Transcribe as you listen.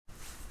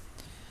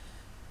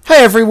Hi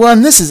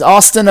everyone, this is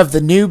Austin of the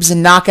Noobs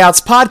and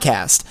Knockouts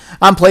podcast.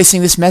 I'm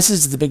placing this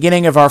message at the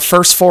beginning of our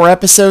first 4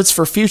 episodes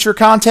for future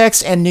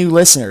context and new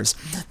listeners.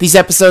 These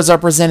episodes are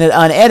presented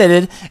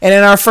unedited, and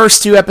in our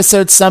first 2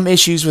 episodes, some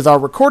issues with our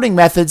recording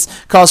methods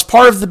caused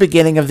part of the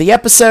beginning of the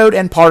episode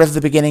and part of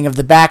the beginning of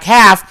the back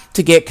half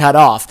to get cut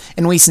off,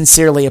 and we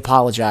sincerely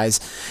apologize.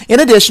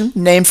 In addition, the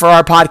name for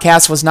our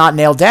podcast was not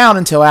nailed down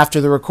until after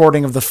the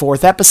recording of the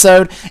 4th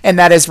episode, and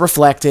that is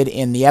reflected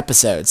in the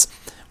episodes.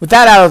 With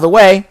that out of the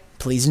way,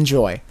 please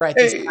enjoy. Right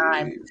this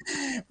time.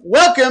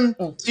 Welcome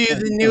to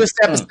the newest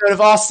episode of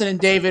Austin and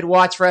David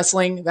Watch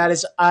Wrestling.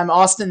 I'm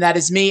Austin. That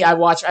is me. I've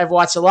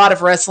watched a lot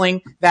of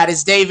wrestling. That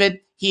is David.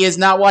 He has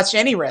not watched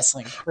any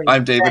wrestling.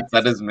 I'm David.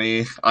 That is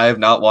me. I have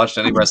not watched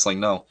any wrestling.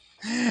 No.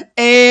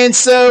 And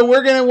so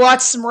we're gonna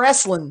watch some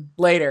wrestling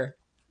later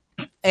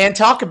and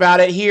talk about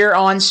it here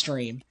on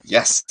stream.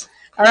 Yes.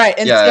 All right.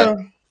 And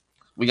so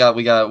we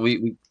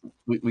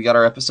got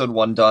our episode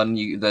 1 done.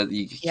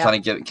 Kind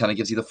of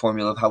gives you the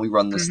formula of how we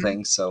run this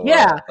thing. So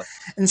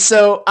and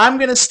so I'm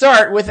going to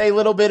start with a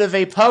little bit of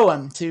a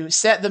poem to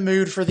set the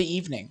mood for the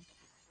evening.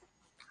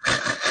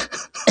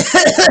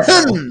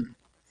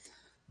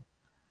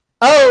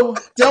 Oh,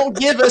 don't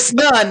give us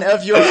none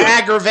of your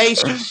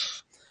aggravation.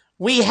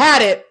 We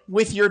had it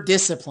with your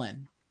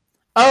discipline.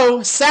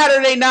 Oh,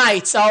 Saturday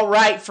night's all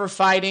right for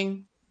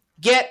fighting.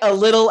 Get a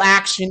little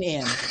action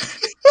in.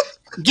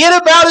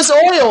 Get about as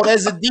oiled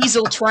as a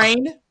diesel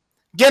train.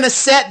 Gonna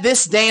set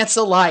this dance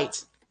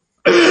alight.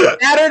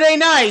 Saturday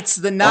night's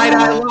the night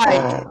I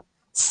like.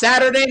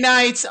 Saturday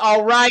night's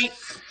all right,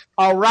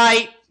 all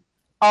right,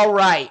 all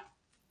right.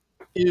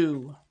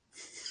 Ooh.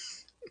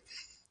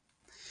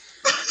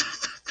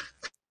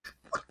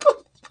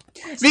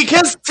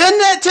 Because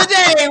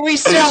today we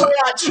shall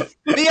watch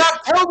the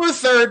October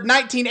 3rd,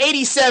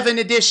 1987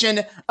 edition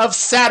of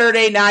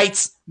Saturday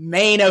Night's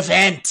Main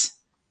Event.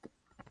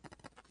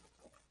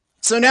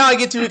 So now I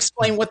get to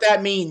explain what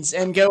that means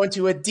and go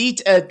into a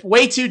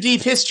way too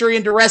deep history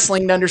into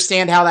wrestling to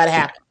understand how that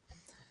happened.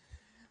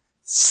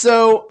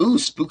 So,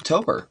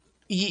 Spooktober.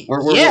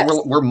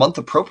 We're month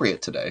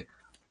appropriate today.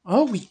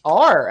 Oh, we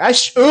are.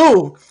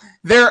 Because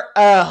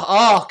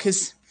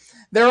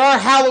there are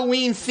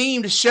Halloween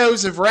themed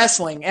shows of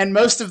wrestling, and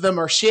most of them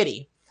are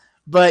shitty.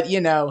 But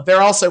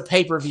they're also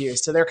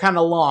pay-per-views, so they're kind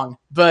of long.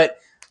 But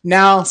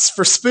now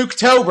for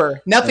Spooktober,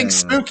 nothing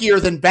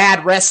spookier than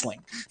bad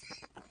wrestling.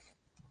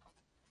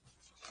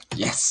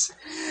 Yes.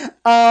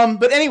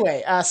 But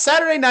anyway,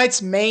 Saturday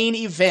night's main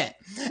event.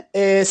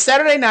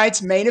 Saturday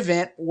night's main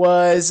event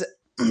was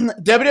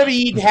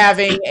WWE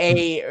having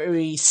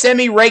a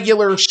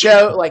semi-regular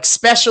show, like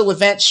special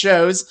event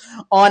shows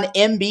on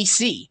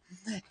NBC.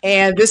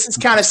 And this is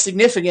kind of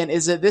significant,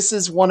 is that this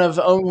is one of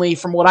only,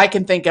 from what I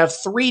can think of,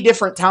 3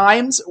 different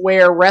times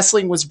where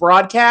wrestling was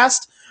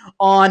broadcast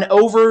on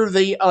over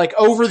the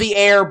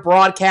air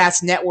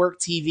broadcast network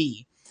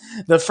TV.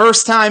 The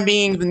first time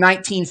being the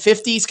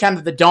 1950s, kind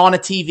of the dawn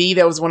of TV.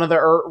 That was one of the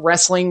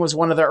wrestling was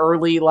one of the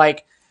early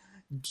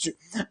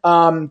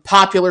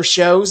popular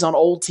shows on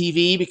old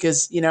TV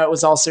because it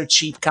was also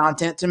cheap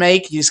content to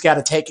make. You just got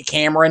to take a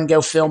camera and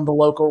go film the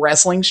local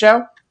wrestling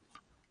show.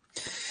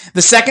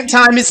 The second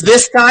time is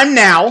this time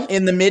now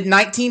in the mid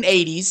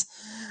 1980s,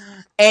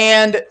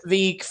 and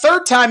the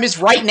third time is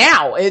right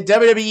now.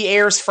 WWE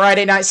airs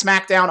Friday Night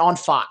SmackDown on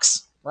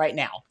Fox right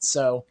now.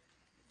 So,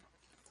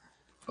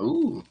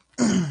 ooh.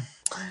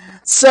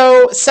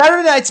 So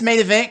Saturday night's main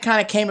event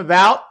kind of came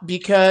about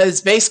because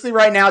basically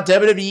right now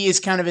WWE is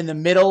kind of in the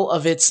middle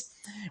of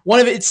one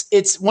of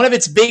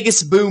its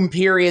biggest boom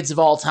periods of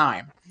all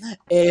time.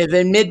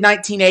 The mid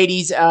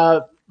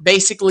 1980s,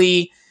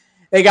 basically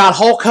they got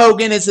Hulk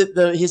Hogan is at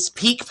his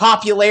peak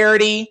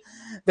popularity.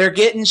 They're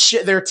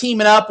they're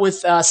teaming up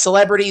with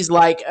celebrities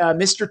like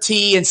Mr.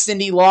 T and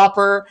Cyndi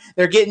Lauper.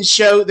 They're doing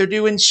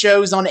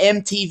shows on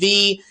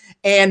MTV,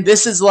 and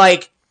this is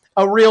like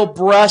a real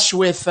brush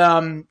with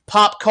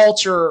pop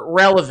culture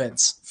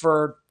relevance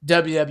for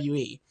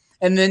WWE.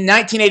 And then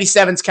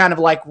 1987 is kind of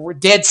like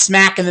dead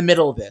smack in the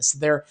middle of this.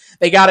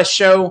 They got a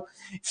show.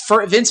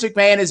 Vince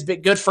McMahon is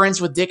good friends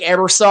with Dick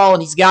Ebersol,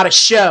 and he's got a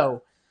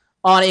show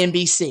on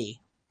NBC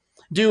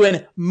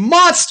doing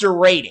monster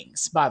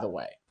ratings, by the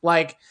way.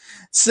 Like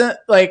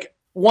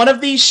one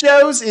of these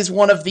shows is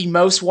one of the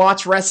most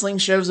watched wrestling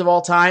shows of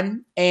all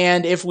time.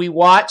 And if we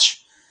watch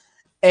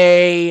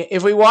a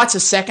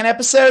second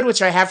episode,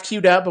 which I have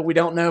queued up, but we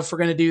don't know if we're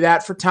going to do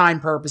that for time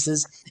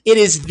purposes, it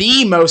is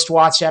the most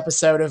watched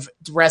episode of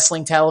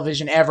wrestling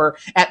television ever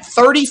at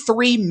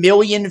 33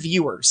 million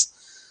viewers.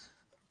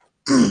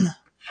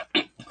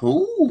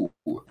 Ooh.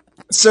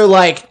 So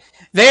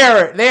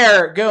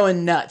they're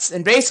going nuts.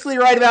 And basically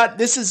right about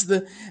this is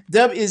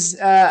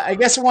I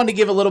guess I wanted to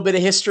give a little bit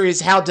of history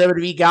as how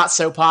WWE got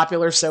so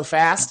popular so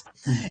fast.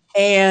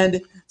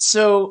 And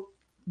so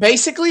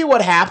basically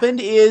what happened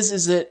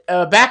is that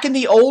back in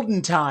the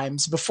olden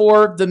times,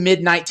 before the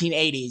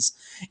mid-1980s,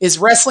 is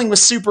wrestling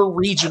was super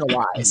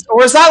regionalized.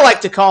 Or as I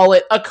like to call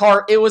it,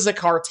 it was a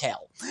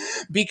cartel.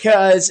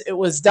 Because it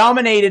was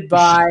dominated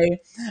by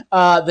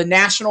the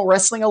National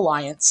Wrestling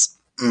Alliance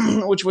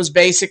which was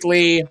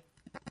basically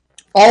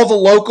all the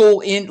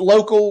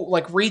local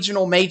like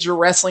regional major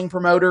wrestling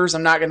promoters.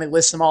 I'm not going to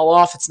list them all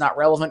off. It's not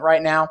relevant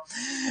right now,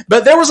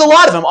 but there was a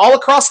lot of them all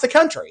across the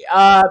country.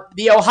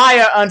 The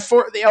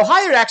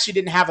Ohio actually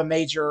didn't have a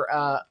major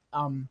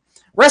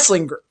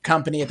wrestling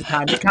company at the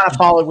time. It kind of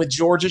followed with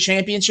Georgia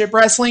Championship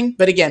Wrestling.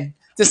 But again,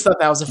 just thought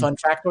that was a fun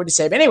factoid to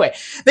say. But anyway,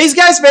 these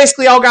guys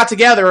basically all got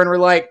together and were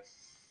like,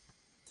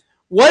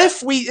 what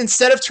if we,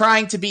 instead of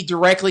trying to be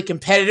directly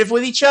competitive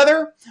with each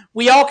other,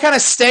 we all kind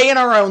of stay in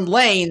our own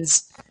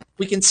lanes.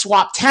 We can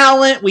swap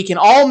talent. We can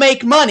all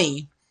make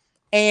money.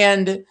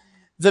 And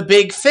the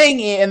big thing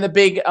and the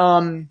big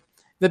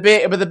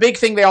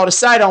thing they all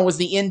decided on was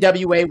the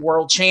NWA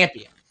World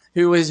Champion,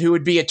 who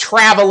would be a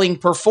traveling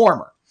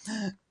performer.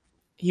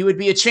 He would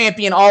be a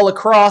champion all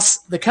across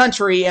the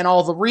country, and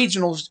all the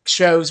regional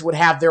shows would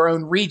have their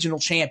own regional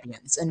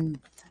champions, and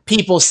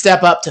people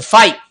step up to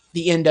fight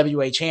the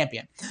NWA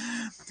champion.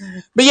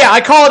 But yeah,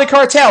 I call it a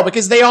cartel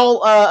because they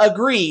all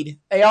agreed,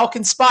 they all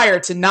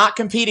conspired to not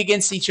compete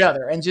against each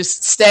other and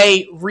just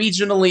stay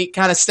regional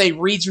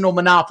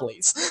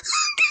monopolies.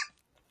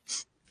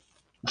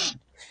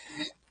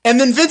 And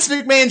then Vince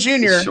McMahon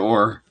Jr.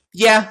 Sure.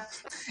 Yeah.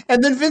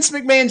 And then Vince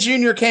McMahon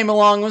Jr. came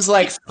along and was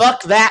like,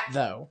 fuck that,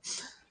 though.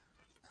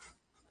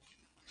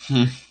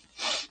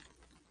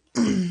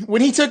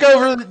 When he took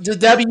over the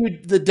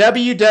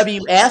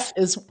WWF,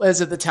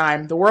 as at the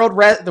time, the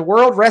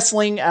World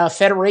Wrestling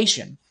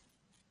Federation,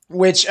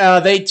 which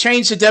they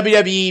changed to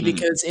WWE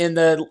because in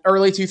the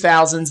early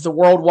 2000s, the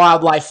World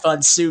Wildlife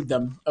Fund sued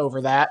them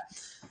over that,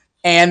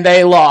 and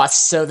they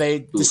lost, so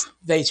they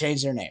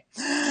changed their name.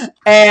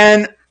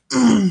 And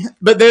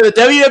but they're the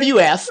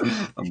WWF,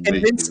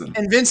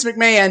 and Vince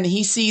McMahon,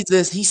 he sees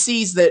that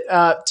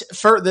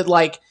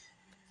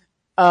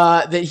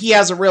he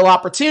has a real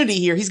opportunity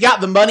here. He's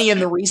got the money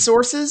and the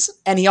resources,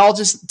 and he all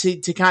just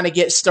to kind of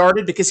get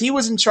started because he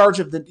was in charge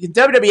of the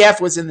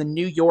WWF was in the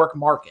New York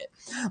market,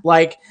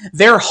 like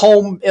their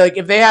home. Like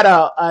if they had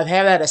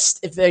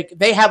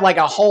they had like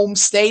a home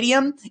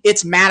stadium,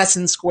 it's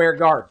Madison Square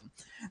Garden.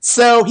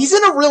 So he's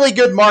in a really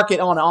good market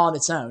on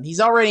its own.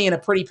 He's already in a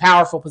pretty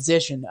powerful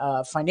position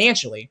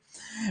financially,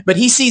 but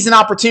he sees an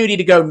opportunity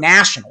to go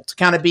national, to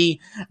kind of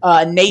be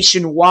a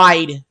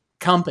nationwide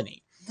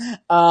company.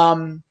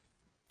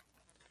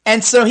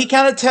 And so he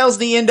kind of tells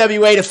the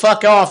NWA to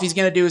fuck off. He's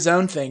going to do his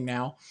own thing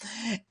now.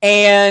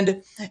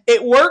 And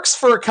it works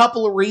for a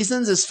couple of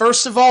reasons. Is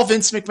first of all,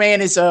 Vince McMahon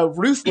is a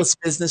ruthless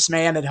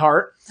businessman at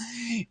heart.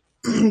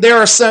 There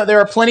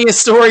are plenty of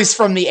stories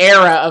from the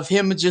era of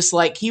him just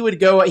like he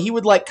would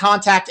like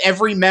contact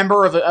every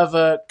member of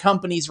a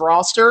company's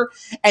roster,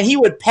 and he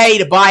would pay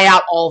to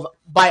buy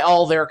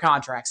all their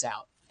contracts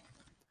out.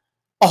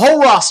 A whole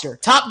roster.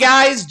 Top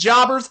guys,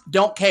 jobbers,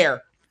 don't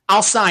care.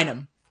 I'll sign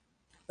them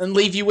and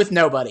leave you with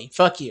nobody.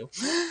 Fuck you.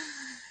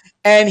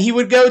 And he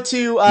would go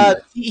to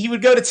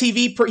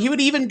TV. He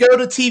would even go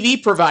to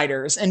TV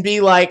providers and be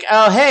like,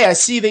 "Oh, hey, I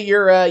see that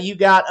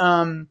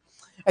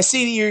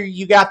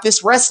you got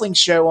this wrestling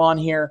show on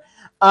here.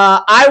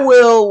 I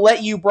will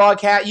let you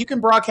broadcast. You can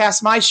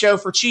broadcast my show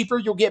for cheaper.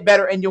 You'll get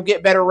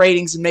better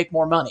ratings and make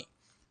more money."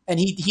 And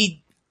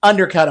he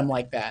undercut him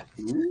like that.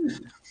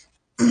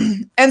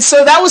 And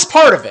so that was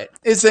part of it,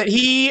 is that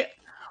he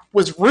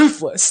was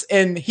ruthless,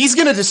 and he's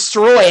going to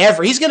destroy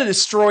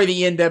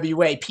the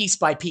NWA piece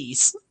by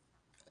piece.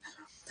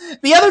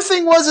 The other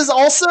thing is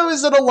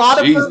that a lot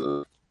of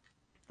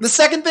the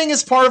second thing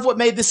is part of what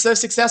made this so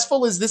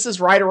successful is this is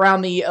right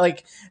around the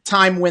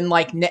time when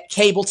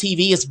cable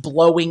TV is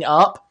blowing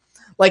up.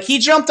 Like he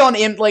jumped on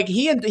he got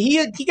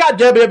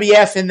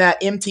WWF in that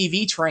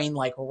MTV train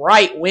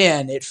right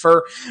when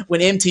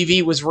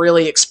MTV was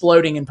really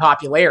exploding in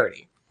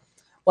popularity.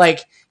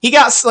 Like he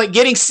got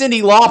getting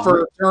Cyndi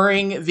Lauper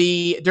during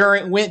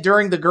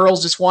the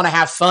Girls Just Want to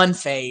Have Fun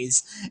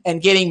phase,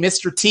 and getting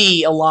Mr.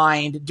 T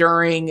aligned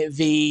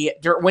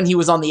when he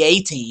was on the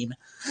A-Team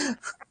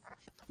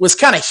was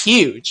kind of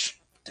huge.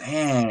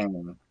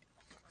 Damn.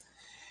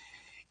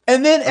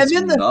 And then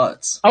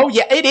nuts. Oh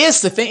yeah, it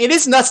is it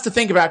is nuts to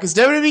think about, because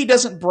WWE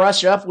doesn't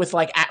brush up with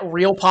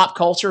real pop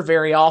culture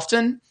very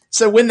often.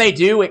 So when they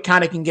do, it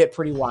kind of can get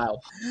pretty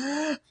wild.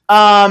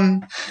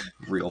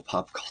 Real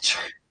pop culture.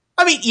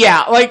 I mean,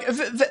 yeah,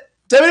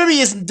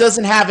 WWE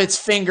doesn't have its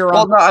finger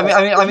on. Well, no,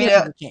 I mean,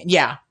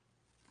 yeah.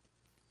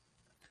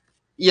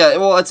 Yeah,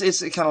 well, it's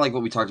kind of like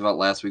what we talked about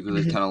last week, with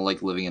it kind of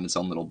like living in its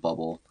own little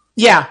bubble.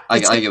 Yeah, I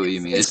get what you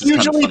mean. It's just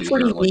usually kind of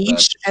funny pretty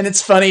niche, and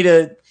it's funny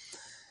to.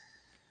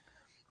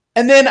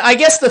 And then I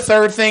guess the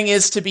third thing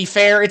is, to be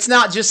fair, it's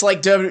not just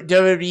like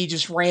WWE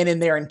just ran in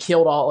there and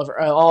killed all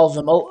of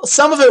them.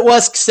 Some of it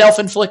was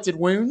self-inflicted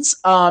wounds,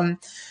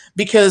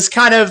 because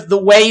kind of the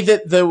way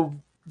that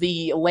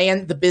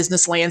the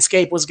business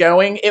landscape was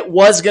going, it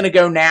was going to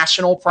go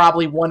national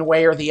probably one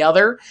way or the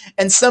other.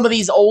 And some of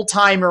these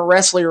old-timer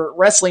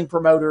wrestling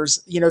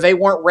promoters, they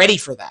weren't ready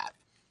for that,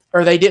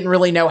 or they didn't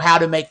really know how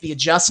to make the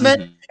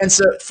adjustment. Mm-hmm. And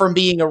so from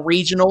being a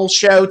regional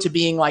show to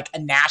being like a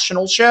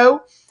national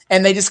show,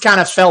 and they just kind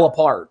of fell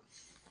apart.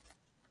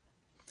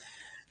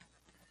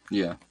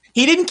 Yeah.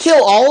 He didn't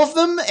kill all of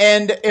them,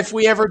 and if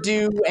we ever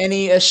do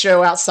a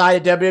show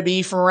outside of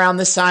WWE from around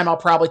this time, I'll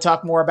probably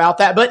talk more about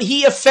that. But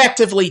he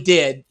effectively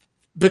did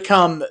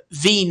become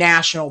the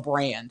national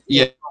brand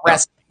in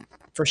wrestling,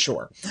 for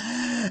sure.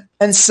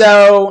 And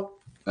so,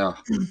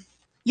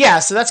 yeah,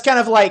 so that's kind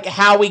of like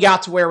how we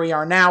got to where we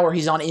are now, where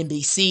he's on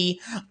NBC.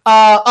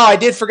 I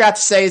did forgot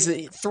to say is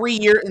that 3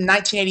 years in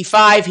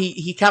 1985,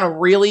 he kind of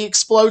really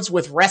explodes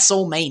with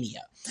WrestleMania,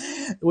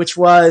 which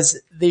was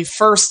a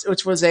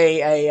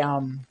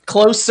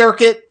closed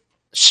circuit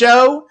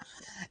show,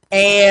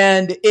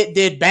 and it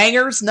did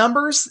bangers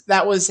numbers.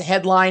 That was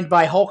headlined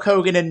by Hulk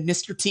Hogan and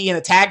Mr. T in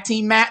a tag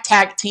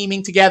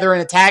teaming together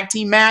in a tag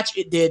team match.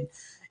 It did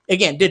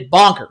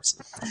bonkers.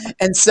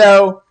 And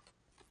so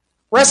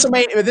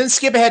WrestleMania, then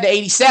skip ahead to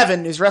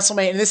 87 is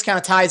WrestleMania, and this kind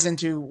of ties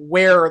into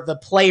where the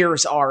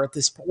players are at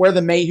this point,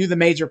 who the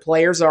major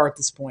players are at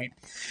this point.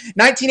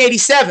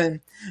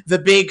 1987, the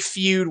big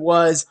feud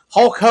was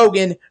Hulk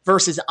Hogan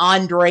versus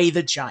Andre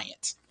the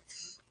Giant.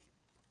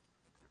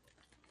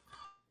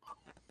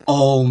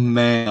 Oh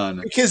man!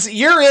 Because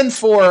you're in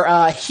for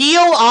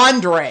heel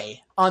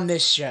Andre on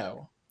this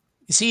show.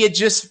 For the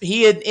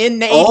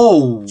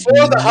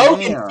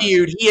Hogan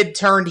feud, he had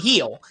turned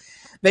heel.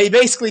 They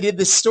basically did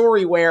this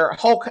story where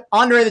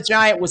Andre the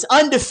Giant was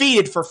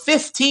undefeated for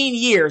 15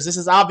 years.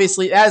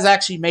 That is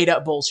actually made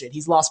up bullshit.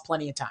 He's lost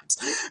plenty of times,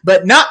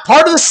 but not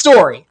part of the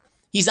story.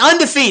 He's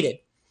undefeated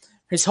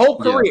his whole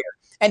career,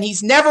 and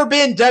he's never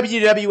been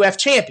WWF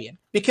champion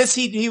because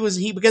he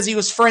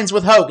was friends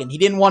with Hogan. He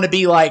didn't want to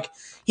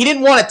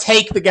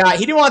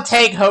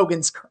take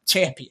Hogan's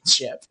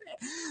championship,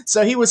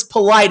 so he was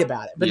polite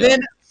about it. But then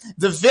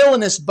the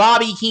villainous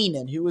Bobby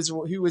Heenan, who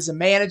was a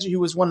manager, who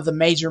was one of the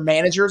major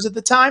managers at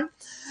the time,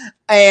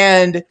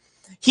 and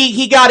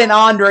he got in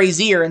Andre's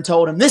ear and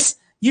told him,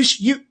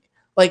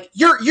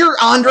 you're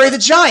Andre the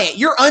Giant.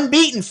 You're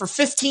unbeaten for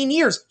 15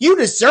 years. You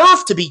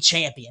deserve to be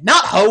champion,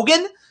 not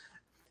Hogan.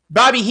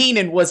 Bobby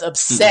Heenan was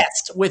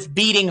obsessed with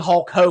beating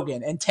Hulk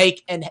Hogan and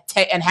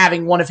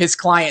having one of his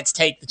clients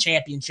take the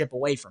championship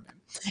away from him.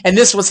 And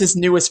this was his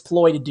newest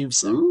ploy to do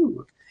so.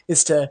 Ooh.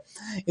 Is to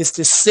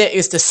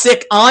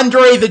sick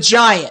Andre the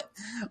Giant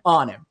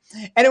on him.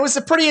 And it was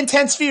a pretty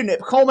intense feud, and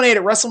it culminated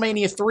at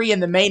WrestleMania 3 in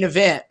the main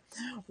event,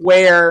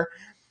 where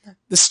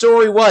the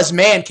story was,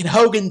 man, can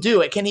Hogan do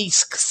it? Can he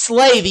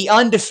slay the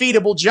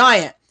undefeatable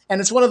Giant?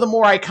 And it's one of the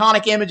more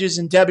iconic images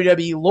in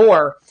WWE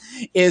lore,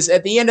 is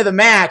at the end of the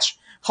match,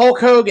 Hulk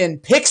Hogan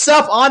picks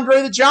up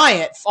Andre the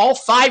Giant, all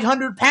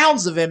 500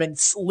 pounds of him,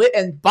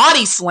 and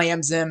body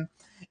slams him,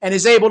 and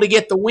is able to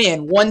get the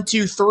win, 1,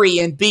 2,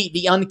 3, and beat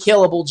the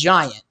unkillable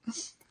Giant.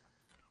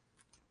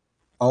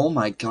 Oh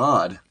my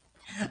God.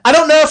 I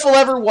don't know if we'll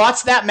ever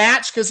watch that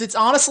match, because it's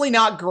honestly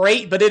not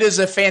great, but it is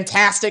a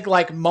fantastic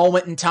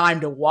moment in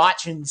time to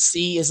watch and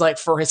see, is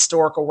for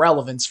historical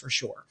relevance for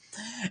sure.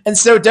 And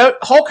so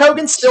Hulk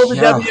Hogan's still the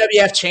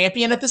WWF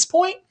champion at this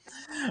point,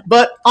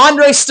 but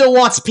Andre still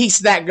wants a piece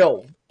of that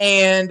gold.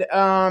 And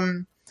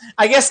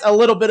I guess a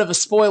little bit of a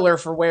spoiler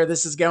for where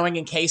this is going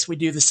in case we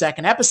do the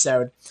second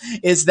episode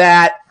is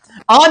that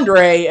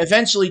Andre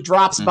eventually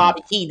drops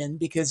Bobby Heenan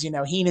because,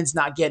 Heenan's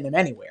not getting him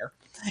anywhere.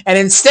 And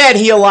instead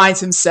he aligns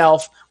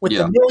himself with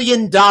the $1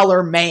 Million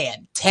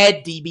Man,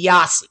 Ted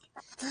DiBiase.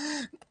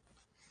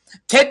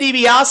 Ted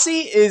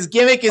DiBiase,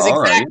 gimmick is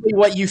exactly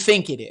what you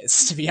think it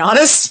is, to be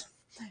honest.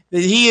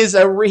 He is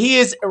a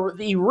rich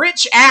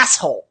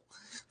asshole.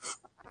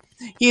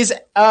 He's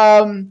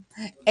and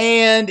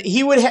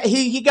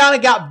he kind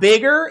of got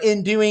bigger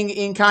in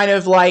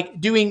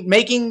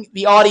making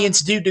the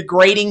audience do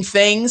degrading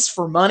things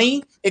for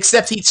money,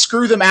 except he'd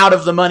screw them out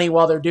of the money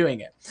while they're doing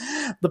it.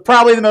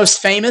 Probably the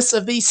most famous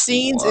of these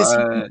scenes is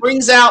he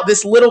brings out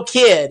this little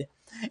kid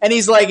and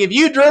he's like, if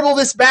you dribble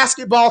this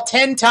basketball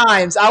 10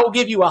 times, I will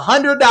give you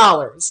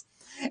 $100.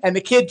 And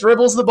the kid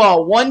dribbles the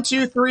ball 1,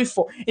 2, 3,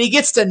 4, and he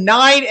gets to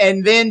 9,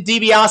 and then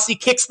DiBiase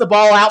kicks the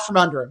ball out from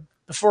under him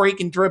before he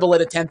can dribble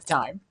it a 10th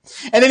time.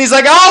 And then he's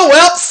like, oh,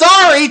 well,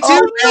 sorry,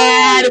 too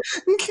bad.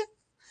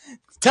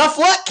 Tough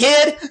luck,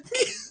 kid.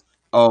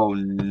 Oh,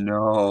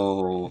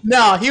 no.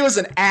 No, he was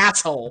an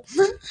asshole.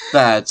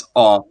 That's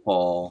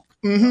awful.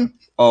 Mm-hmm.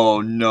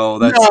 Oh, no,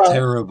 that's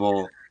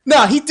terrible.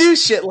 No, he do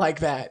shit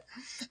like that.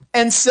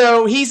 And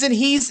so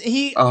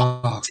DiBiase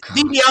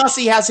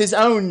has his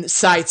own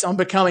sights on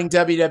becoming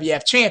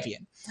WWF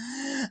champion.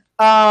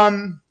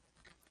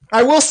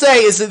 I will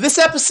say is that this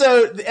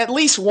episode, at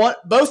least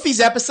both these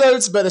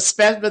episodes, but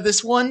especially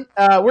this one,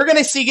 we're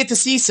going to get to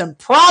see some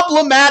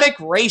problematic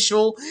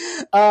racial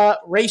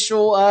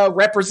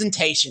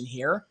representation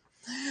here.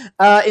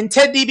 In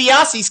Ted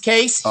DiBiase's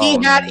case, he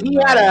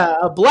had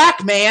a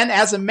black man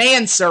as a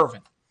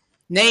manservant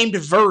named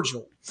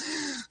Virgil.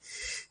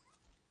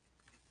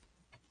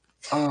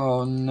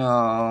 Oh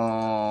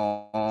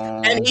no!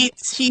 And he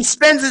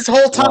spends his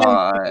whole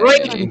time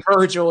breaking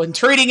Virgil and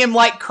treating him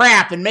like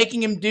crap and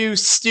making him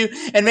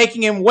and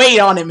making him wait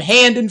on him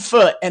hand and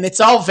foot, and it's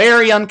all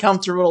very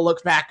uncomfortable to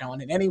look back on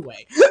in any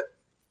way.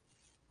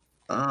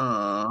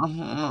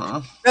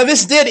 Now,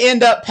 this did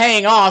end up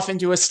paying off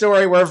into a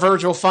story where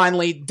Virgil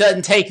finally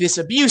doesn't take this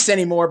abuse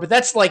anymore, but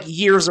that's like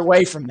years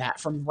away from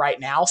right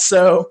now.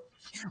 So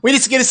we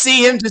just get to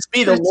see him just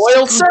be the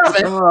loyal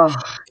servant. Oh,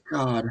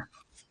 God.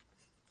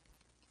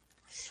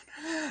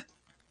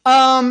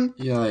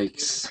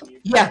 Yikes.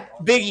 Yeah,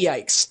 big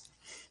yikes.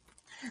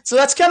 So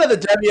that's kind of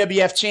the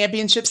WWF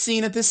Championship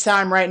scene at this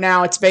time right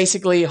now. It's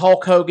basically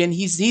Hulk Hogan.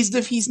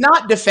 He's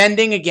not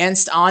defending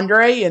against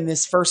Andre in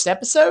this first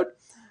episode,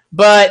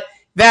 but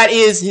that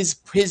is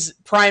his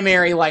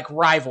primary like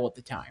rival at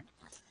the time.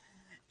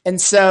 And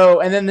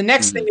then the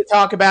next thing to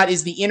talk about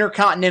is the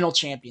Intercontinental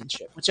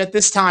Championship, which at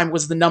this time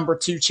was the number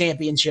 2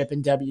 championship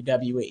in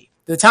WWE.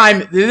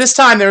 This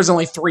time there was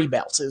only 3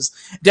 belts. It was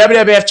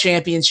WWF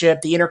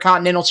Championship, the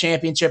Intercontinental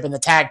Championship, and the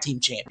Tag Team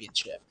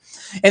Championship.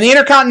 And the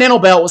Intercontinental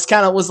belt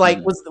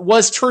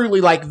was truly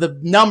like the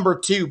number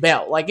 2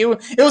 belt. Like it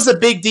was a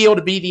big deal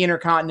to be the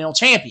Intercontinental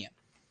Champion.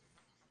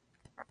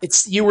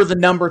 You were the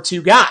number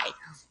 2 guy.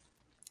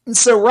 And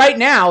so right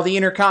now the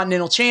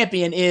Intercontinental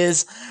Champion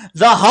is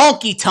the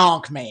Honky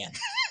Tonk Man.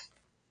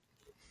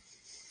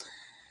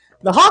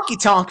 The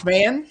Honky Tonk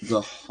Man.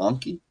 The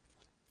Honky?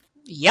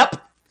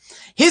 Yep.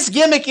 His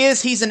gimmick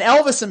is he's an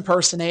Elvis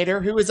impersonator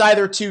who is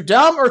either too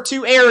dumb or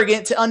too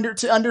arrogant to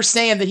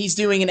understand that he's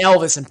doing an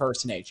Elvis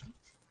impersonation.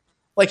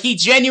 Like he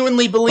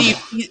genuinely believes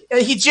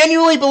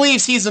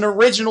he's an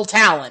original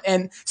talent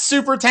and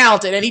super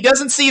talented, and he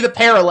doesn't see the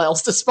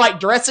parallels despite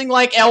dressing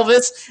like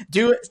Elvis,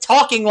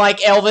 talking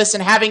like Elvis,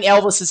 and having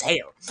Elvis's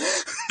hair.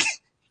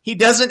 He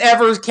doesn't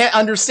ever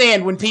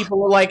understand when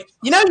people are like,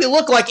 you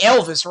look like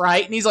Elvis,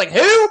 right? And he's like,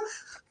 who?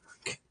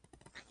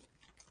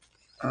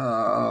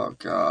 Oh,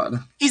 God.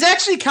 He's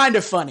actually kind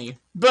of funny,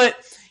 but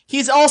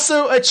he's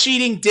also a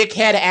cheating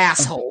dickhead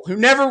asshole who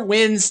never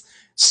wins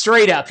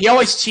straight up. He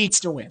always cheats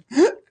to win.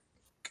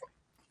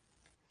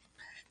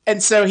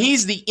 And so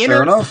he's the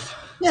Fair enough.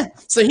 Yeah,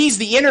 so he's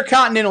the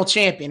Intercontinental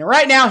Champion. And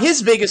right now,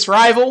 his biggest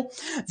rival,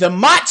 the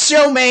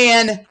Macho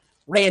Man,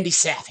 Randy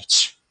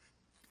Savage.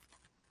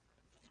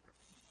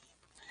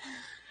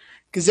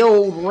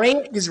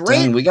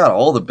 Dang, we got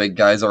all the big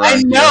guys around.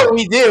 I know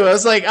we do. I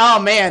was like, oh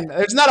man,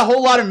 there's not a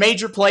whole lot of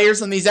major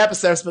players in these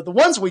episodes, but the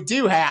ones we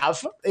do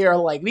have,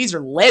 these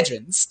are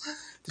legends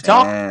to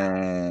talk.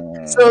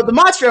 So the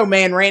Macho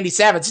Man, Randy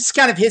Savage, this is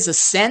kind of his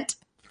ascent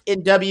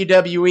in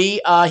WWE.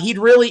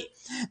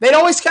 They'd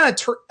always kind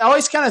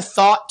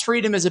of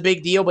treat him as a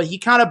big deal, but he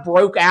kind of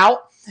broke out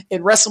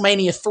in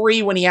WrestleMania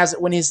 3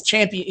 when his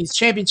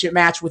championship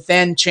match with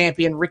then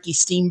champion Ricky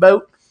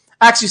Steamboat.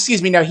 Actually,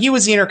 excuse me, no, he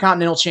was the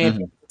Intercontinental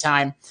Champion at the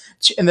time,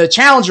 and the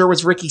challenger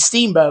was Ricky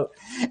Steamboat.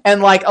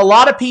 And like a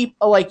lot of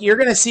people, like you're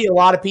going to see a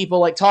lot of people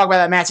like talk about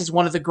that match as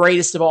one of the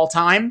greatest of all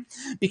time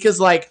because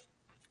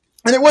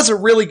and it was a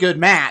really good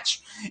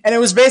match. And it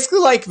was basically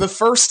like the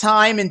first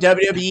time in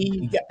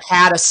WWE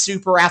had a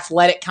super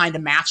athletic kind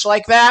of match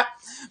like that.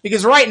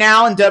 Because right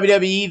now in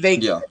WWE,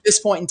 at this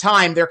point in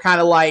time, they're kind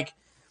of like,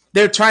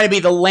 they're trying to be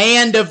the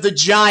land of the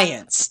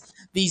giants.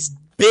 These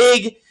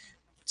big,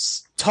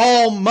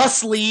 tall,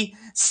 muscly,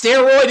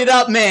 steroided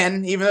up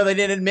men, even though they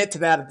didn't admit to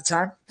that at the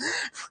time.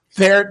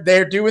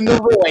 They're doing the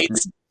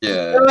roids.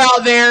 Yeah. They're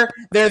out there.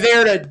 They're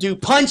there to do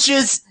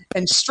punches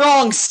and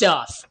strong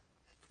stuff.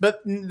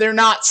 But they're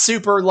not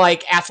super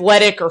like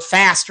athletic or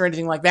fast or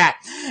anything like that.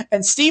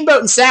 And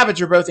Steamboat and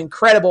Savage are both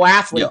incredible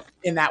athletes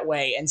in that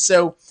way. And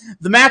so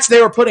the match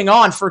they were putting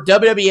on for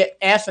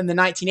WWF in the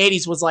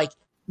 1980s was like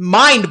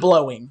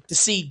mind-blowing to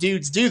see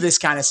dudes do this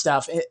kind of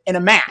stuff in a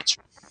match.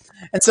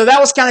 And so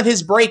that was kind of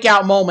his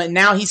breakout moment.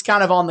 Now he's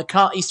kind of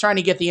he's trying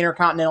to get the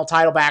Intercontinental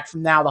title back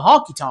from now the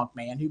Honky Tonk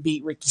Man who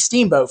beat Ricky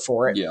Steamboat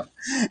for it. Yeah.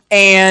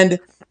 And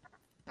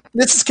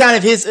this is kind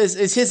of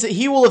his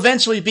he will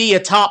eventually be a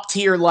top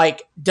tier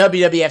like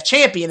WWF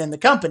champion in the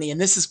company,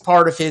 and this is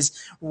part of his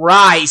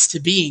rise to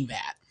being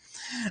that.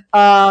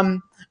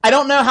 I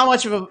don't know how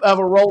much of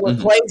a role it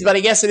plays, but I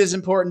guess it is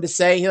important to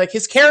say like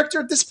his character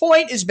at this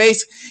point is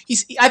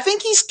I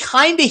think he's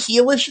kind of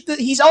heelish.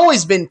 He's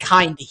always been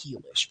kind of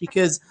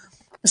heelish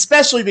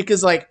especially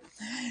because like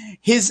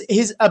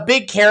a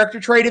big character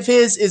trait of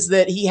his is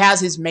that he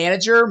has his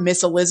manager,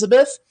 Miss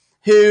Elizabeth,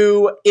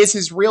 who is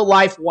his real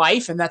life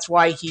wife, and that's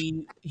why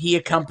she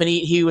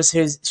was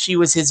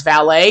his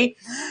valet.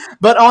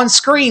 But on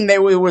screen,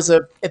 it was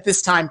at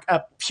this time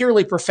a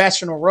purely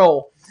professional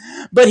role.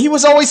 But he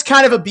was always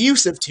kind of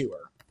abusive to her.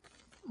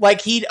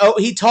 Like he'd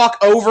talk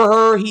over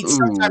her, he'd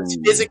sometimes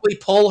physically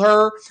pull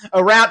her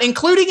around,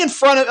 including in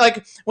front of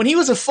like when he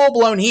was a full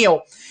blown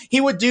heel, he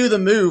would do the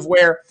move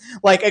where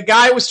like a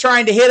guy was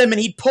trying to hit him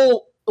and he'd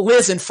pull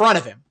Liz in front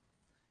of him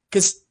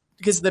because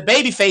the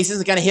babyface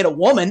isn't going to hit a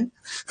woman,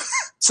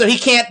 so they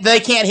can't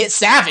hit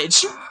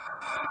Savage.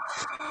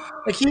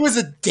 Like he was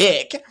a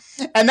dick,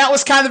 and that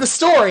was kind of the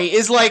story.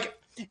 Is like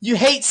you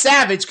hate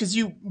Savage because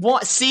you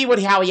see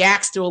how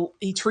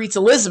he treats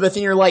Elizabeth,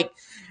 and you're like,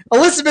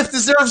 Elizabeth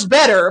deserves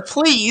better,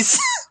 please.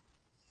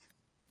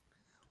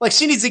 Like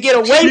she needs to get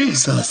away.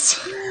 Jesus.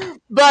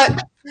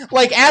 But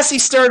like as they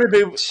started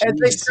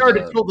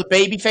to pull the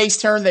babyface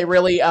turn, they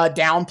really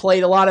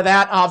downplayed a lot of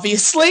that,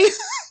 obviously.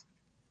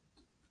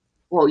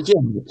 Well,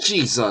 yeah,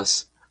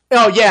 Jesus.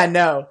 Oh yeah,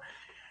 no.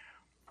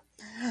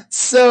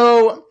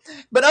 So,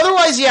 but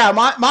otherwise, yeah,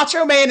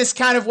 Macho Man is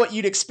kind of what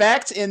you'd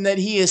expect in that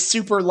he is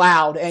super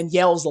loud and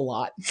yells a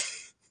lot.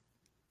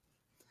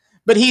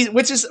 But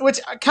which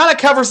kind of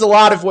covers a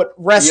lot of what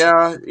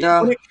wrestling.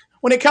 Yeah.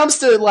 When it comes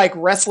to like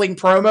wrestling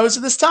promos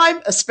of this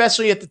time,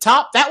 especially at the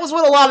top, that was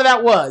what a lot of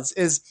that was,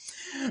 is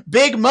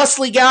big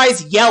muscly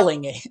guys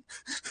yelling.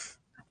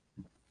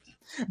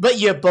 but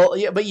you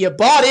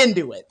bought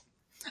into it.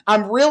 I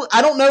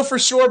don't know for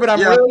sure, but I'm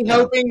really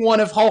hoping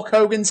one of Hulk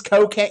Hogan's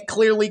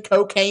clearly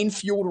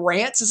cocaine-fueled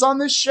rants is on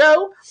this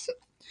show,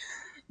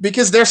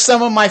 because they're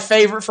some of my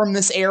favorite from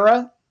this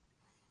era,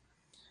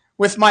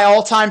 with my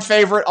all-time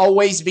favorite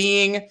always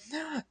being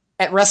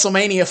at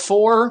WrestleMania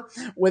 4,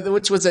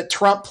 which was at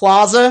Trump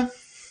Plaza.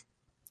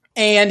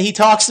 And he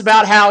talks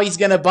about how he's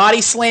going to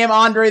body slam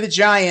Andre the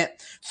Giant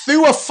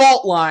through a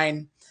fault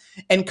line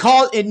and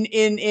call in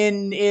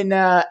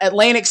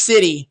Atlantic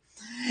City,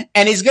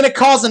 and he's going to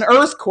cause an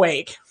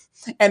earthquake,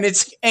 and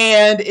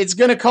it's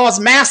going to cause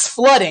mass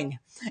flooding.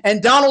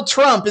 And Donald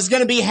Trump is going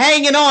to be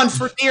hanging on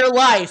for dear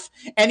life,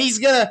 and he's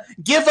going to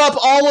give up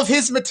all of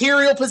his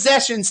material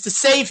possessions to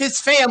save his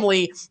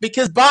family,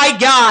 because by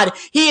God,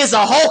 he is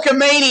a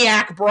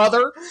Hulkamaniac,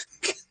 brother.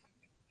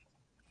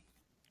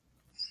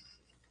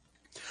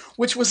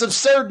 Which was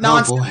absurd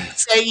nonsense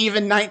to say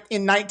even in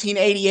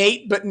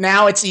 1988, but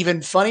now it's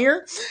even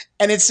funnier.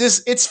 And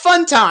it's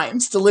fun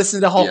times to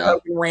listen to Hulk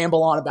Hogan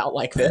ramble on about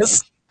like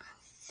this.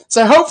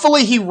 So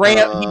hopefully he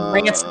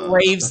rants and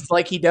raves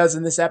like he does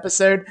in this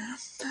episode.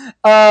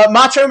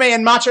 Macho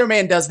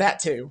Man does that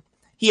too.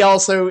 He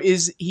also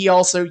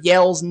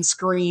yells and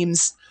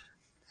screams.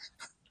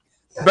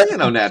 But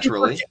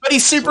naturally. But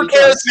he's super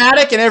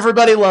charismatic, and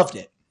everybody loved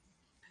it.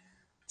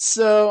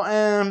 So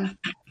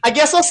I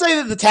guess I'll say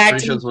that the tag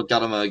team what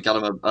got him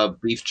a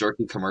beef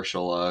jerky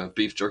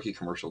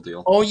commercial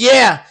deal. Oh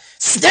yeah,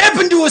 step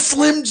into a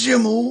Slim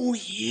Jim. Oh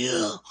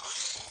yeah.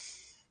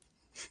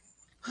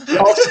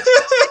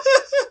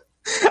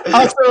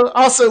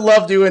 Also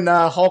love doing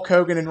Hulk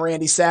Hogan and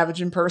Randy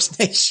Savage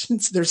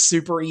impersonations. They're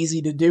super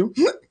easy to do.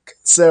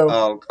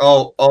 So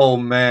oh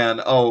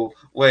man. Oh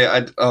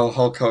wait,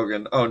 Hulk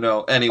Hogan. Oh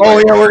no. Anyway.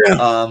 Oh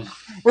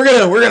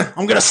yeah,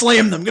 I'm gonna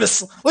slam them.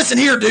 Listen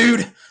here,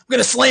 dude. I'm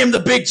gonna slam the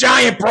big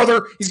giant,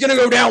 brother. He's gonna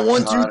go down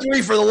 1, 2,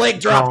 3 for the leg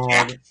drop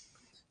kick.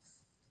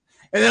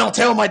 And then I'll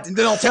tell my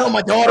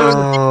daughter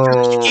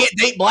she can't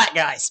date black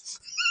guys.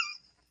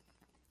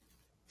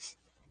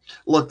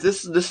 Look,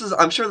 this is.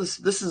 I'm sure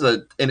this is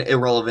an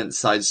irrelevant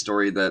side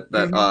story that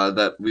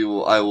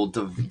I will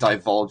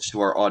divulge to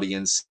our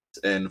audience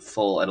in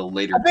full at a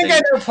later date.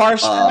 I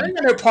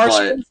know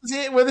partially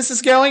where this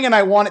is going, and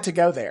I want it to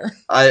go there.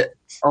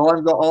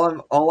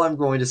 All I'm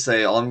going to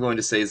say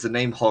is the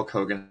name Hulk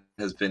Hogan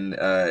has been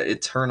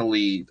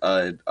eternally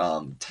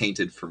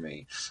tainted for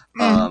me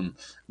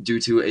due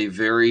to a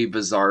very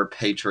bizarre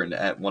patron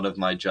at one of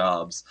my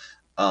jobs.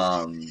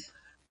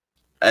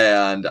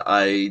 And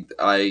I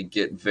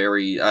get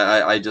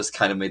I just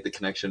kind of made the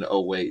connection.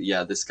 Oh wait,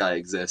 yeah, this guy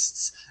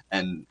exists,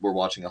 and we're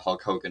watching a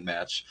Hulk Hogan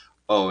match.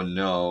 Oh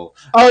no!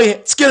 Oh yeah,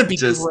 it's gonna be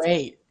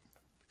great.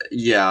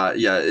 Yeah.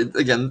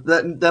 Again,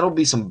 that'll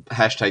be some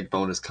hashtag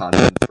bonus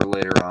content for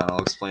later on.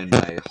 I'll explain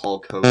my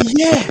Hulk Hogan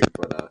story,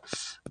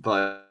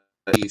 but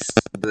at least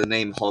the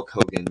name Hulk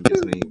Hogan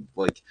gives me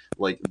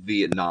like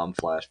Vietnam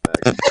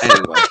flashbacks.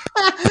 Anyway.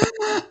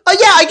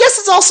 Yeah, I guess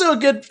it's also a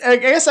good. I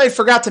guess I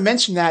forgot to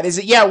mention that is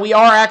that we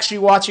are actually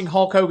watching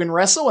Hulk Hogan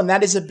wrestle, and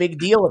that is a big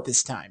deal at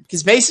this time,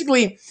 because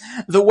basically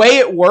the way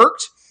it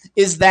worked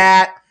is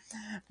that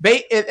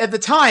at the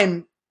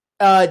time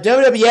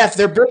WWF,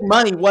 their big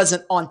money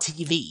wasn't on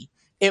TV;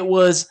 it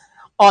was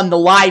on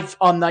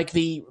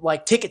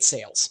the ticket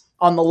sales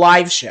on the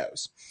live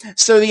shows.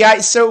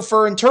 So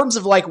for in terms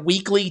of like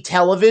weekly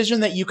television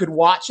that you could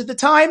watch at the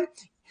time,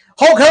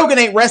 Hulk Hogan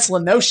ain't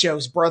wrestling those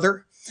shows,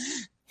 brother.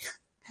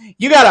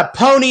 You got to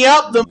pony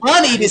up the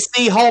money to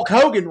see Hulk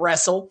Hogan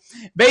wrestle.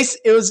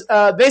 It was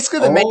basically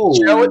the main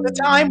show at the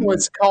time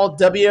was called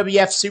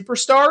WWF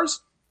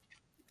Superstars,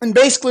 and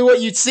basically what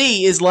you'd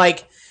see is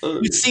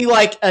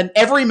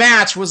every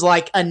match was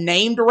like a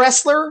named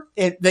wrestler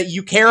that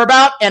you care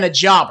about and a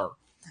jobber.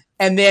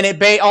 And then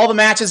all the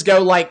matches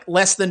go like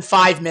less than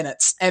 5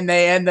 minutes, and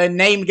the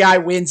named guy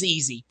wins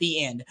easy.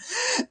 The end.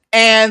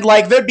 And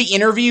like there'd be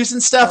interviews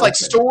and stuff, like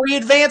story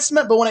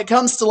advancement. But when it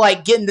comes to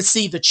like getting to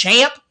see the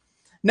champ,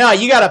 no,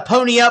 you got to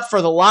pony up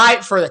for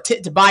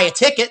to buy a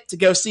ticket to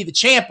go see the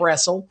champ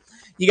wrestle.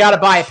 You got to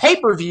buy a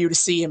pay-per-view to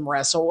see him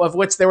wrestle, of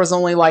which there was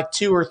only like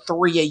 2 or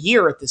 3 a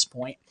year at this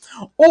point.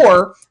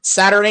 Or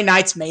Saturday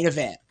night's main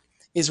event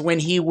is when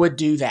he would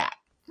do that.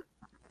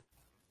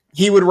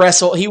 He would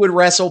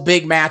wrestle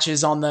big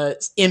matches on the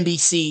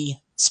NBC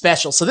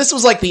special. So this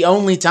was like the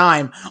only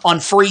time on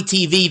free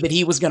TV that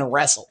he was going to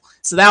wrestle.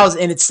 So that was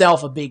in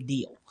itself a big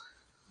deal.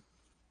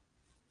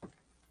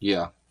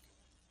 Yeah.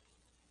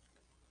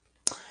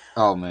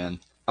 Oh man.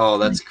 Oh,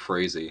 that's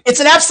crazy.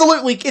 It's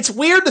it's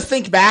weird to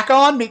think back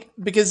on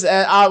because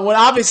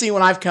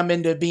when I've come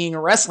into being a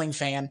wrestling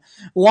fan,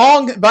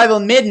 by the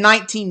late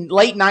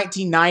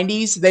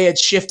 1990s, they had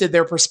shifted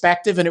their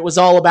perspective and it was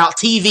all about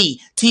TV,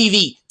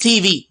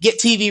 get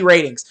TV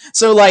ratings.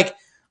 So like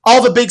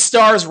all the big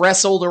stars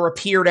wrestled or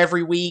appeared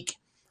every week.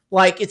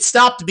 Like it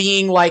stopped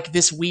being like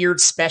this weird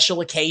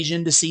special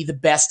occasion to see the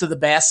best of the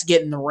best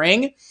get in the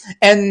ring.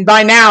 And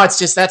by now that's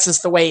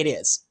just the way it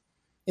is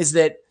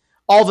that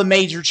all the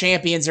major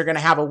champions are going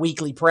to have a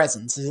weekly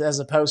presence as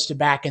opposed to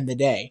back in the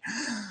day.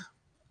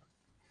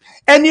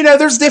 And,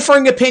 there's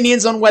differing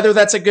opinions on whether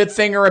that's a good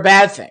thing or a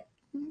bad thing.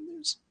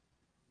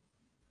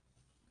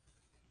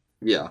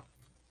 Yeah.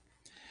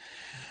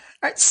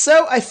 All right,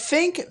 so I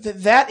think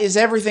that is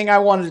everything I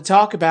wanted to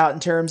talk about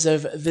in terms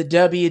of the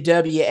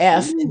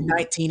WWF in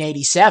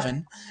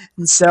 1987.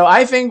 And so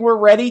I think we're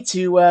ready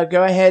to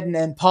go ahead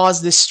and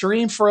pause this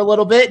stream for a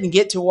little bit and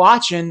get to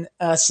watching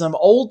some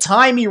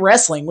old-timey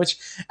wrestling, which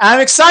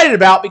I'm excited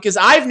about because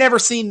I've never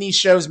seen these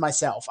shows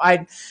myself.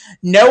 I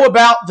know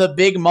about the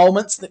big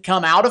moments that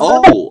come out of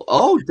them, dang.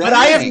 But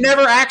I have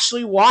never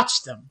actually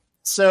watched them.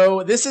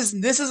 So this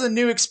is a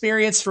new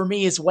experience for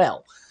me as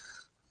well.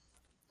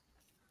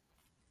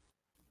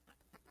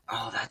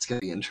 Oh, that's going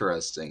to be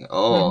interesting.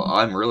 Oh,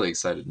 I'm really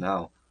excited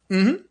now.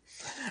 Mm-hmm.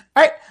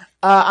 All right.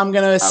 I'm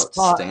going to...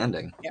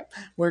 Outstanding.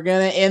 We're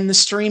going to end the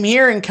stream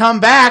here and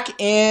come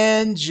back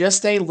in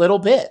just a little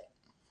bit.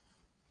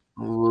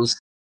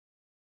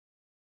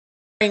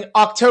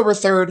 October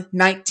 3rd,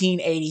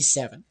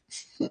 1987.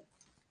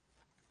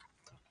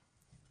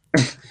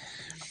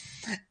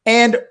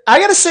 And I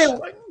got to say,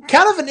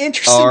 kind of an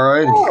interesting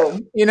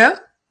film,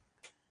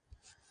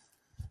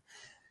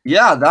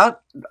 Yeah,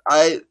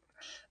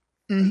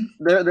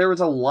 there was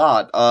a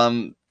lot.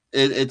 I'm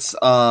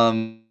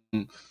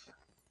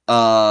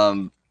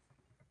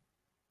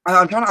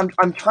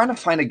trying to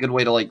find a good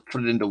way to like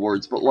put it into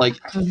words, but like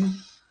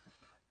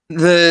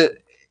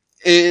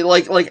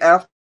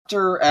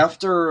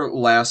after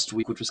last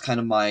week, which was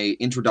kind of my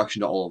introduction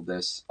to all of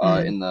this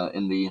in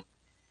the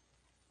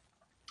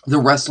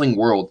wrestling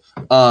world,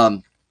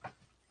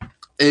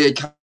 it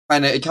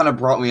kind of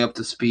brought me up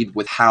to speed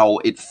with how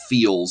it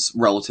feels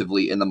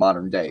relatively in the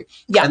modern day.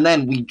 Yeah. And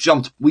then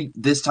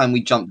this time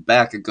we jumped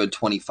back a good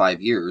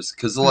 25 years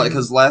because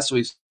last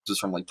week was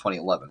from like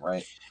 2011,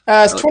 right?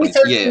 It's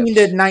 2013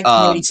 to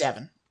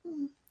 1987.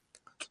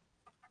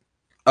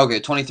 Okay,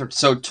 2013.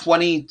 So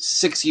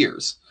 26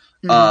 years.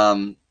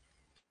 So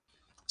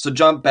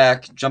jump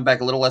back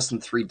a little less than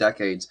 3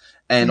 decades,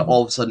 and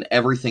all of a sudden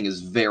everything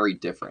is very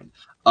different.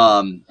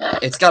 First of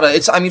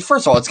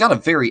all, it's got a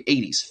very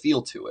 80s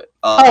feel to it.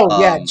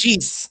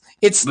 Jeez.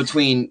 It's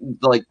between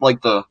like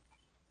the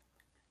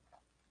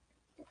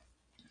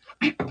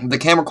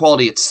camera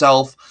quality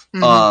itself,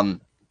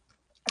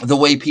 the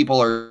way people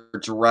are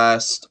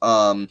dressed,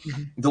 the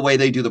way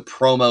they do the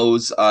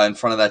promos in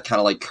front of that kind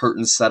of like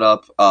curtain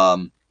setup.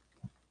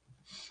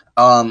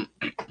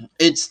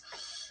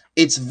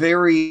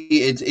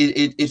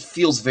 It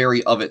feels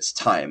very of its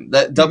time.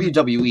 That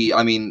WWE,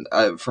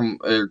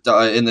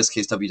 in this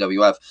case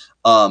WWF,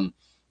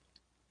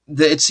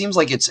 it seems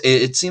like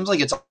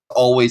it's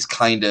always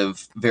kind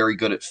of very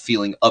good at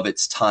feeling of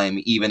its time,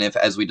 even if,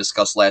 as we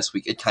discussed last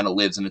week, it kind of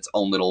lives in its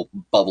own little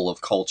bubble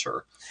of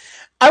culture.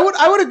 I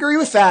would agree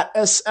with that,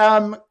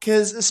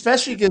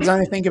 especially because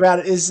I think about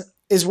it is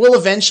we'll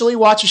eventually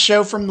watch a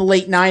show from the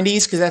late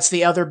 90s because that's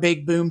the other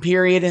big boom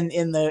period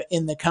in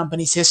the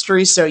company's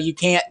history. So you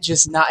can't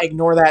just not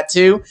ignore that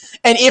too.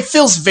 And it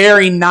feels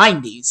very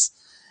 90s.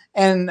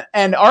 And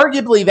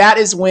arguably that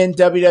is when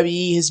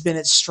WWE has been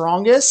its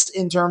strongest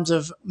in terms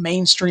of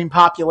mainstream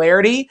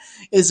popularity,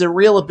 is a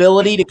real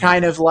ability to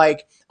kind of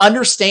like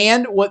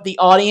understand what the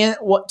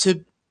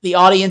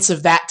audience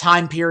of that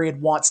time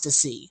period wants to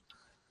see.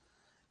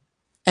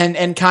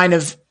 And kind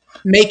of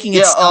making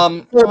its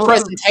full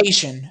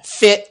presentation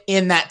fit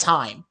in that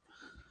time.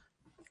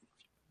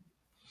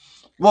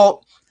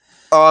 Well,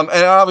 and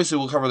obviously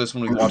we'll cover this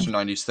when we watch the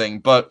 90s thing,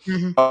 but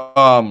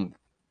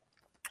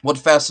what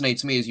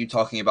fascinates me is you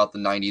talking about the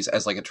 90s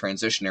as like a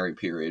transitionary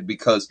period,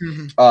 because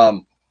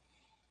for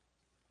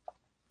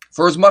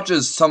as much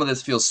as some of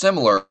this feels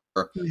similar,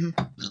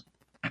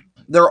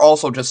 there are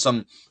also just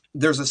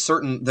there was just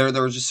certain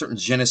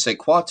je ne sais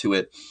quoi to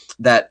it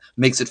that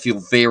makes it feel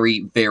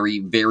very, very,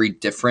 very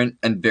different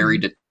and very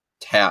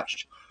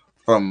detached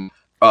from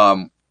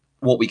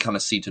what we kind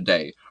of see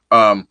today.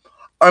 I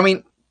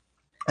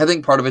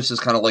think part of it's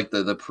just kind of like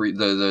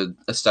the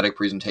aesthetic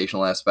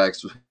presentational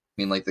aspects.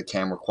 Like the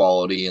camera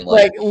quality and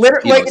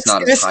it's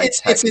not as high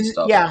tech and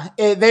stuff. Yeah,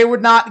 they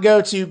would not go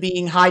to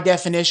being high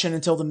definition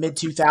until the mid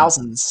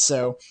 2000s.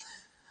 So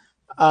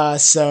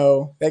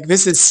like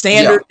this is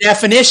standard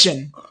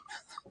definition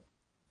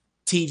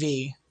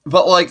TV.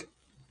 But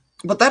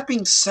that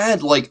being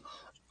said,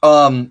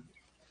 I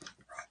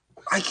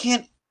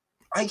can't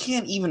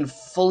even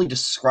fully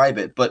describe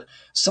it, but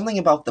something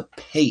about the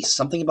pace,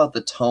 something about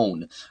the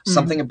tone,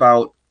 something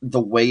about the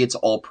way it's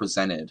all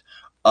presented,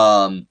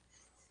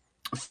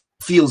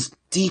 feels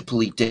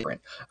deeply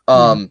different.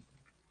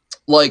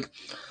 Like,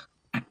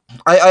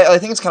 I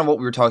think it's kind of what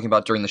we were talking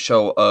about during the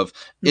show of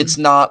it's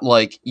not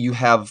like you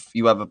have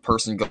a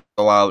person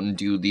go out and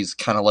do these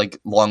kind of like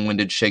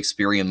long-winded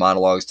Shakespearean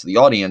monologues to the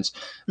audience.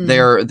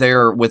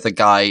 They're with a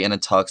guy in a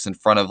tux in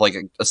front of like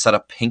a set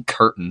of pink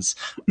curtains,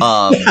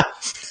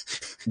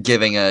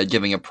 giving a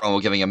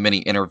promo, giving a mini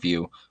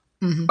interview.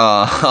 And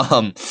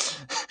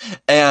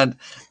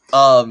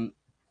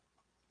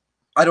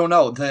I don't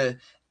know,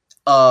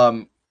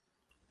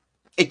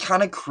 it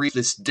kind of creates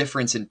this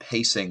difference in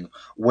pacing,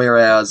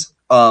 whereas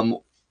a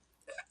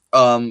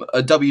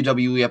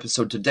WWE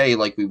episode today,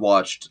 like we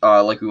watched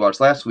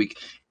last week,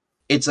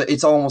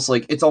 it's almost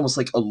like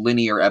a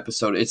linear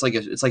episode. It's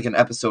like an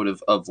episode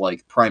of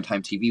like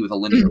primetime TV with a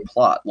linear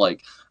plot.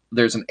 Like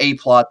there's an A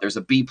plot, there's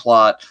a B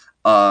plot,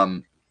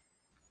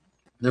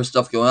 there's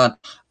stuff going on.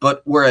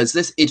 But whereas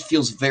this, it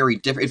feels very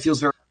different. It feels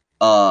very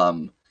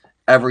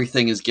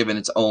everything is given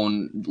its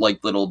own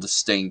like little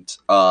distinct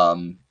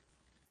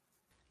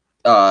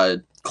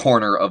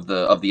corner of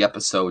the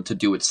episode to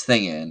do its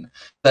thing in.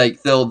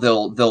 Like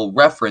they'll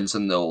reference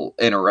and they'll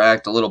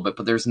interact a little bit,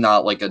 but there's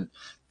not like it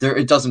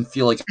doesn't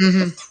feel like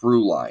a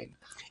through line.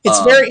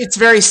 It's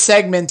very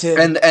segmented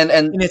and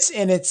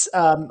in its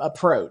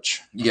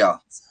approach. Yeah.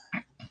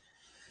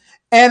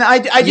 And I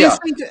do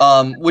think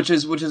that, which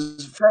is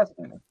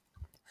fascinating.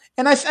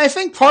 And I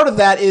think part of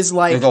that is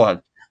like go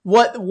ahead.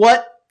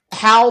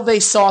 How they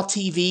saw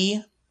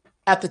TV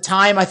at the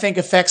time, I think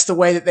affects the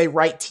way that they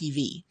write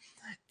TV.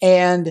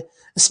 And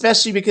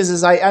especially because,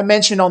 as I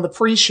mentioned on the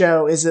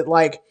pre-show, is that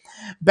like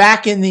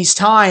back in these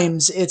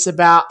times, it's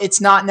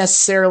not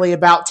necessarily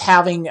about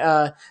telling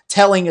a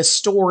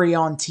story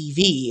on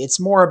TV. It's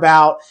more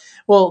about,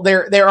 well,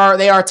 they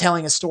are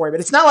telling a story, but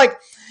it's not like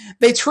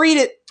they treat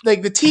it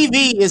like the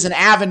TV is an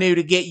avenue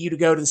to get you to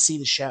go to see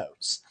the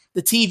shows.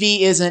 The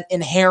TV isn't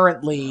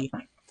inherently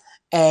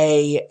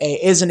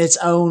isn't its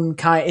own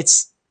kind.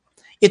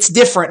 It's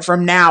different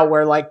from now,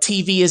 where like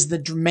TV is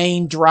the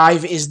main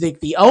drive, is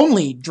the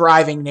only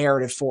driving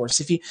narrative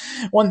force.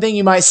 One thing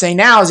you might say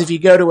now is if you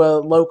go to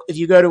an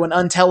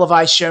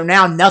untelevised show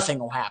now, nothing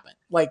will happen.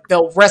 Like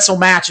they'll wrestle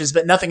matches,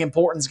 but nothing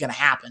important is going to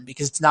happen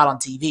because it's not on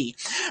TV.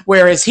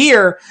 Whereas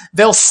here,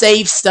 they'll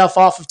save stuff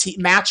off of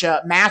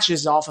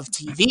matches off of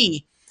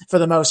TV for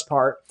the most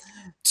part,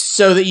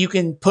 so that you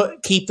can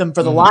keep them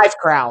for the live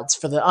crowds,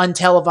 for the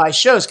untelevised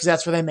shows, because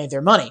that's where they made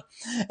their money.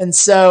 And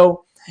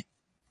so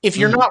if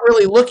you're not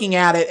really looking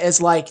at it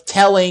as like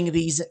telling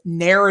these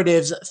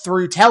narratives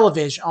through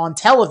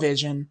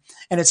television,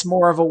 and it's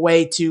more of a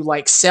way to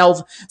like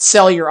sell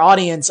your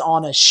audience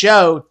on a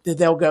show that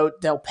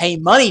they'll pay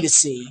money to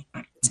see,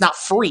 it's not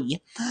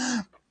free,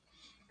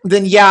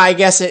 then yeah, I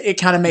guess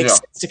it kind of makes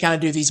sense to kind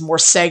of do these more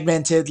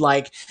segmented,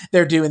 like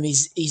they're doing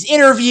these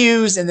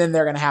interviews, and then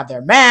they're going to have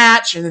their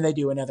match, and then they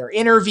do another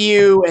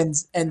interview, and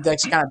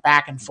that's kind of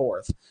back and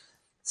forth.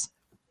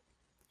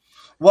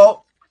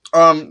 Well,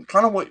 kind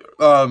of what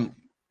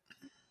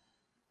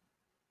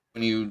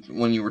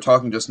when you were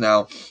talking just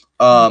now,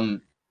 how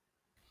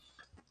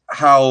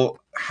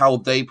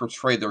they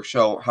portray their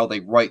show, how they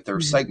write their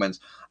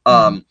segments,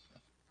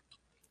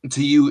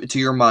 to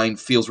your mind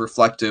feels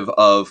reflective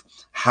of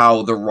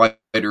how the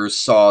writers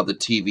saw the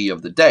TV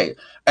of the day.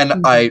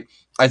 And I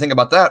think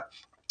about that,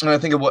 and I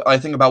think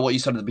about what you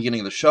said at the beginning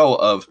of the show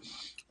of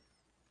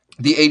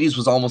the 80s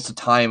was almost a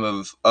time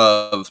of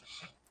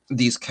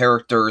these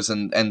characters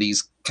and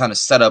these kind of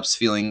setups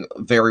feeling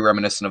very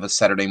reminiscent of a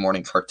Saturday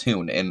morning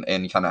cartoon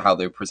and kind of how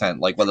they present,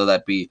 like whether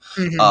that be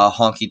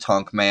Honky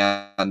Tonk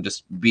Man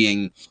just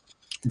being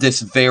this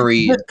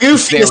very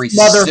silly,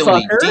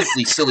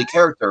 deeply silly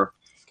character.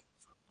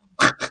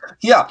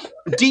 Yeah,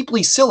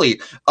 deeply silly.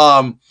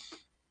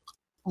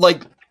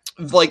 Like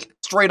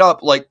straight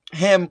up like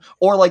him,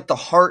 or like the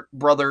Hart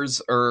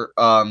brothers, or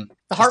the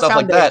Hart stuff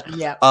Foundation, like that.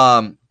 Yeah.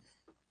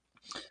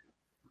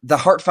 The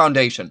Hart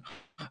Foundation.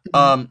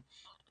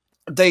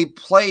 They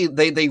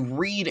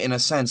read in a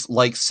sense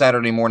like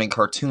Saturday morning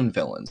cartoon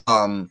villains.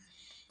 The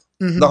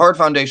Hart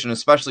Foundation,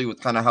 especially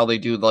with kind of how they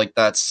do like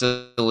that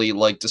silly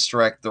like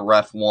distract the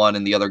ref one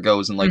and the other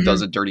goes and like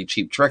does a dirty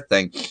cheap trick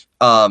thing.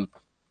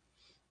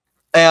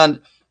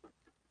 And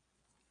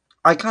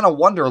I kind of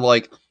wonder,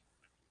 like,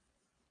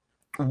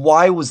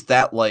 why was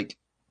that like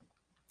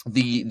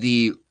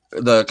the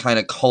kind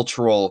of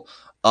cultural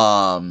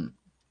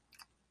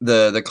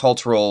the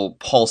cultural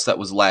pulse that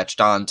was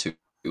latched onto,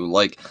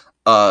 like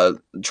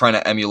trying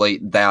to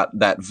emulate that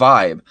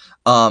vibe,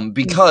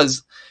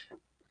 because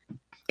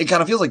it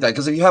kind of feels like that.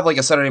 Because if you have like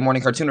a Saturday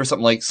morning cartoon or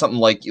something like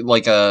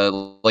a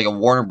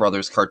Warner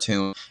Brothers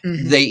cartoon,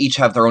 they each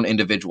have their own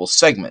individual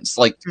segments.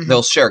 Like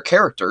they'll share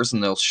characters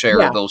and they'll share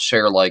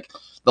like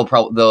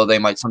they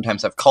might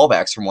sometimes have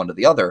callbacks from one to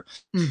the other.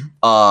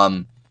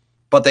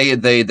 But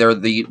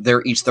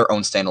they're each their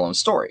own standalone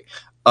story.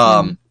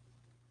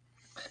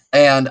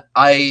 And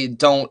I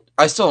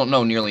still don't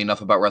know nearly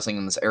enough about wrestling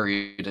in this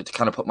area to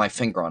kind of put my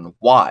finger on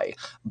why,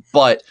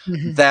 but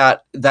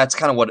that's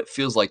kind of what it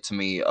feels like to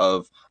me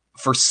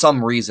for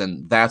some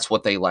reason, that's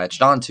what they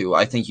latched onto.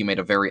 I think you made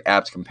a very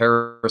apt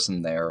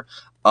comparison there.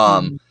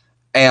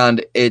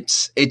 And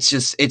it's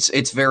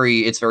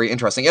very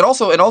interesting. And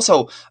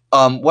also,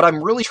 what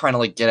I'm really trying to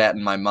like get at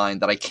in my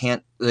mind that I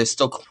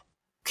still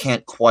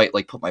can't quite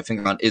like put my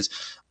finger on is,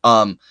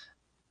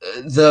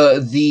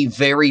 the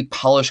very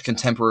polished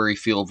contemporary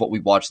feel of what we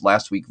watched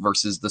last week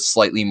versus the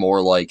slightly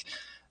more like,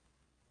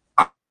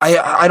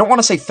 I don't want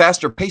to say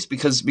faster paced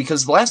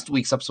because last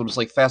week's episode was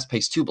like fast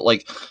paced too, but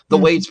like the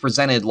way it's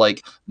presented,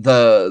 like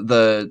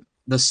the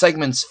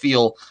segments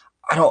feel,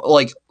 I don't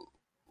want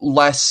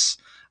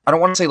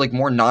to say like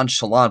more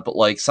nonchalant, but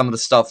like some of the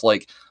stuff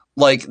like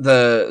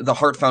the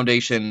Hart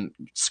Foundation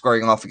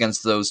squaring off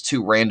against those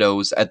two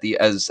randos at the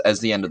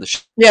end of the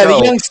show. Yeah, the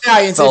Young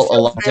Stallions felt a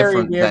lot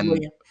different weirdly.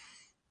 Than.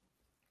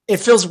 It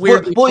feels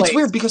weird. Well, it's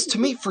weird because to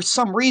me, for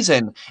some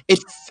reason,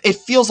 it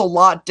feels a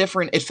lot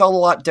different. It felt a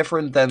lot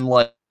different than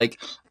like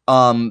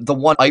the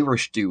one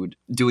Irish dude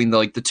doing the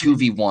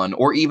 2v1,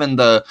 or even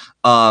the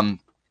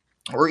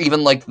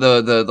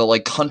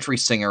like country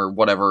singer,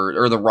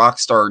 whatever, or the rock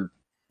star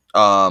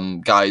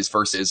guys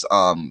versus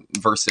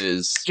what's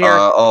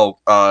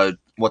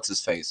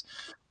his face?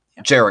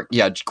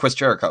 Chris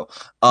Jericho.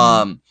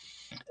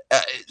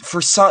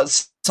 For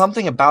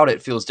something about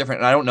it feels different,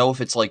 and I don't know if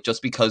it's like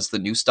just because the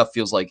new stuff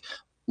feels like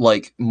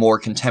more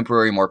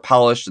contemporary, more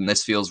polished, and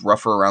this feels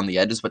rougher around the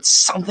edges, but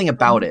something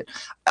about it,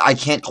 I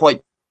can't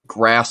quite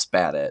grasp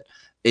at it,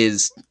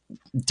 is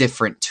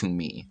different to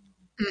me.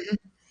 Mm-hmm.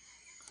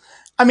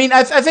 I mean,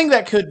 I think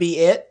that could be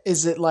it.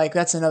 Is that like,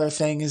 that's another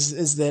thing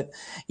is that,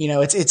 you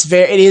know, it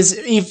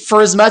is,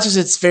 for as much as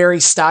it's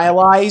very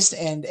stylized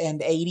and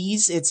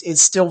 80s,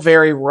 it's still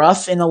very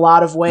rough in a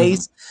lot of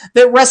ways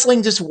that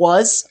wrestling just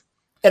was.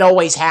 It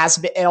always has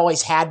been. It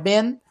always had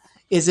been.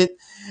 Is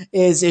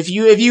if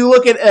you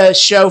look at a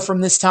show from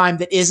this time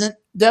that isn't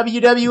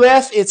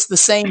WWF, it's the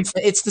same.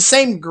 It's the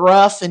same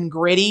gruff and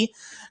gritty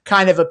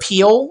kind of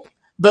appeal,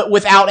 but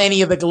without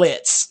any of the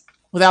glitz,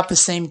 without the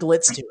same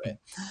glitz to it.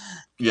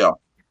 Yeah.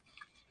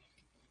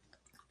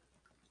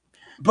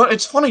 But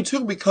it's funny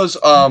too because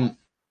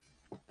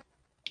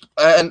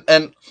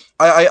and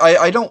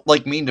I don't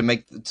like mean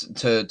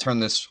to turn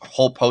this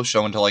whole post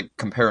show into like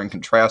compare and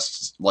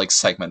contrast like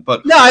segment,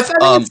 but no, I think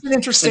it's an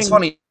interesting. It's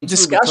funny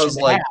discussion because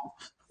like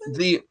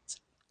the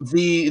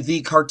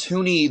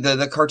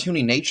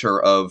cartoony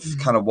nature of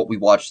kind of what we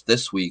watched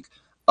this week,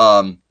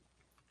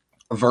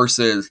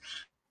 versus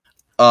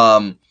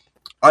what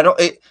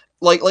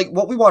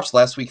we watched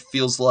last week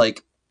feels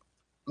like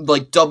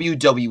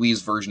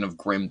WWE's version of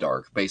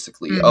grimdark,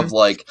 basically, of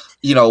like,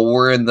 you know,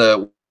 we're in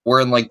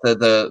like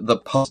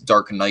the post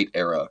Dark Knight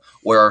era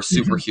where our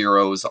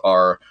superheroes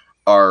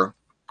are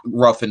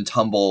rough and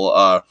tumble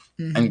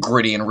and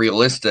gritty and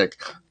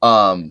realistic,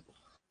 where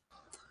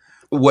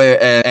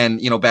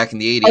you know, back in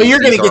the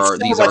 80s,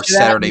 these are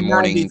Saturday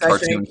morning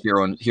cartoon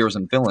heroes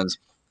and villains.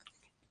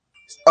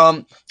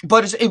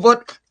 But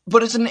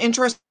it's an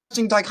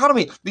interesting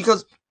dichotomy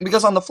because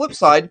on the flip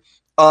side,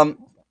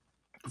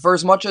 for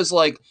as much as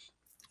like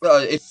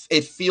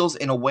it feels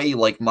in a way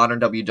like modern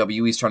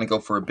WWE is trying to go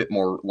for a bit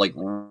more like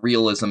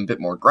realism, a bit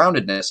more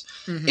groundedness,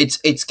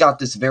 it's got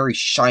this very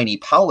shiny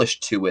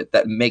polish to it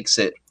that makes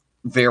it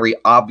very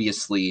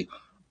obviously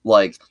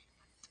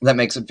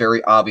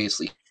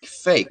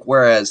fake.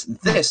 Whereas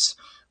this,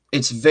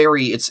 it's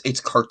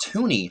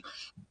cartoony,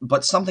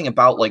 but something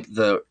about like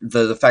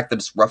the fact that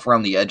it's rough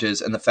around the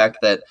edges and the fact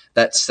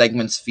that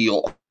segments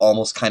feel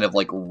almost kind of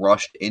like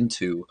rushed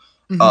into,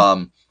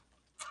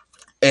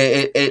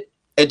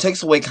 it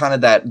takes away kind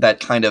of that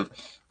kind of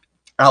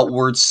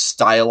outward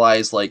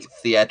stylized like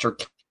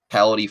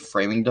theatricality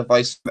framing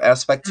device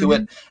aspect to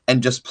it,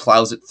 and just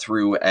plows it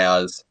through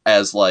as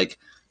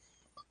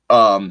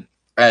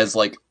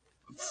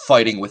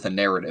fighting with a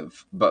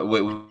narrative, but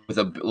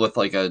with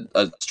like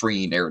a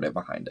stringy narrative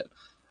behind it.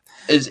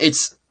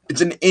 It's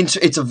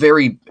a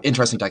very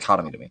interesting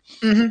dichotomy to me.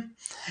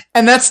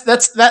 And this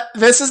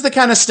is the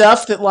kind of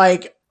stuff that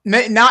like,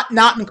 not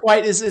in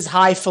quite as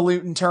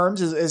highfalutin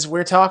terms as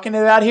we're talking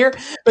about here,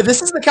 but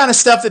this is the kind of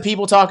stuff that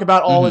people talk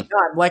about all the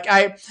time.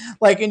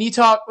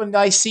 When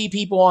I see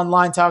people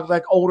online talk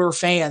like older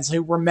fans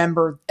who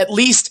remember, at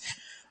least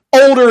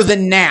older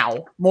than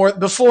now, more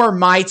before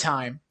my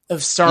time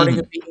of starting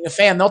of being a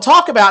fan, they'll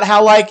talk about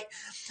how like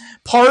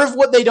part of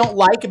what they don't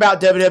like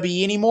about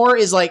WWE anymore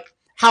is like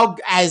how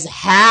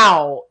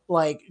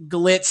like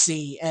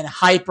glitzy and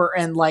hyper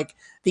and like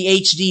the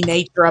HD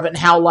nature of it, and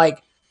how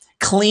like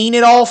clean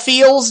it all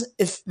feels.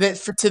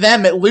 To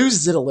them it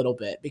loses it a little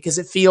bit, because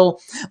it feel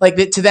like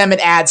that to them it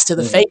adds to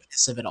the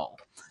fakeness of it all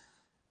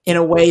in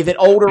a way that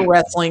older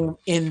wrestling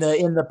in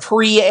the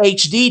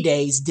pre-HD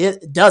days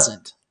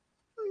doesn't.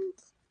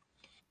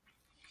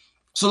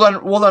 So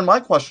then my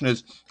question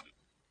is,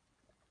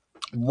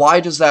 why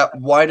does the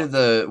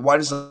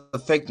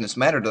fakeness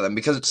matter to them?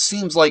 Because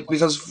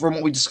from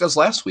what we discussed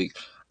last week,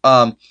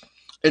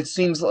 it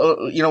seems,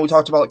 we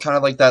talked about kind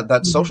of like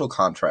that social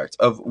contract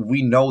of,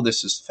 we know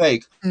this is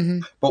fake,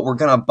 but we're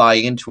gonna buy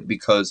into it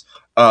because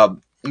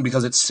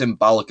it's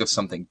symbolic of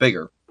something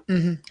bigger.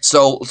 Mm-hmm.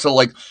 So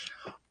like,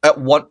 at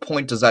what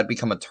point does that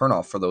become a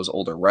turnoff for those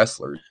older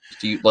wrestlers?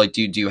 Do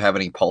you have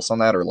any pulse on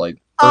that, or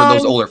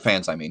those older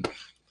fans? I mean,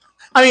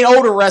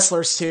 older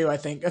wrestlers too. I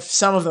think if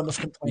some of them have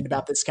complained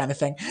about this kind of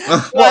thing.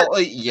 Well,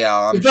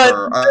 yeah, I'm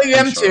sure.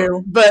 Them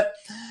too, but.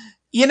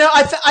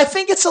 I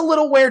think it's a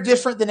little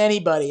different than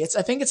anybody.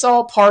 I think it's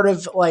all part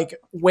of like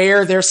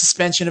where their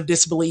suspension of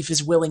disbelief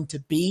is willing to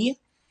be,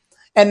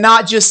 and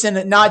not just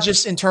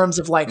in terms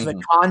of like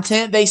the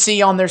content they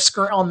see on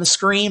on the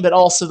screen, but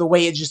also the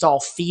way it just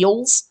all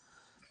feels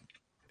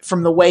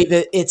from the way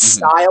that it's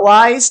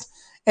stylized.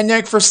 And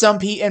like for some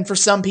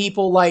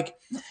people, like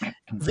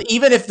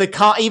even if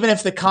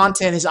the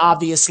content is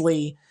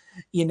obviously,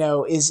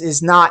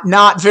 is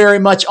not very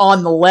much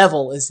on the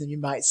level, as you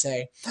might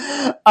say.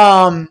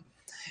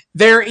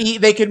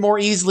 They could more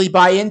easily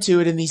buy into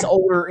it in these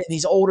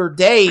older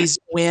days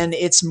when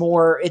it's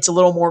a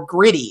little more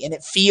gritty and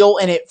it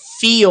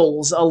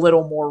feels a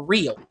little more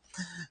real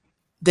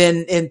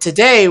than in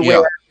today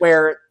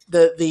where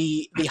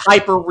the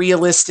hyper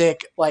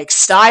realistic like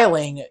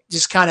styling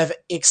just kind of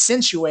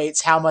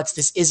accentuates how much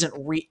this isn't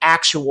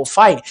actual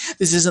fight.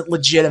 This isn't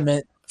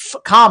legitimate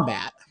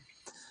combat.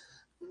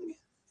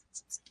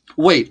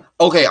 Wait,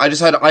 okay, I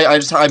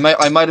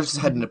might have just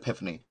had an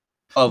epiphany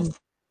of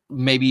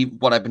maybe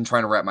what I've been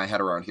trying to wrap my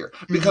head around here,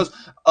 because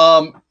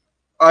I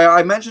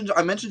mentioned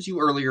to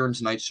you earlier in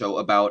tonight's show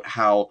about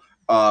how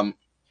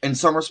in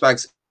some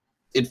respects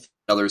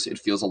others it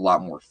feels a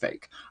lot more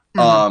fake.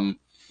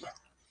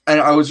 And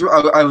I was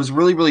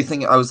really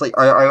thinking, I was like,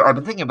 I've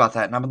been thinking about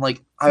that, and I've been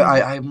like,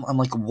 I'm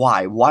like,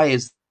 why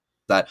is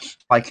that?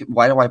 Like,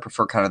 why do I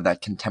prefer kind of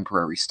that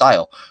contemporary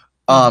style?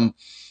 And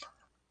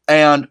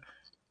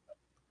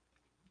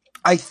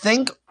I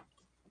think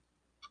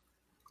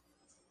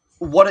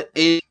what it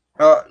is,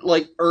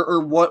 what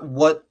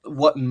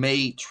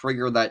may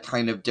trigger that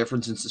kind of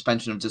difference in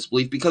suspension of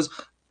disbelief, because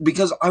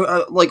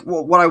I like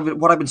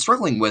what I've been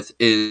struggling with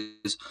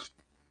is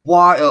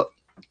why.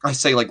 I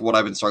say like what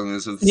I've been struggling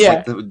with is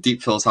like the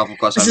deep philosophical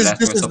question I've been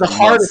asking myself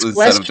for months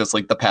instead of just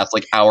like the past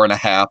like hour and a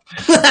half.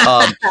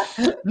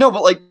 No,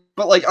 but like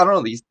I don't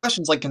know, these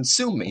questions like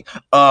consume me.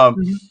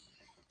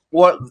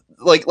 What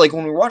like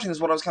when we were watching this,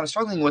 what I was kind of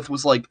struggling with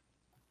was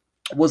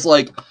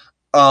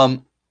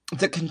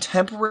the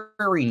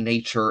contemporary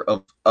nature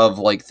of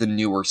like the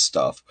newer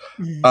stuff.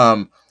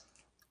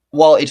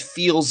 While it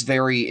feels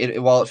very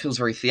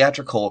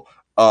theatrical,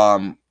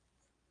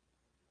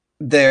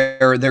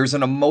 there's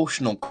an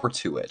emotional core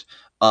to it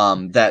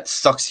that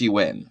sucks you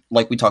in,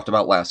 like we talked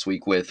about last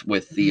week with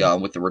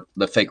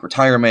the fake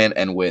retirement,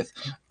 and with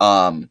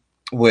kind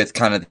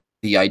of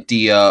the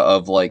idea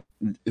of like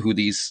who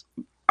these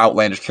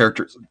outlandish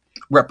characters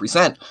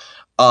represent.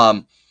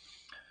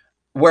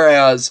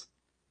 Whereas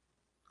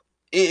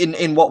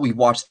in what we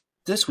watched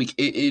this week,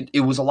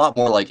 it was a lot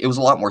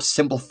more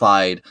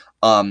simplified,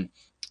 and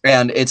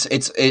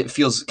it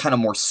feels kind of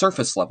more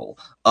surface level,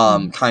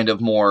 kind of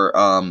more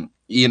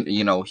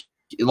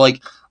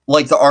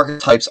like the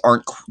archetypes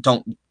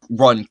don't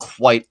run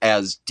quite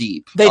as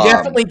deep. They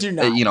definitely do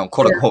not.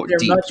 Quote unquote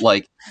deep.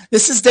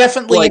 This is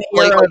definitely an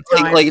era of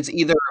time. Like it's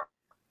either.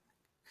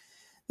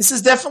 This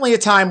is definitely a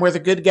time where the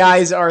good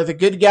guys are the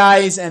good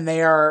guys, and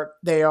they are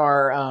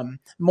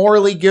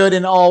morally good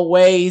in all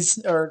ways,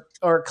 or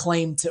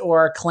claimed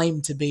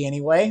to be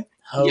anyway.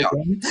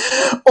 Hogan.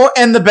 Yeah.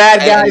 And the bad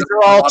guys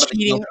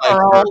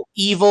are all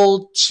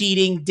evil,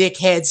 cheating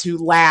dickheads who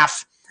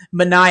laugh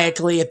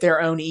maniacally at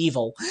their own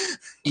evil.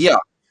 Yeah.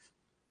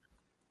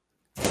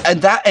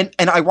 And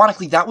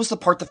ironically, that was the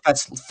part that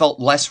felt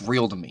less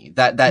real to me.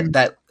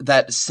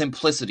 That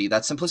simplicity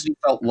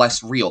felt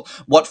less real.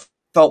 What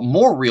felt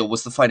more real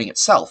was the fighting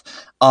itself.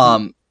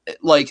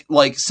 Like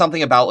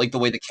something about like the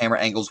way the camera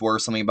angles were,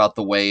 something about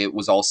the way it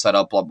was all set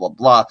up, blah blah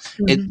blah.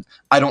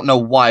 I don't know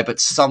why, but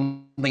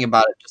something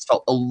about it just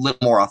felt a little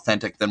more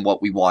authentic than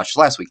what we watched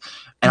last week.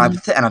 And I'm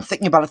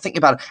thinking about it,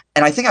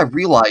 and I think I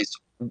realized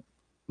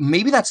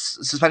maybe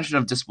that's suspension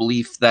of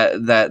disbelief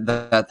that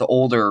the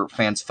older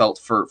fans felt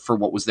for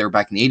what was there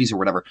back in the 80s or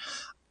whatever.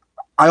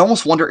 I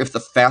almost wonder if the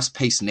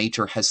fast-paced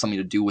nature has something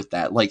to do with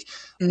that. Like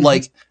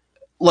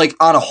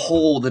on a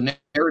whole, the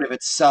narrative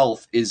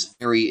itself is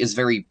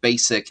very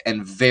basic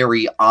and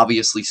very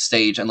obviously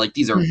staged, and like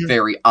these are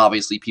very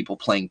obviously people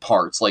playing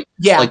parts. Like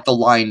the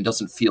line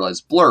doesn't feel as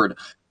blurred.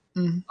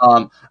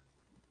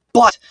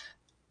 But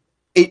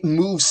it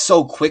moves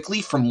so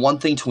quickly from one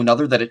thing to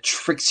another that it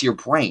tricks your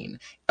brain.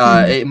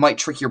 It might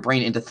trick your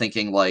brain into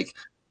thinking it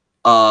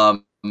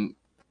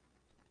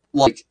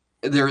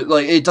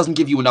doesn't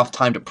give you enough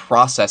time to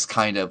process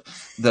kind of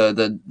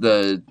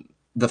the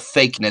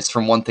fakeness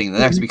from one thing to the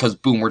next, because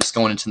boom, we're just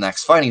going into the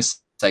next fighting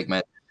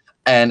segment,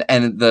 and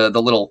the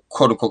little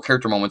quote unquote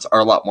character moments are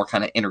a lot more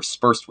kind of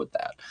interspersed with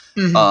that.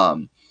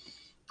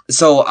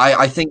 So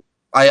I think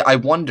I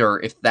wonder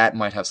if that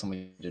might have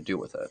something to do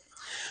with it.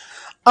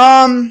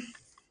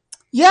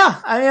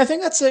 Yeah, I mean, I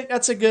think that's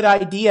a good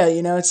idea.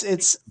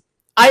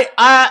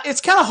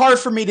 it's kind of hard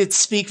for me to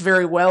speak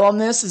very well on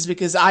this, is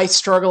because I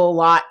struggle a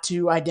lot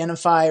to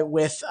identify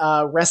with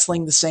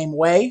wrestling the same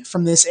way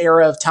from this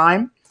era of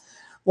time.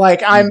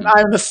 Like I'm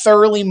a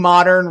thoroughly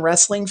modern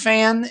wrestling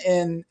fan,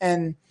 and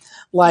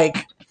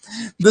like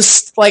the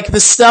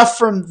stuff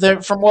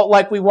from what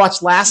like we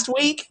watched last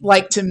week,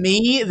 like to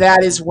me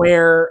that is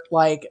where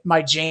like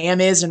my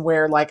jam is, and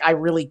where like I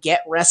really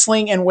get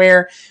wrestling, and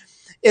where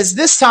is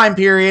this time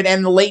period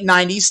and the late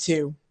 90s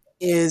too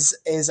is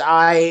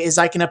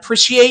I can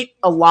appreciate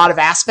a lot of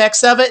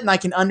aspects of it, and I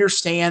can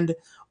understand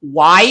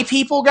why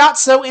people got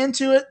so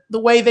into it the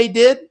way they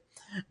did.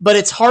 But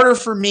it's harder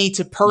for me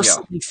to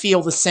personally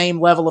feel the same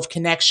level of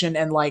connection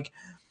and like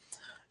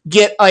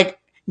get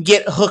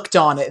hooked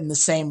on it in the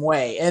same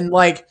way. And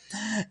like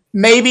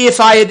maybe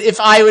if I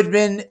had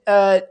been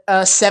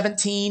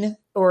 17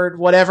 or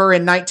whatever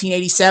in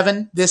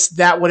 1987,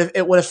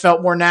 it would have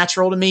felt more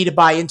natural to me to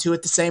buy into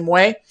it the same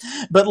way.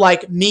 But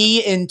like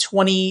me in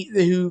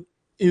 20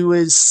 who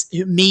is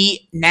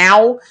me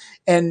now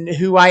and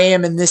who I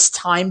am in this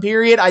time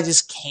period, I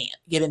just can't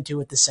get into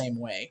it the same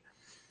way.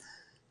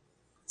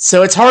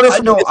 So it's harder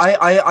for me.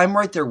 I'm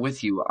right there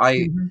with you.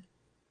 I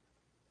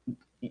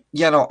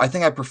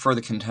think I prefer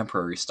the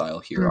contemporary style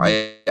here.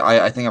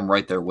 I think I'm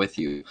right there with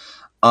you.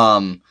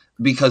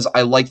 Because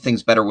I like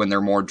things better when they're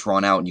more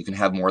drawn out and you can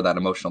have more of that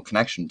emotional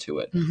connection to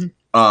it. Which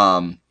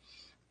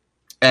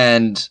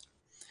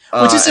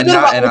is a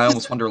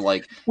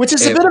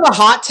bit of a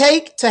hot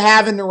take to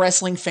have in the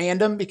wrestling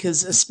fandom,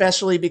 because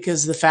especially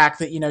because of the fact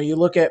that, you know, you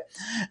look at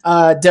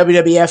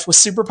WWF was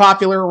super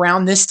popular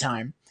around this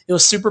time. It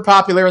was super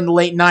popular in the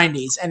late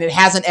 90s, and it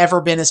hasn't ever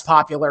been as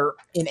popular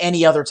in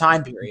any other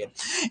time period.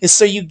 And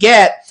so you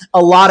get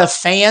a lot of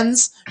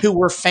fans who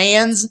were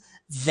fans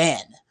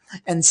then.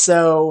 And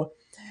so,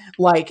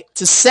 like,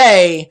 to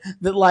say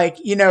that, like,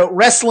 you know,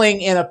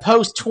 wrestling in a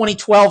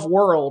post-2012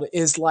 world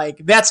is,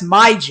 like, that's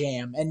my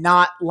jam, and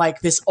not,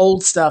 like, this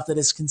old stuff that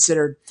is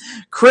considered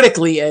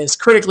critically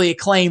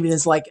acclaimed and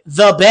is, like,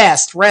 the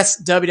best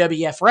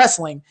WWF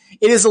wrestling,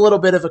 it is a little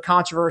bit of a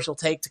controversial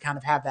take to kind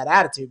of have that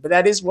attitude, but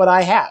that is what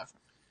I have.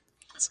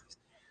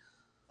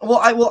 Well,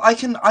 I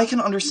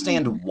can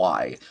understand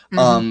why,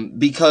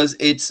 because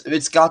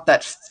it's got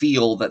that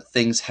feel that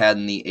things had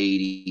in the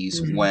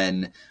 80s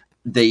when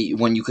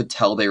you could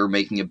tell they were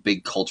making a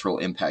big cultural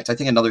impact. I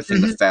think another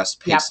thing the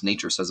fast-paced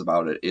nature says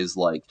about it is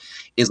like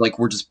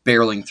we're just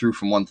barreling through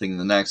from one thing to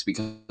the next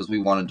because we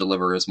want to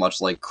deliver as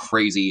much like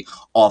crazy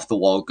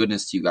off-the-wall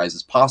goodness to you guys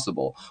as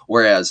possible.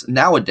 Whereas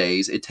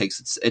nowadays it takes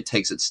its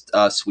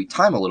sweet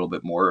time a little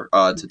bit more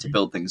to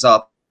build things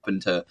up and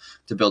to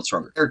build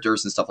stronger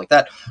characters and stuff like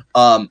that.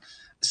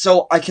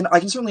 So I can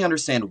certainly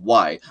understand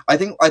why. I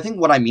think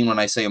what I mean when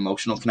I say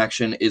emotional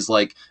connection is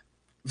like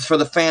for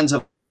the fans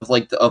of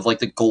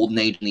the golden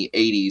age in the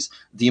 80s,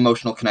 the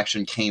emotional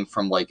connection came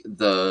from like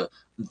the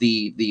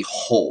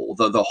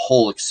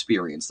whole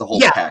experience, the whole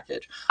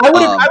package.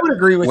 I would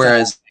agree with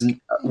that.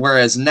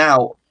 Whereas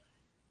now,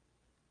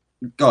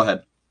 go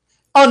ahead.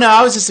 Oh no,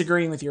 I was just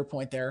agreeing with your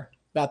point there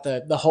about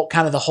the whole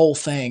kind of the whole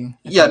thing.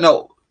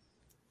 No.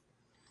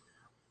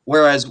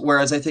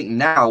 Whereas I think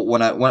now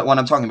when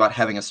I'm talking about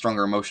having a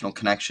stronger emotional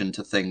connection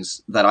to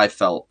things that I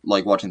felt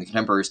like watching the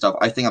contemporary stuff,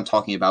 I think I'm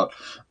talking about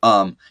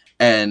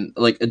and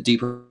like a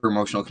deeper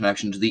emotional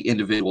connection to the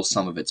individual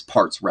sum of its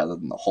parts rather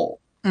than the whole.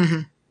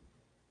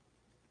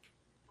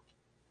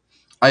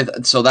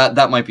 So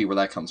that might be where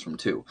that comes from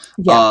too.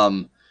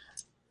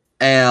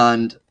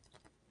 And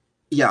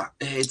yeah,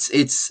 it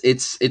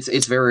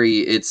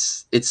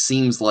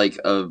seems like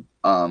a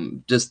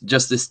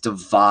just this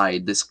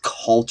divide, this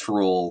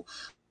cultural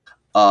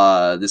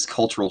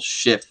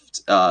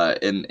shift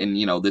in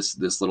you know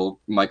this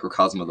little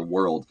microcosm of the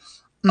world,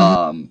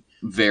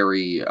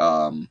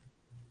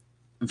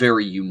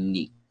 very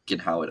unique in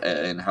how it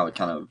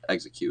kind of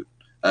executed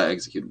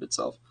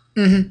itself.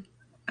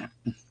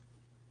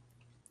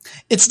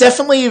 It's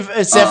definitely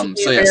so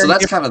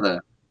that's kind of the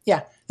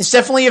it's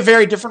definitely a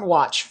very different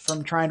watch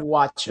from trying to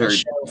watch a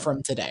show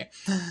from today.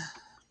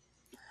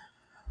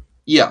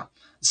 Yeah.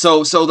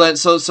 So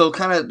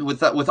kind of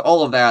with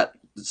all of that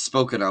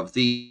spoken of,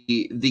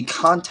 the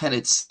content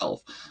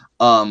itself,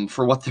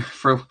 for what there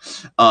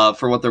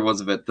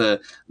was of it,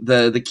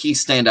 the key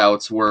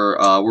standouts were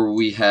where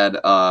we had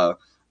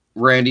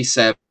Randy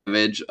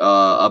Savage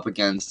up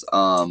against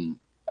the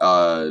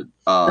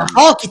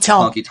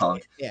Honky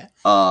Tonk. Yeah.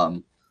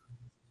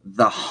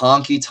 The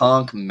Honky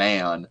Tonk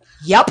Man.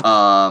 Yep.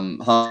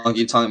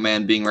 Honky Tonk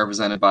Man being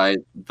represented by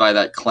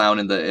that clown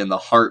in the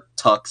heart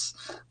tux.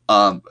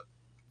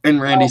 And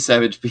Randy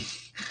Savage being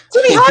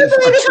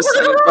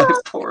represented by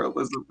poor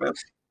Elizabeth.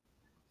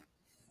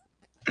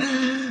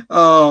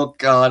 Oh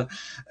God,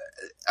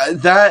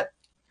 that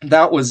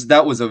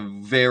was a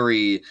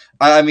very.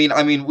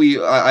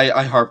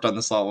 I harped on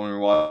this a lot when we were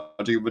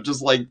watching, but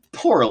just like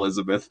poor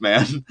Elizabeth,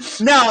 man.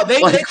 No,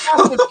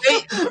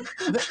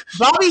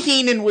 Bobby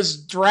Heenan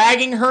was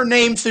dragging her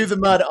name through the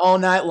mud all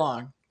night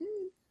long.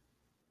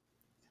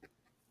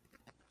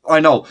 I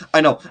know,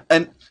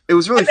 and it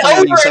was really funny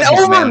when you said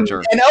his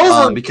manager,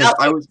 because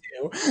I was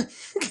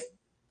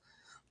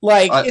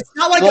like, it's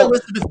not like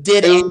Elizabeth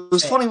did anything. It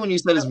was funny when you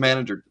said his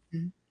manager.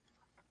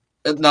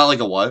 Not like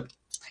a what?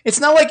 It's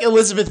not like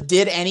Elizabeth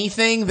did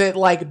anything that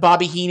like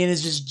Bobby Heenan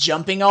is just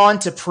jumping on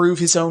to prove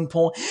his own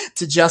point,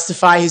 to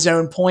justify his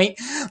own point.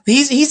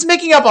 He's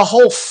making up a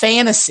whole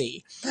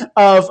fantasy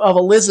of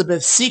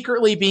Elizabeth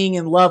secretly being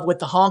in love with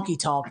the honky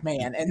tonk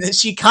man, and that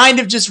she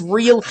kind of just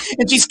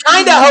and she's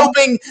kind of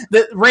hoping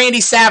that Randy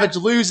Savage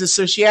loses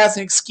so she has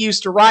an excuse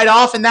to ride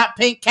off in that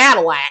pink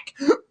Cadillac.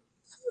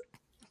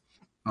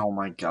 Oh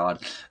my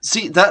god!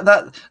 See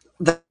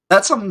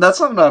that's something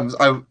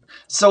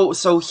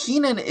So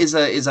Heenan is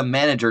a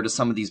manager to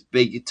some of these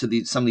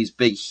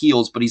big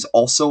heels, but he's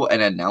also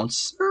an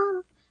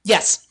announcer.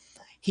 Yes,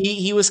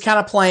 he was kind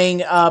of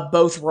playing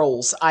both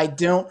roles. I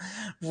don't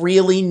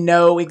really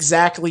know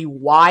exactly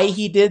why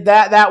he did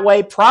that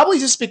way. Probably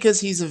just because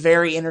he's a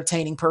very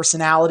entertaining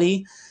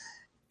personality,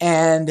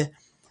 and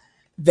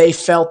they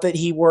felt that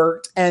he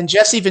worked. And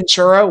Jesse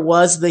Ventura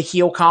was the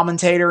heel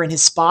commentator in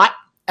his spot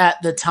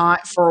at the time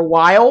for a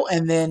while,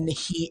 and then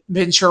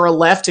Ventura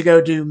left to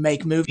go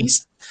make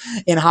movies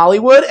in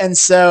Hollywood, and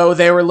so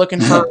they were looking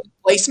for a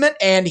replacement,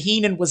 and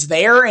Heenan was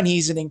there, and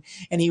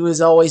he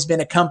was always been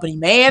a company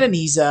man, and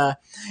he's a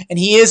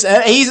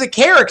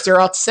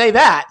character, I'll say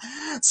that.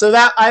 So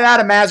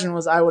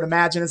I would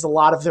imagine is a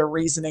lot of their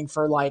reasoning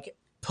for like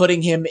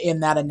putting him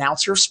in that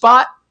announcer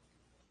spot.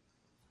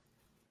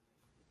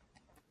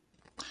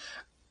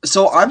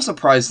 So I'm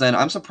surprised then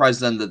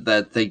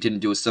that they didn't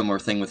do a similar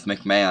thing with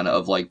McMahon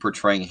of like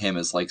portraying him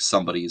as like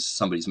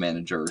somebody's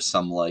manager, or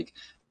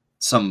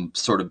some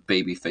sort of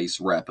babyface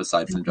rep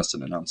aside from just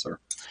an announcer.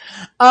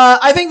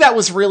 I think that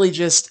was really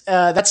just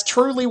that's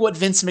truly what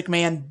Vince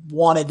McMahon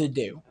wanted to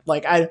do.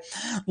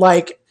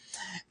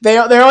 They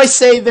always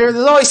say there's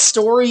always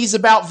stories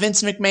about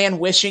Vince McMahon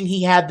wishing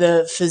he had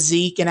the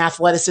physique and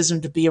athleticism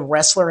to be a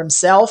wrestler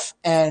himself,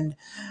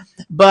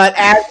 but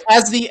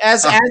as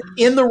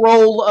in the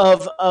role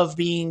of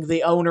being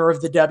the owner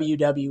of the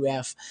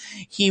WWF,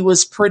 he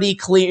was pretty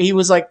clear. He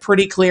was like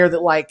pretty clear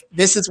that like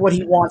this is what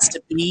he wants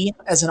to be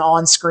as an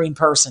on-screen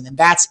person, and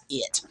that's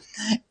it.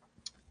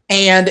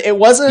 And it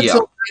wasn't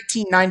until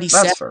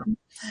 1997,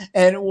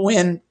 and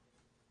when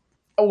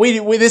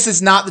we this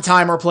is not the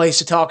time or place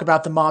to talk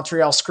about the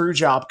Montreal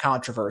Screwjob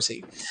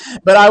controversy,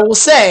 but I will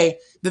say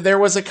that there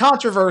was a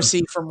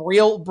controversy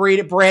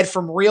bred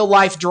from real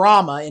life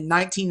drama in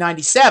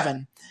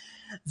 1997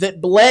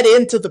 that bled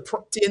into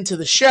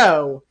the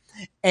show,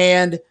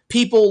 and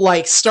people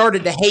like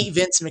started to hate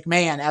Vince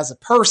McMahon as a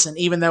person,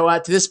 even though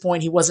to this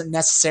point he wasn't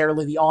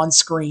necessarily the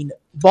on-screen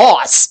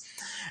boss.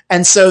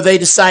 And so they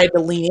decided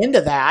to lean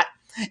into that,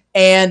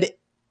 and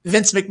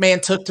Vince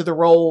McMahon took to the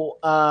role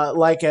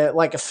like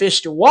a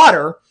fish to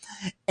water,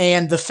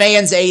 and the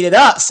fans ate it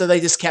up, so they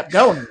just kept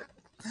going.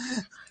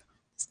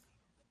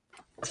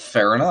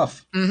 Fair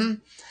enough. Mm-hmm.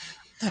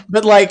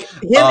 But like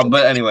him,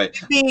 but anyway,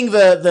 being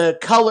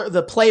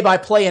the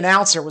play-by-play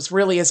announcer was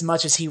really as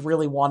much as he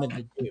really wanted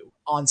to do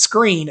on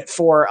screen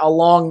for a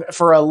long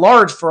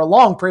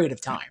period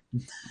of time.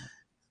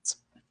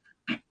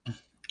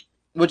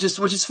 Which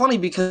is funny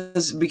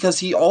because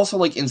he also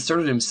like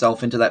inserted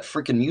himself into that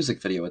freaking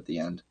music video at the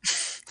end.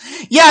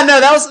 Yeah,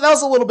 no, that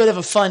was a little bit of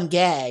a fun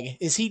gag.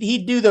 Is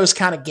he'd do those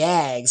kind of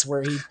gags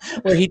where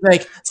he'd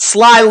make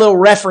sly little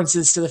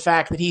references to the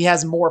fact that he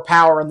has more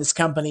power in this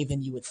company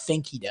than you would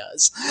think he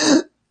does.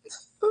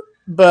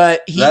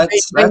 But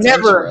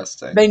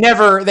they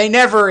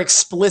never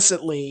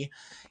explicitly,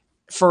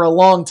 for a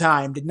long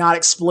time, did not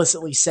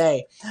explicitly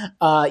say,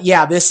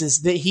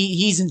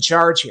 he's in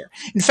charge here.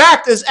 In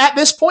fact, at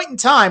this point in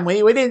time,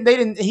 he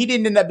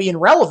didn't end up being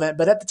relevant,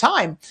 but at the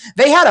time,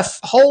 they had a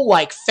whole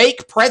like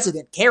fake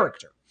president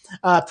character,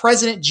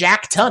 President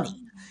Jack Tunney.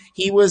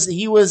 He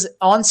was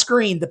on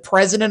screen, the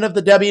president of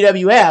the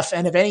WWF,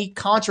 and if any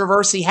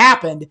controversy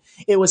happened,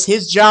 it was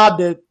his job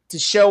to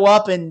show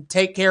up and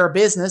take care of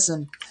business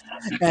and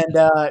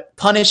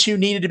punish who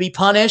needed to be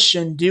punished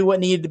and do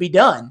what needed to be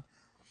done.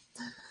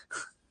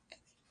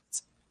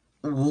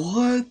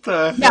 What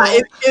the hell?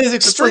 Yeah, it is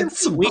extremely like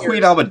some weird.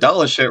 Queen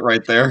Amidala shit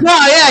right there. No,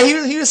 yeah, he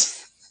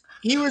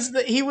was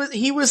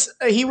just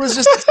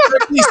a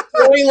strictly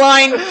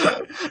storyline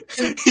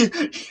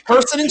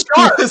person in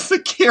charge. He was the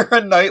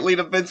Keira Knightley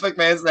to Vince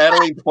McMahon's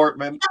Natalie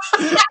Portman.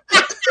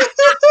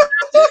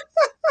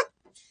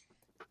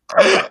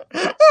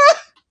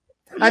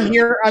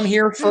 I'm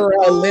here for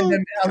Linda.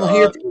 I'm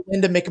here for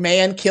Linda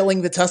McMahon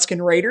killing the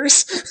Tusken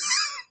Raiders.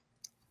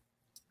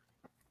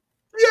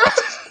 Yeah.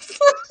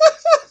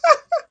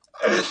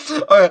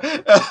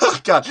 Oh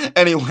God.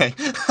 Anyway,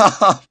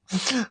 what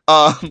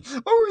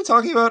were we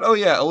talking about? Oh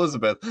yeah,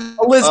 Elizabeth.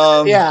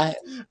 Yeah.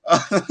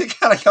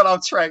 Kind of got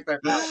off track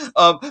there.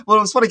 Well, it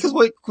was funny because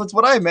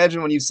what I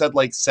imagined when you said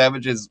like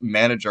Savage's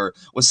manager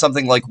was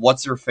something like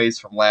 "What's Your Face"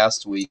 from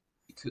last week,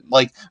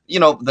 like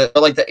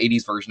the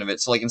 80s version of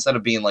it. So like instead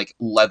of being like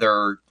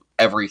leather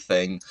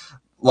everything,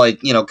 like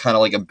kind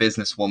of like a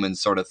businesswoman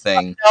sort of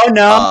thing.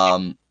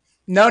 No.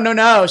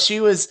 No. She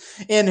was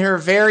in her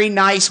very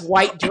nice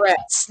white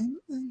dress.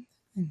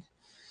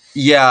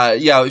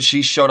 Yeah.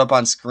 She showed up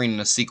on screen in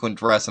a sequin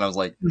dress, and I was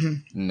like,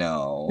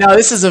 no. No,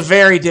 this is a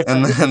very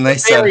different. And then they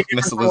said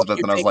Miss Elizabeth,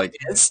 and I was like,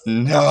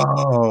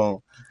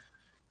 no.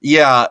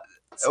 Yeah,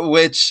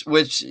 which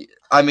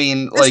I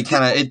mean, like,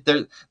 kind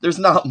of, there's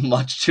not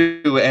much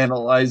to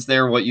analyze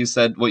there. What you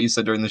said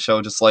during the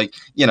show, just like,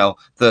 you know,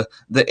 the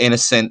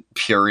innocent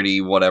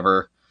purity,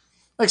 whatever.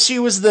 Like, she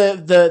was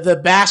the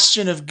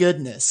bastion of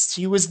goodness.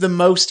 She was the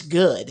most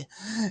good.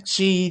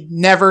 She'd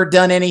never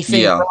done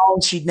anything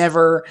wrong. She'd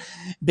never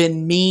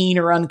been mean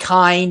or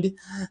unkind.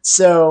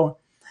 So,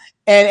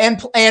 and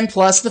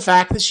plus the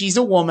fact that she's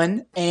a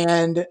woman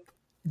and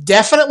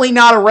definitely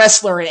not a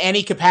wrestler in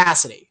any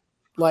capacity.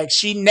 Like,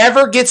 she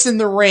never gets in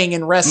the ring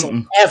and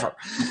wrestles ever.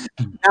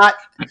 Not,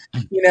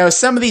 you know,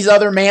 some of these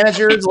other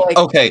managers, like,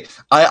 okay,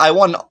 I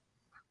want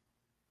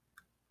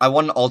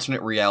an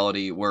alternate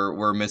reality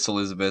where Miss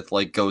Elizabeth,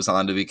 like, goes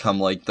on to become,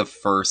 like, the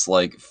first,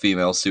 like,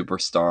 female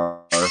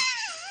superstar.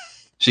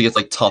 She gets,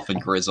 like, tough and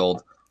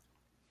grizzled.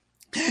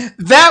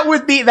 That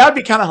would be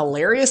kind of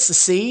hilarious to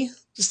see,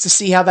 just to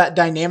see how that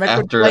dynamic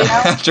would play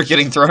out. After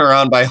getting thrown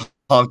around by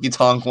Honky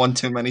Tonk one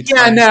too many times.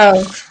 Yeah,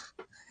 no.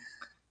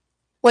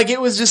 Like,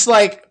 it was just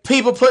like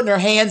people putting their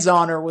hands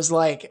on her was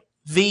like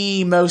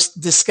the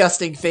most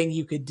disgusting thing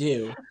you could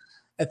do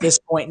at this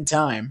point in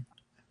time.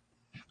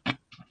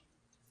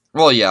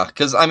 Well, yeah,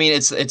 because I mean,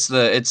 it's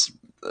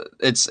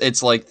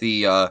like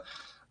the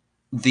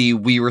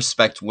we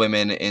respect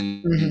women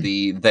in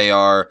the they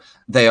are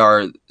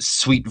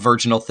sweet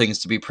virginal things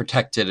to be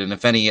protected, and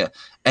if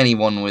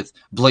anyone with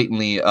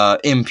blatantly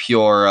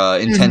impure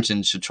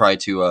intentions should try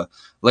to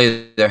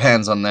lay their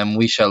hands on them,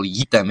 we shall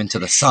yeet them into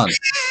the sun.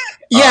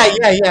 Yeah.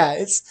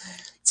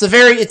 It's a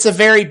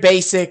very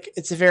basic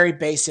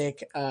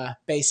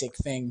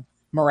thing,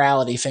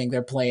 morality thing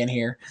they're playing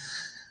here.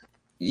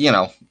 You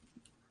know,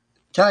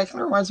 kind of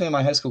reminds me of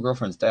my high school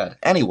girlfriend's dad.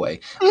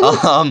 Anyway,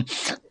 the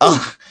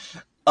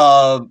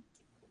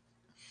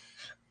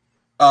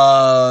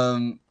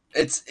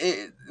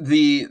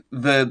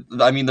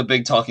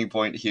big talking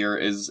point here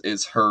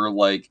is her,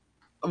 like,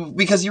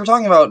 because you were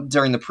talking about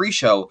during the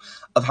pre-show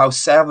of how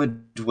Savage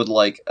would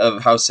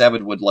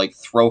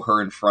throw her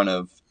in front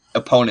of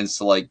opponents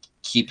to, like,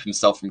 keep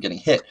himself from getting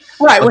hit.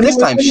 Right. But this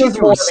time she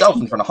threw herself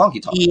in front of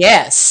Honky Tonk.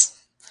 Yes.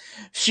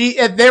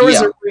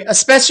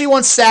 Especially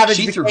once Savage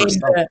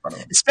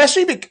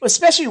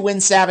especially when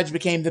Savage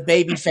became the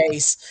baby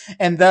face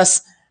and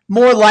thus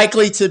more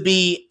likely to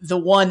be the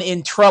one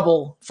in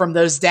trouble from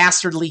those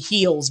dastardly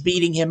heels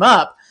beating him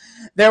up.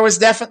 You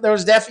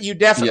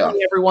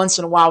definitely every once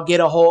in a while get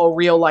a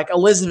real, like,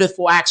 Elizabeth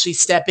will actually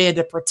step in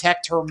to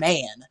protect her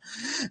man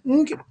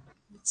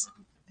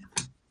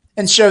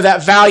and show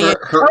that valiant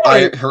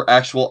her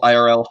actual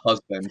IRL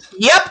husband.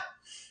 Yep.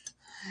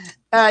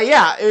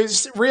 It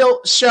was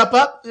real shup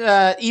up.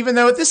 Even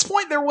though at this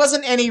point there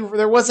wasn't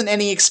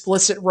any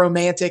explicit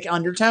romantic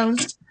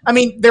undertones. I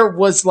mean, there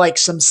was, like,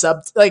 some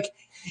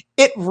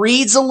it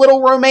reads a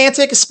little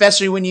romantic,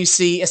 especially when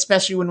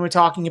we're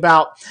talking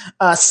about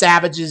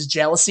Savage's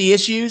jealousy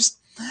issues.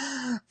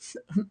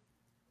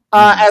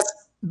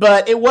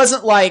 But it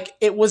wasn't like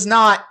it was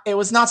not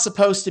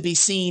supposed to be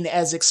seen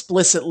as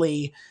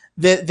explicitly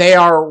that they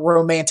are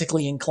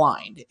romantically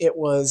inclined. There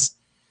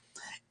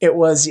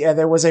was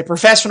a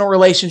professional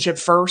relationship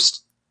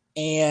first,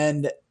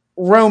 and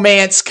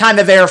romance kind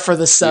of there for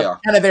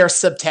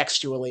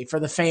subtextually for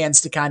the fans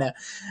to kind of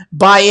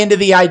buy into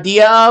the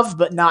idea of,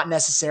 but not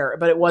necessarily,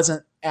 but it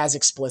wasn't as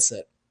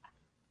explicit.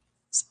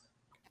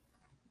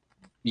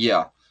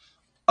 Yeah.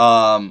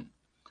 I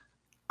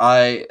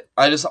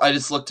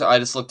just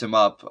looked him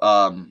up.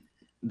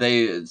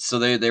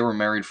 They were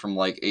married from,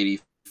 like,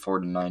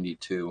 84 to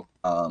 92.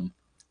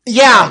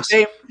 Yeah,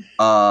 they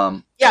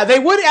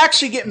would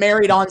actually get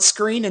married on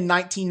screen in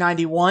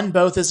 1991,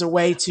 both as a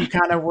way to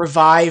kind of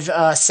revive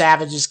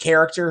Savage's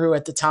character, who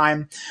at the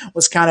time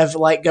was kind of,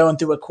 like, going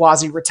through a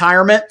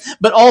quasi-retirement,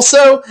 but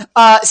also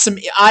some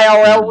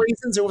IRL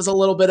reasons. It was a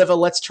little bit of a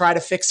let's try to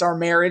fix our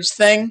marriage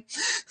thing,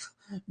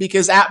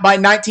 because by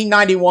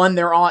 1991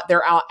 they're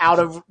out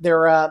of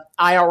their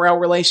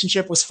IRL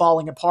relationship was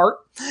falling apart.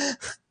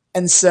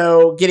 And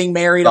so getting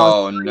married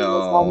was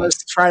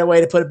almost to try a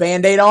way to put a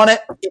Band-Aid on it.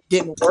 It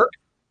didn't work,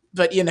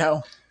 but, you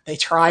know, they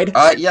tried.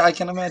 Yeah, I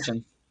can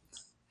imagine.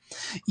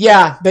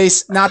 Yeah,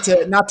 not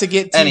to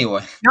get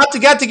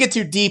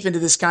too deep into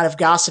this kind of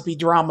gossipy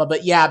drama,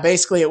 but yeah,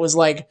 basically it was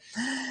like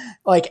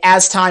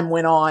as time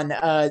went on,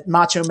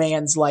 Macho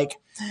Man's, like,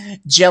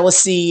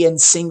 jealousy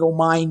and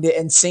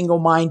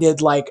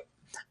single-minded like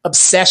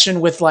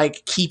obsession with,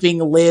 like, keeping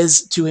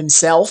Liz to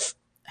himself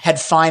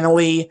had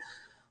finally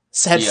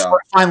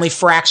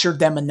fractured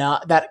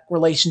that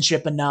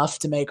relationship enough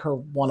to make her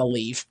want to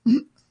leave.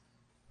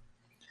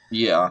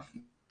 Yeah.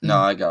 No,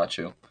 I got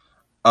you.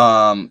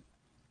 So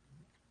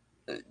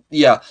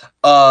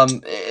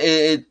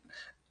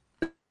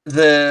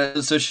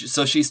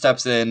she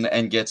steps in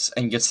and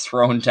gets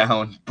thrown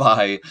down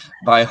by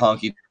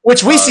Honky,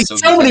 which we see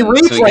so many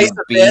replays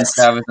of this.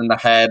 Savage in the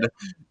head.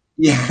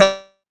 Yeah.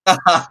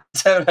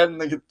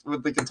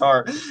 with the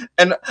guitar,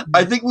 and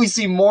I think we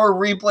see more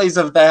replays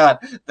of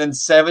that than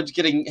Savage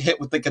getting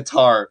hit with the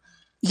guitar.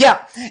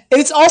 Yeah, and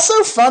it's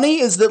also funny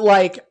is that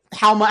like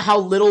how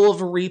little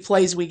of a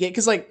replays we get,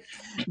 because like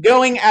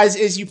going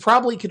as you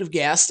probably could have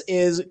guessed,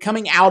 is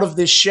coming out of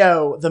this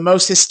show, the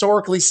most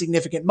historically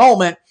significant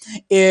moment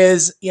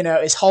is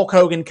Hulk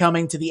Hogan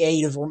coming to the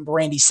aid of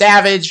Randy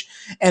Savage,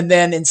 and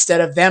then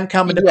instead of them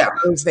coming to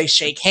blows, they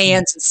shake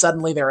hands, and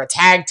suddenly they're a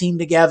tag team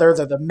together.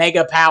 They're the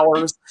Mega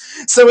Powers.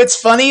 So it's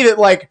funny that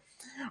like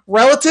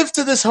relative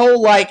to this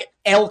whole like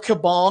El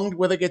Kabong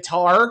with a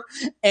guitar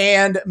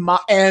and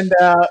Elizabeth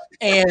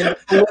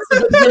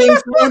getting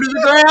thrown to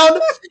the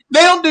ground,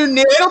 they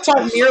don't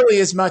talk nearly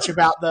as much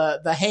about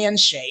the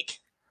handshake.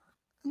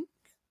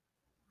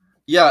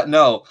 Yeah,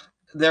 no,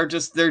 they're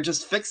just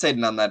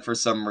fixating on that for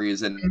some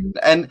reason,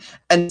 and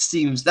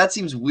that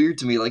seems weird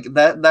to me. Like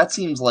that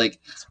seems like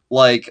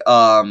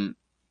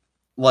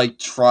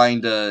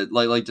trying to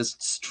like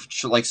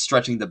just like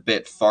stretching the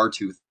bit far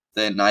too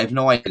thin. I have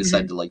no idea.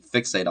 Decided to like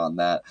fixate on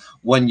that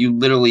when you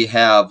literally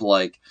have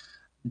like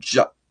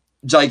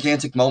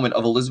gigantic moment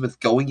of Elizabeth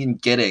going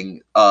and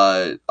getting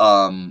Hulk,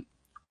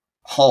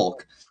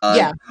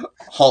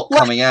 Hulk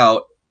coming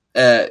out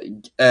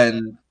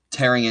and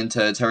tearing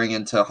into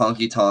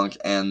Honky Tonk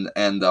and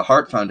the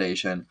Hart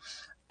Foundation,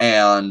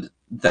 and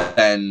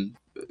then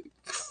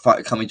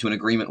coming to an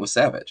agreement with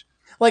Savage.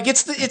 Like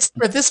it's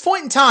at this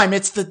point in time,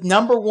 it's the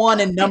number 1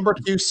 and number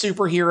 2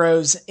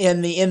 superheroes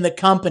in the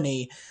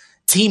company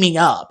teaming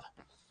up.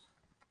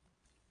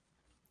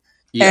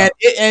 Yeah. And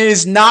it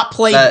is not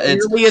played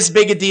nearly as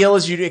big a deal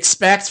as you'd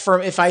expect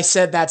from if I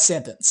said that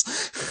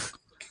sentence.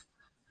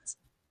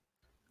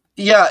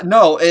 Yeah,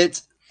 no,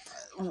 it's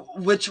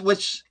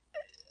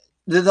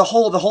the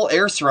whole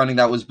air surrounding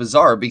that was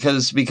bizarre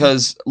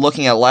because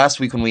looking at last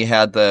week when we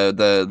had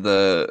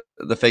the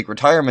fake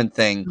retirement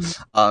thing,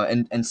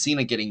 and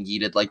Cena getting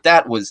yeeted, like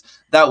that was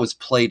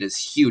played as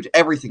huge.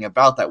 Everything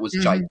about that was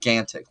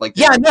gigantic. Like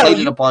they played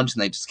it a bunch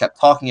and they just kept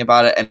talking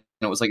about it, and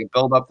it was like a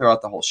build up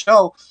throughout the whole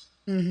show.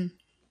 Mm-hmm.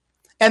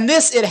 And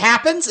it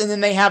happens, and then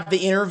they have the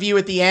interview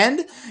at the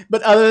end.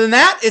 But other than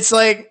that, it's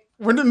like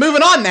we're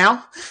moving on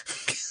now.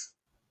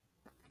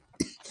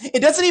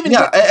 It doesn't even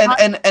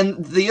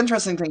and the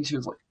interesting thing too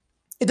is like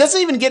it doesn't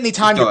even get any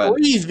time to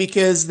breathe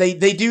because they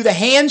do the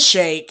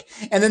handshake,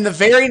 and then the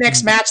very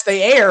next match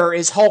they air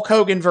is Hulk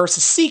Hogan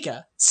versus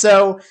Sika.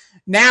 So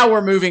now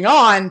we're moving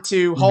on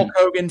to Hulk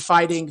Hogan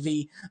fighting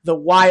the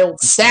Wild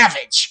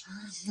Savage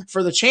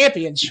for the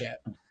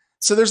championship.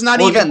 So there's not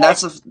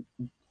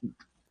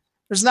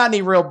there's not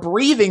any real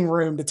breathing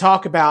room to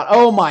talk about,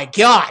 oh my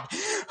God,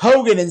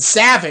 Hogan and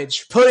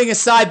Savage putting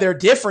aside their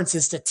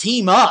differences to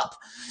team up.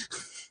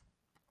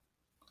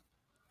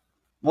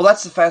 Well,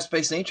 that's the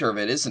fast-paced nature of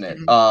it, isn't it?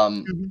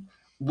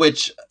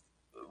 Which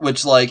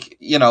like,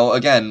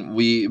 again,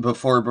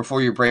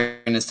 before your brain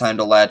has time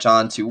to latch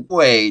on to,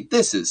 wait,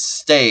 this is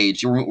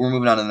staged. We're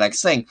moving on to the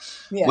next thing,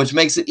 which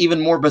makes it even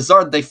more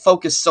bizarre that they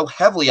focus so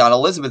heavily on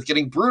Elizabeth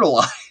getting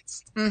brutalized.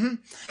 Mm-hmm.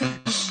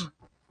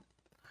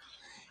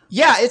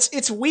 Yeah,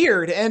 it's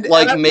weird, and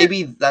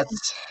maybe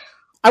that's.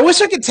 I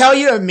wish I could tell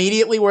you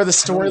immediately where the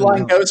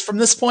storyline goes from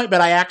this point, but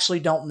I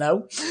actually don't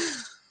know.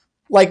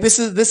 Like this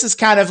is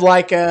kind of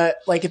like at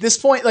this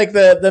point, like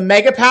the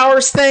Mega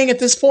Powers thing at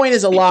this point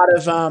is a lot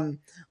of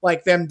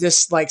like them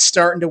just like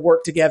starting to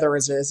work together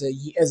as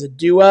a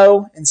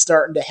duo and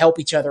starting to help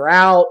each other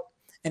out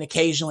and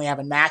occasionally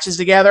having matches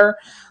together.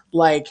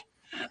 But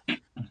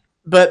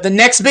the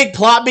next big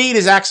plot beat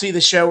is actually the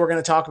show we're going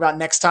to talk about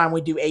next time we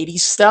do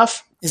 80s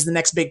stuff. Is the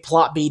next big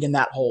plot beat in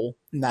that whole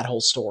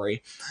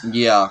story.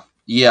 Yeah.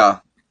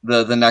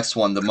 The next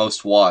one, the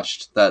most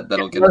watched,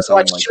 that'll get its own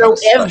like kind of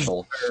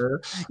special.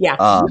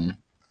 Yeah.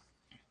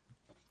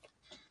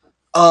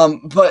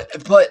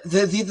 But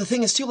the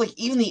thing is too, like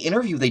even the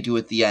interview they do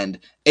at the end,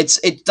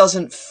 it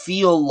doesn't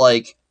feel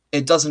like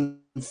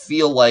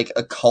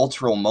a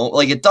cultural moment.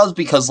 Like it does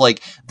because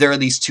like there are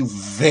these two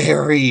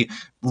very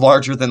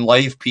larger than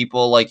life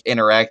people like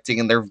interacting,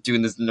 and they're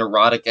doing this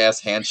neurotic ass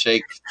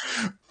handshake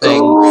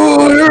thing.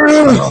 I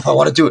don't know if I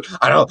want to do it.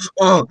 I don't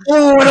know if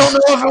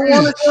I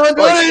want to do it.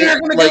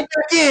 They're gonna go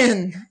back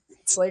in.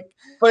 It's like,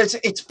 but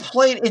it's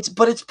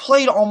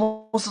played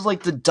almost as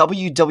like the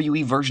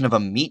WWE version of a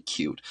meet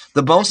cute.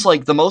 The most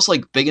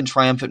big and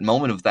triumphant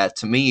moment of that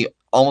to me,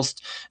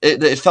 almost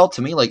it felt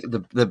to me like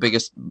the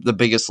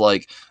biggest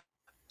like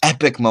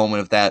epic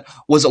moment of that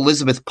was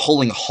Elizabeth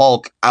pulling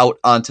Hulk out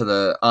onto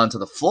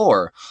the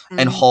floor,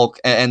 and Hulk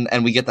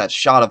and we get that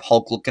shot of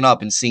Hulk looking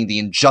up and seeing the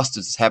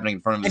injustice that's happening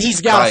in front of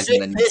his eyes,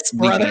 and then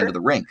leaping into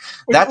the ring.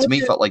 That to me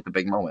felt like the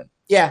big moment.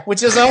 Yeah,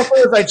 which is also,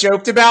 as I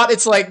joked about,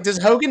 it's like,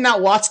 does Hogan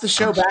not watch the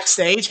show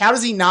backstage? How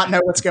does he not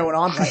know what's going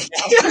on right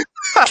now?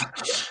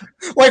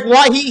 Like,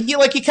 why he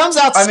comes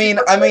out? He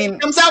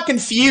comes out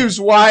confused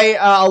why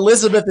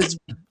Elizabeth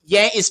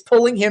is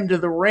pulling him to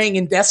the ring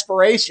in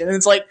desperation, and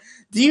it's like,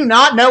 do you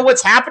not know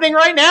what's happening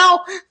right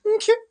now?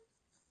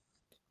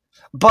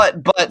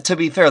 But to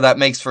be fair, that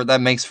makes for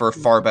a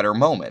far better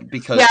moment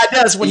because yeah, it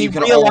does when he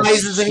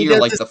realizes and he does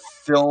like the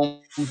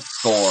film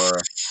score.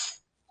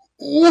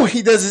 Ooh,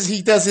 he does his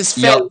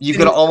face. Yep, you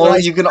can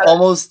almost he's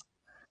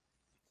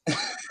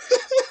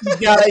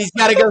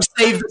got to go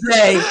save the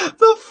day.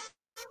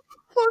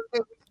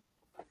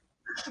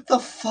 The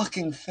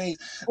fucking face.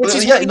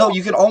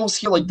 You can almost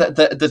hear like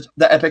the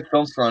epic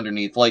film score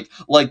underneath, like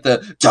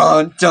the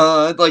dun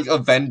dun, like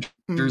Avengers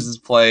is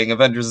playing,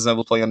 Avengers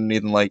Assemble playing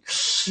underneath,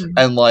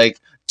 and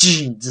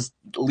just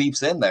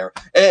leaps in there.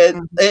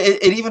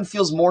 It even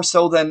feels more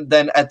so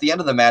than at the end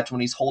of the match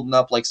when he's holding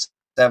up like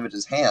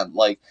Savage's hand,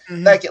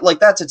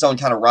 that's its own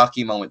kind of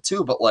Rocky moment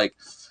too. But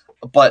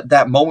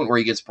that moment where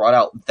he gets brought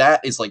out,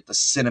 that is like the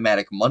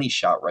cinematic money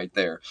shot right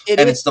there,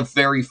 it's the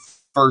very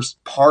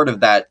first part of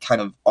that kind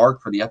of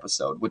arc for the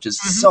episode, which is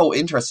so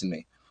interesting to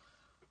me.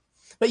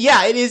 But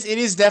yeah, it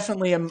is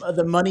definitely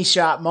the money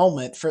shot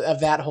moment of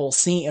that whole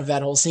scene.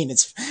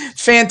 It's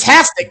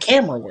fantastic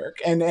camera work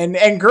and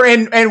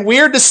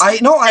weird to see.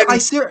 And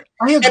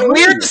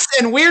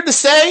weird to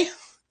say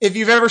if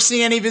you've ever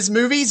seen any of his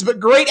movies, but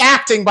great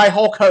acting by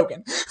Hulk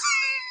Hogan.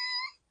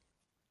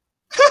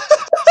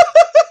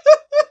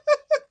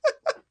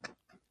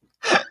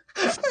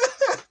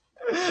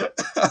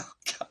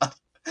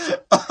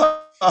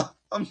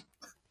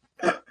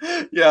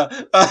 Yeah.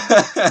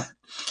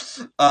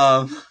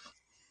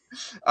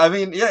 I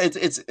mean, yeah,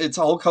 it's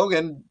Hulk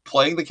Hogan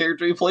playing the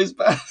character he plays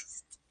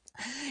best.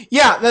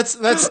 Yeah, that's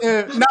not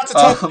to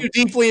talk too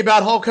deeply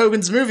about Hulk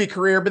Hogan's movie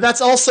career, but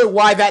that's also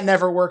why that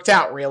never worked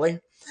out. Really,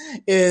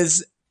 I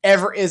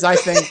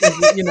think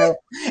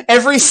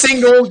every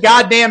single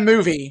goddamn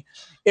movie,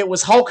 it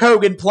was Hulk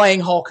Hogan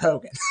playing Hulk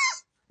Hogan.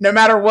 No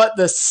matter what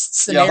the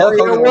scenario Hulk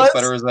Hogan was. works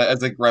better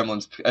as a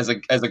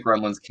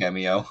Gremlins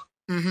cameo.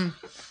 Mm-hmm.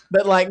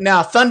 But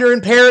now Thunder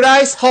in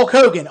Paradise, Hulk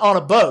Hogan on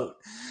a boat.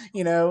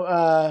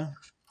 Santa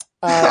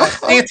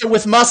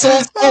with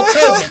muscles, Hulk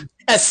Hogan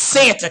as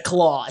Santa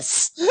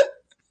Claus.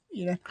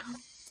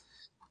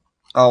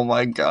 Oh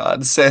my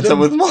God, Santa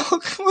with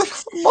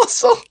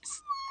muscles.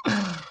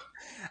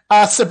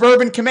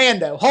 Suburban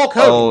Commando, Hulk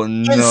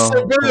Hogan in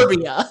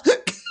suburbia.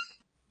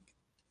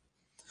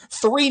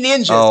 Three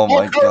Ninjas, oh Hulk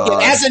my God.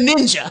 Hogan as a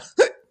ninja.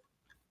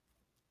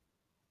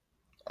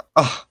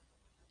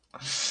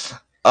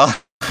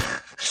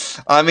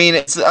 I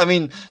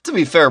mean, to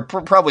be fair,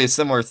 probably a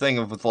similar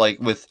thing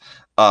with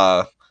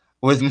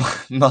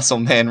Muscle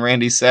Man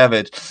Randy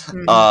Savage.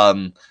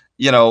 Mm-hmm.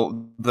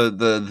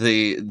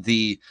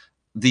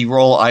 The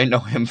role I know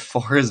him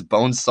for is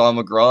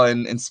Bonesaw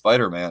McGraw in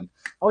Spider-Man.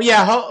 Oh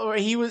yeah,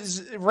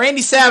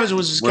 Randy Savage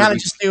was kind of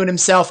just doing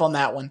himself on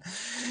that one.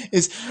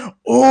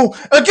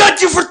 I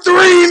got you for 3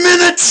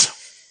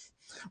 minutes.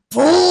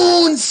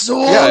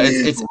 Bonesaw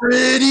is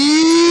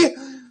ready.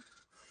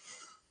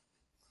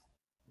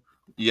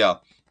 Yeah.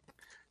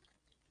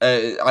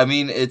 I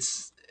mean,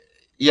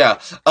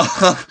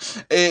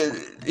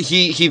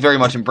 he very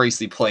much embraced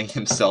the playing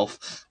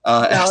himself.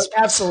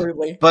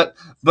 Absolutely.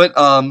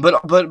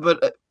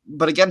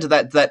 But again, to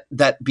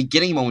that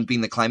beginning moment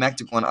being the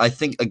climactic one, I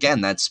think again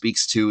that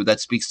speaks to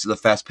the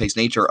fast paced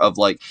nature of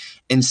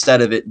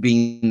instead of it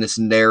being this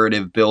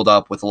narrative build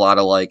up with a lot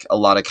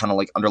of kind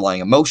of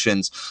underlying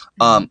emotions,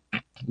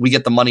 we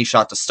get the money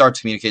shot to start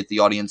to communicate to the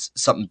audience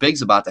something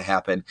big's about to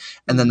happen,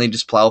 and then they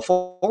just plow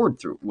forward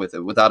through with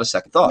it without a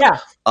second thought. Yeah.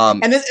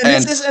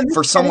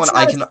 For someone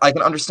I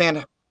can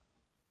understand.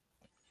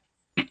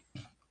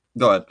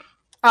 Go ahead.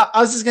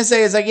 I was just gonna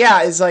say,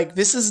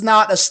 this is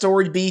not a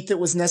story beat that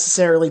was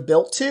necessarily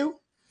built to.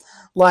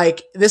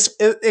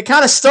 It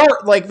kind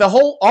of the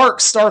whole arc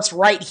starts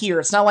right here.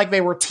 It's not like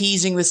they were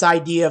teasing this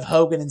idea of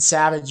Hogan and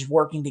Savage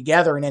working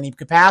together in any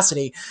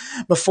capacity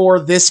before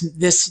this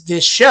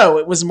show.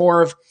 It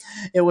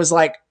was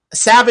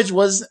Savage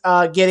was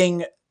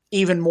getting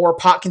even more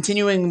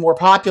continuing more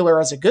popular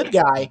as a good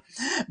guy,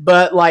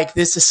 but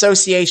this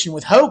association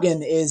with Hogan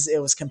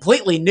was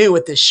completely new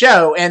at this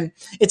show, and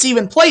it's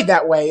even played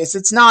that way.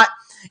 It's not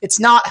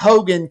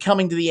Hogan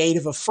coming to the aid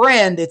of a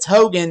friend. It's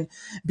Hogan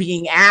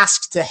being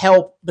asked to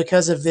help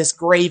because of this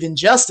grave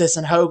injustice,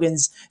 and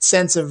Hogan's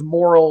sense of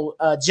moral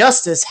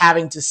justice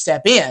having to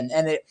step in,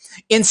 and it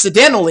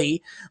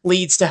incidentally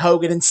leads to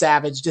Hogan and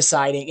Savage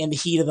deciding in the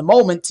heat of the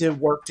moment to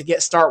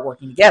start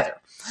working together.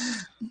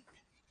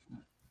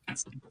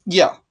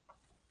 Yeah,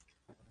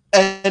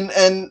 and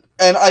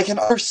I can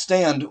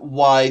understand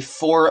why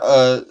for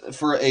a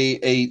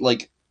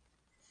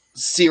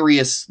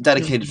serious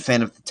dedicated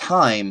fan of the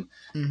time,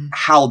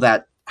 how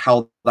that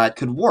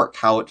could work,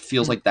 how it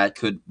feels like that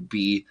could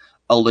be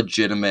a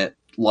legitimate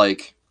way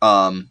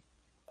to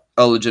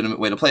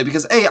play.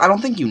 Because I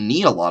don't think you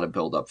need a lot of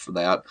build up for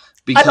that,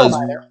 because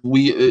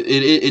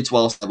it's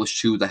well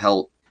established who the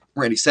hell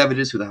Randy Savage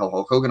is, who the hell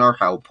Hulk Hogan are,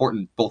 how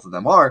important both of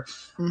them are.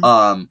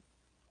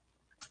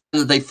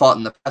 That they fought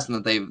in the past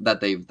and that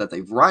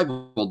they've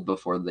rivaled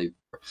before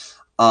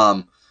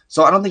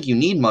so I don't think you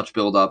need much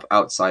build up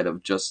outside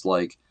of just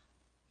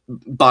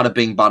bada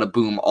bing, bada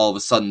boom, all of a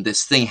sudden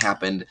this thing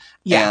happened,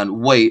 and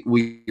wait,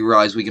 we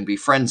realize we can be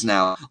friends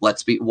now.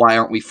 Why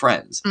aren't we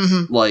friends?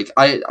 Mm-hmm. Like,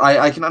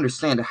 I can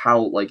understand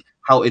how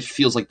it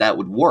feels like that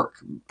would work,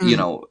 you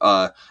know,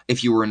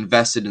 if you were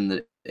invested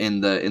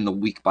in the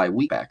week by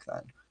week back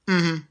then.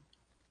 Mm-hmm.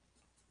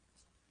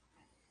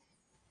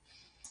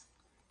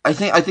 I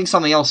think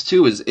something else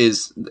too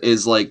is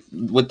like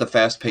with the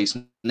fast paced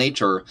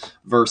nature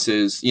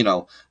versus, you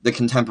know, the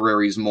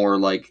contemporaries more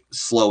like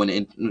slow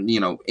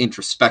and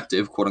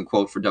introspective, quote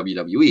unquote, for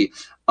WWE.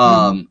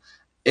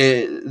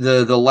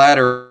 The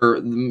latter,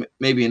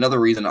 maybe another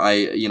reason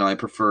I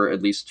prefer,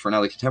 at least for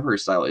now, the contemporary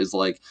style is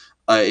like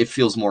it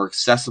feels more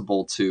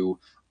accessible to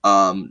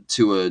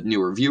a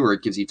newer viewer.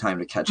 It gives you time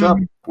to catch up,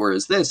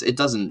 whereas this it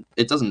doesn't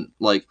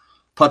like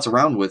putz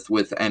around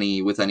with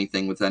any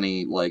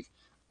like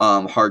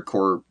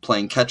hardcore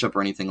playing catch up or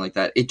anything like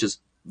that. It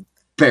just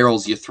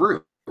barrels you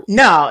through.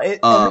 No,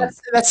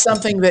 that's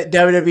something that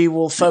WWE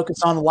will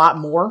focus on a lot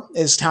more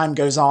as time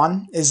goes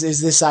on. Is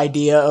this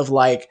idea of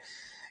like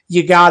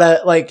you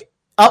gotta like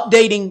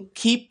updating,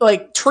 keep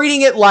like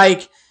treating it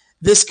like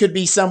this could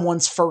be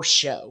someone's first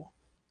show,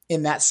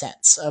 in that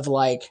sense of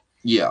like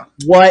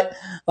what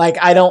like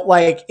I don't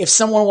like if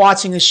someone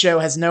watching the show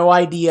has no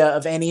idea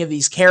of any of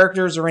these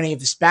characters or any of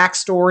this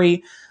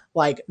backstory.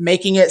 Like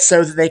making it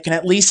so that they can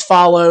at least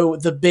follow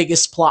the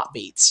biggest plot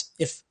beats,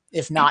 if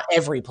not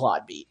every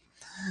plot beat.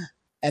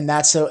 And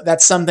that's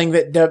something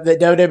that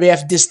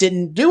WWF just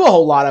didn't do a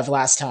whole lot of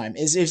last time.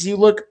 Is if you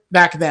look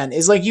back then,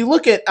 is like you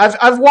look at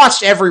I've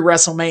watched every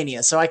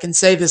WrestleMania, so I can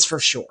say this for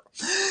sure.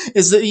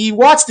 Is that you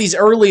watch these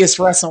earliest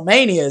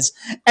WrestleManias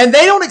and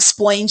they don't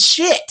explain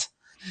shit.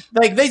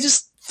 Like they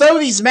just throw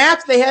these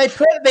matches. They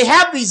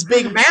have these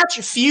big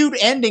feud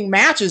ending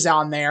matches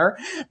on there,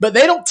 but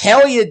they don't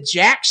tell you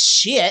jack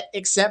shit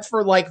except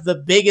for like the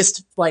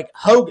biggest like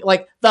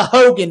the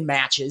Hogan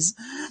matches.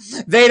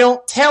 They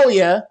don't tell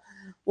you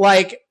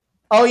like,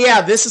 oh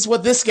yeah, this is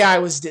what this guy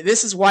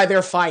this is why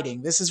they're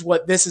fighting. This is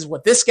what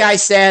this guy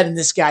said, and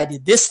this guy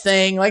did this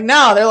thing. Like,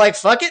 no, they're like,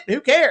 fuck it, who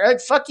cares?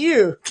 Like, fuck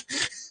you.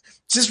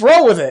 Just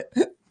roll with it.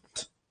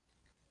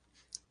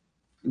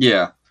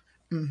 Yeah.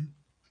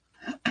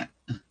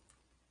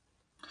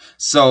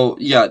 So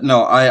yeah,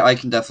 no, I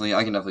can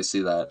definitely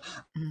see that.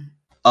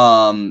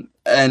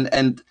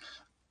 And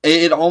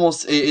it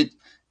almost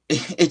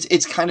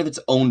it's kind of its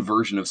own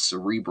version of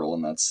Cerebral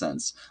in that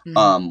sense.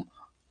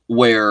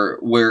 Where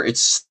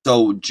it's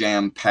so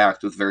jam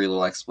packed with very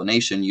little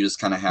explanation, you just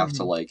kind of have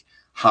to like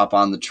hop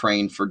on the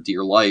train for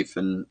dear life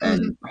and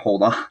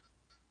hold on.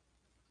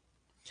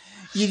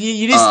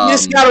 You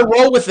just gotta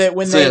roll with it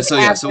when so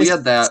we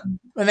had that.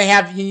 When they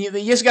have, you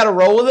just got to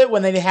roll with it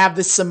when they have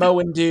this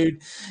Samoan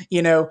dude,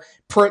 you know,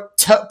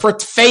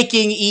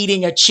 faking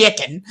eating a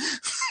chicken.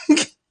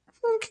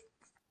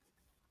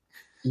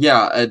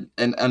 Yeah,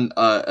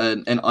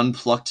 an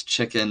unplucked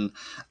chicken,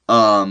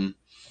 and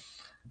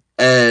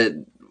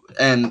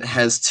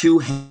has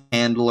two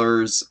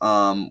handlers,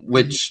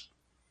 which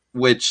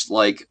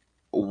like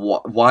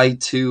why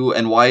two,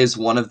 and why is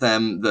one of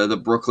them the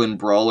Brooklyn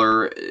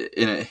Brawler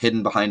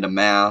hidden behind a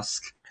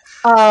mask?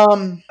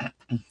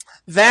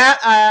 That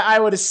I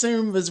would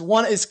assume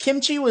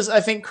Kimchi was, I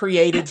think,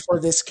 created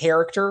for this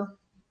character.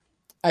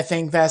 I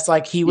think that's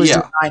like he was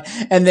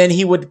designed, and then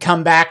he would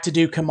come back to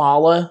do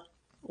Kamala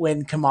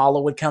when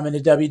Kamala would come into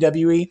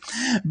WWE.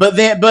 But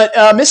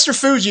Mr.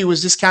 Fuji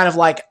was just kind of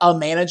like a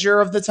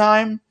manager of the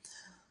time.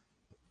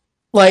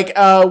 Like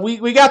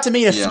we got to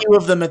meet a few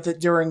of them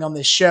during on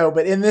this show,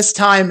 but in this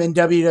time in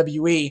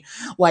WWE,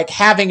 like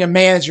having a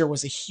manager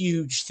was a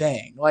huge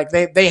thing. Like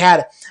they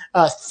had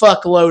a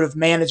fuckload of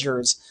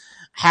managers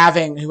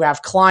who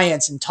have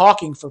clients and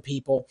talking for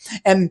people,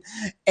 and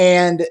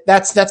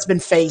that's been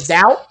phased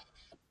out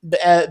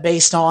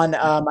based on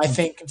I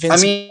think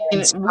Vince. I mean,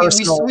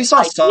 we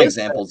saw some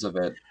examples of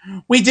it.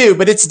 We do,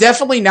 but it's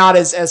definitely not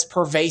as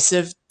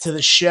pervasive to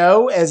the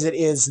show as it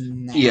is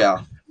now.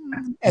 Yeah.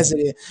 As it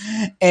is,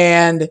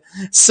 and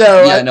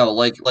so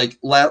like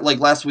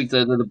last week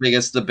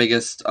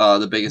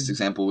the biggest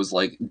example was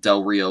like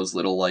Del Rio's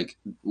little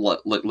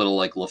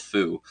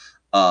LeFou,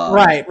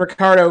 right,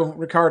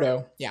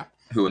 Ricardo, yeah,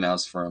 who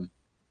announced for him,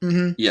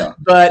 yeah,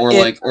 but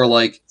or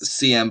like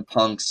CM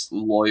Punk's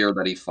lawyer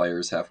that he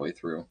fires halfway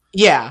through,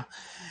 yeah,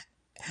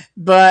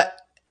 but.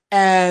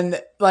 And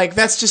like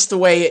that's just the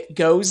way it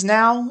goes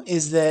now.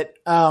 Is that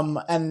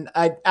and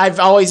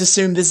I've always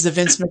assumed this is a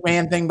Vince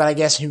McMahon thing, but I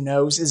guess who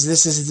knows? Is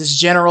this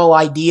general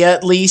idea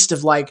at least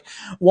of like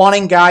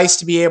wanting guys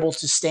to be able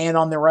to stand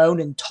on their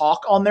own and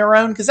talk on their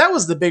own? Because that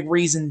was the big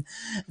reason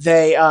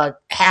they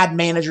had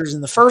managers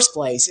in the first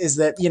place. Is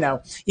that you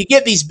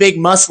get these big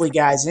muscly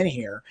guys in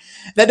here.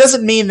 That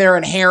doesn't mean they're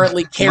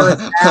inherently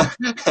charismatic.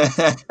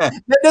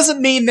 That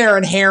doesn't mean they're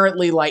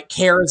inherently like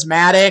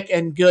charismatic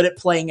and good at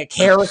playing a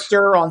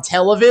character on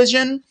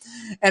television.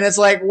 And it's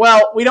like,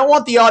 well, we don't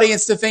want the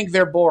audience to think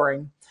they're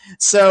boring.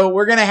 So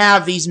we're going to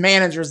have these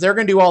managers. They're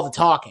going to do all the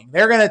talking.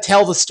 They're going to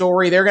tell the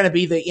story. They're going to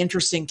be the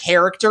interesting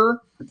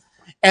character.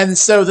 And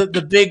so that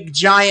the big,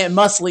 giant,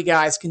 muscly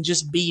guys can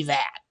just be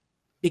that.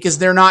 because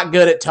they're not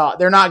good at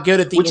They're not good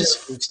at the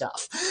interview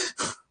stuff.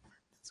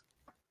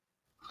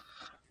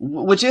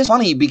 Which is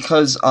funny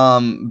because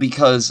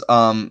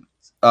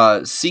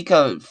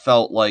Sika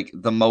felt like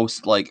the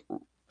most like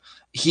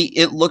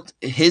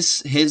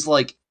his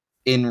like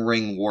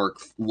in-ring work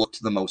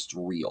looked the most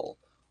real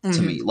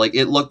to me. Like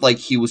it looked like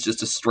he was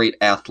just a straight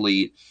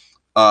athlete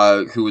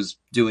who was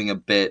doing a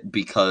bit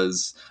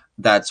because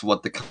that's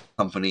what the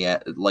company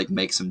like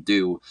makes him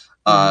do.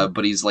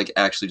 But he's like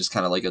actually just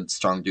kind of like a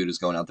strong dude who's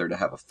going out there to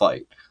have a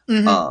fight.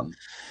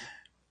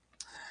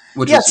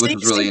 Which was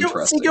really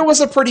interesting. Sika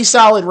was a pretty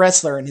solid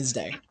wrestler in his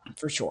day,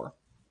 for sure.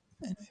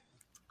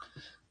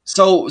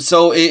 So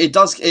it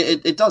does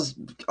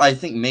I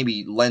think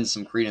maybe lend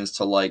some credence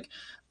to like,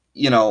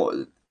 you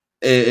know,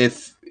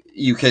 if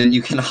you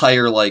can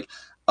hire like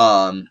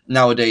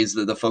nowadays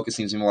the focus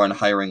seems to be more on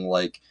hiring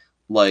like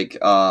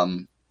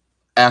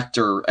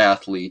actor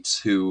athletes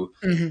who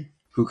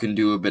can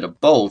do a bit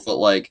of both, but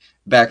like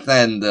back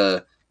then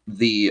the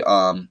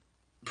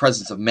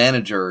presence of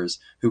managers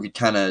who could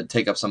kind of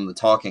take up some of the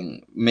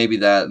talking, maybe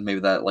that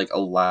like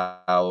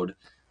allowed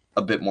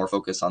a bit more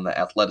focus on the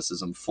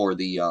athleticism for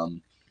the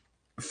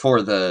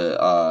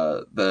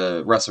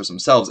wrestlers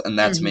themselves, and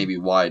that's maybe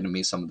why to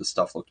me some of the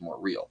stuff looked more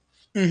real.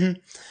 And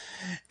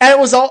it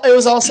was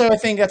also, I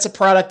think that's a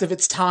product of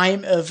its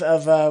time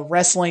of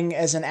wrestling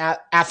as an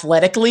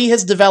athletically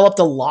has developed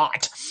a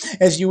lot,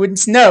 as you would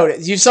know,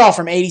 as you saw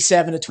from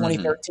 87 to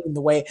 2013,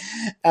 the way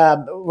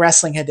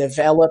wrestling had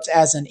developed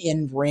as an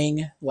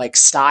in-ring like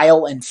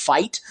style and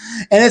fight.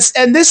 And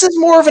this is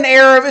more of an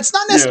era of, it's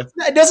not necessarily,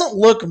 it doesn't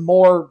look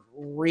more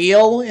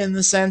real in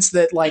the sense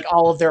that like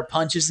all of their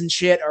punches and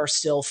shit are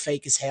still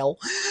fake as hell.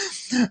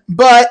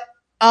 But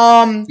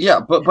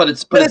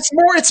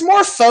it's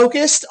more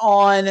focused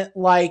on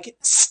like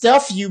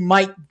stuff you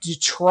might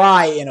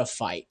try in a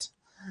fight.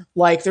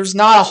 Like there's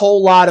not a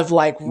whole lot of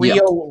like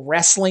real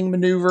wrestling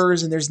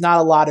maneuvers, and there's not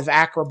a lot of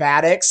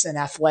acrobatics and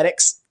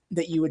athletics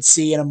that you would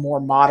see in a more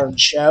modern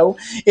show.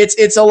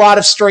 It's a lot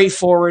of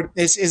straightforward,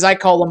 as I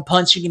call them,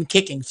 punching and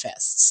kicking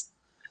fests,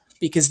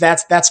 because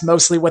that's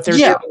mostly what they're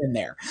doing in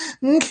there.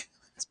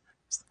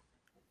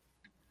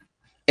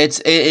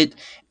 It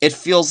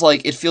feels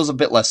a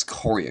bit less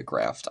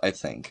choreographed, I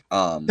think.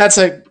 That's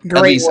a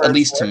great word at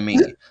least to me.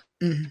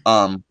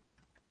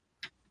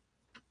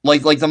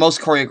 Like the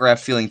most choreographed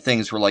feeling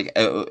things were like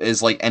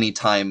is like any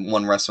time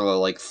one wrestler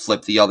like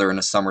flipped the other in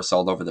a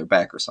somersault over their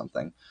back or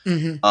something.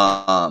 Like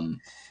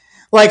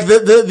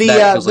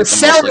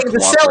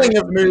the selling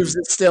of moves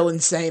is still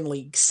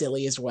insanely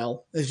silly as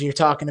well, if you're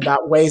talking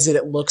about ways that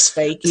it looks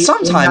fake.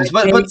 Sometimes,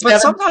 but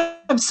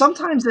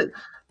sometimes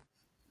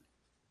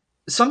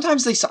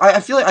they. I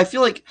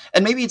feel like,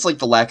 and maybe it's like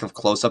the lack of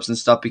close-ups and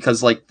stuff,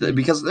 because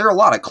because there are a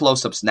lot of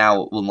close-ups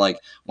now when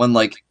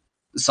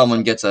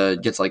someone gets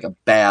like a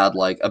bad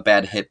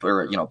hit,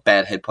 or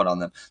bad hit put on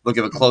them. Look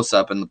at a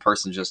close-up and the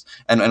person just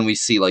and we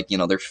see like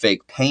their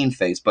fake pain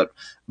face, but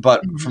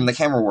from the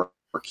camera work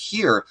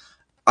here,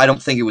 I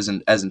don't think it was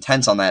as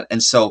intense on that,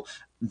 and so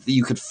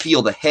you could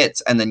feel the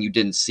hits, and then you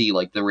didn't see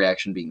like the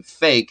reaction being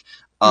fake.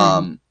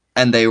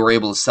 And they were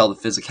able to sell the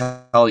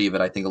physicality of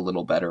it, I think, a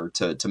little better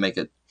to make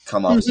it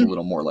come off as a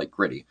little more like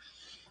gritty.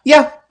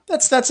 Yeah,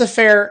 that's a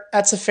fair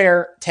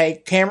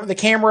take.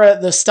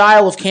 The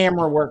style of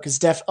camera work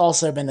has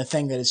also been the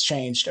thing that has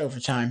changed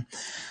over time.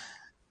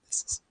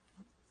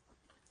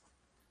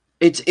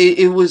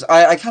 It was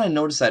I kind of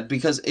noticed that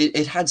because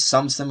it had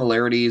some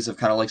similarities of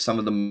kind of like some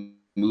of the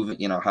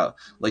movement, how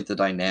like the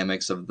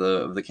dynamics of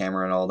the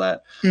camera and all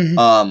that.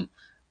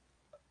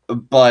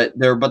 But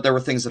there were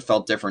things that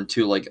felt different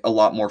too, like a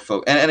lot more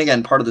and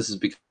again, part of this is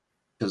because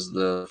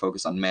the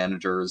focus on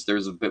managers.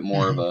 There's a bit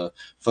more of a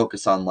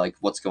focus on like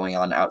what's going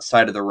on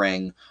outside of the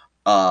ring,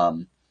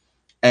 and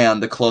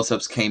the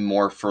close-ups came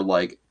more for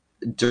like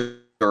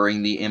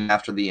during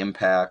after the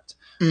impact,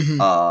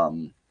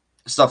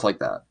 stuff like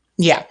that.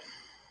 Yeah.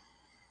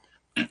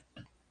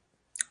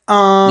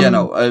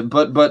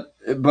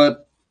 But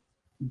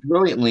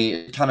brilliantly,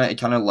 it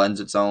kind of lends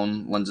its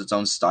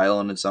own style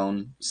and its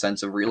own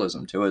sense of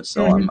realism to it.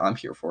 So I'm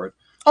here for it.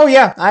 Oh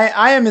yeah,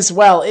 I am as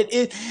well.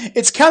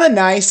 It's kind of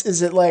nice.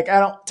 Is it like I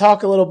don't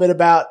talk a little bit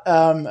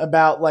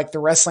about like the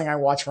wrestling I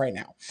watch right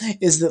now?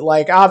 Is that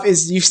like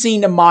you've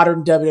seen a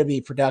modern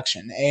WWE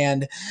production,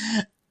 and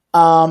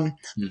I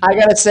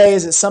gotta say,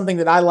 is it something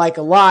that I like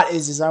a lot?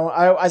 As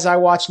I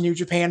watch New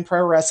Japan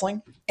Pro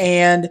Wrestling,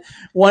 and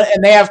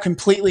they have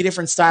completely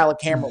different style of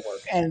camera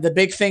work, and the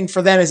big thing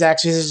for them is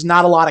actually there's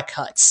not a lot of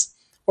cuts.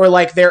 Or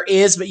like there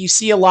is, but you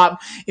see a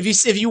lot. If you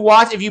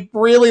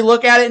really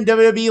look at it in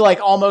WWE,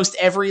 like almost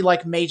every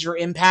like major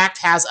impact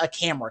has a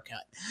camera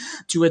cut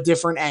to a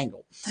different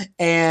angle.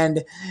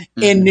 And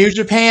in New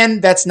Japan,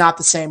 that's not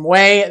the same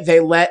way. They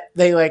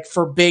like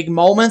for big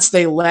moments,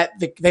 they let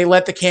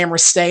the camera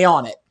stay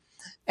on it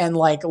and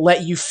like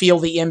let you feel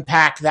the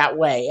impact that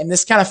way. And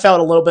this kind of felt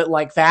a little bit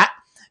like that.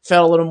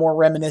 Felt a little more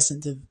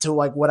reminiscent to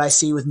like what I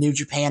see with New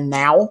Japan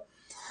now.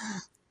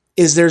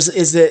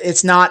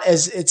 It's not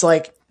as it's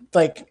like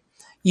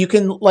you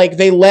can like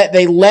they let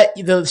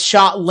the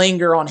shot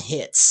linger on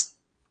hits,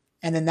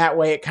 and then that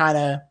way it kind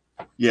of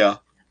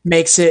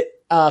makes it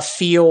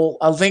feel,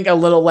 I think, a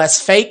little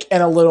less fake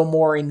and a little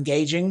more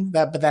engaging.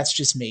 But that's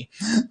just me.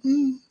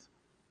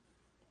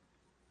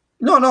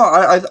 No,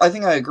 I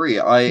think I agree.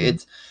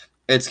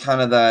 It's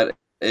kind of that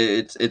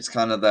it's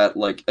kind of that,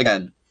 like,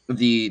 again,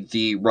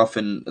 the rough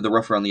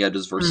around the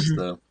edges versus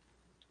the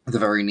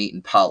very neat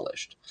and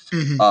polished.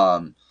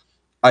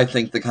 I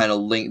think the kind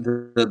of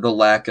the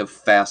lack of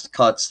fast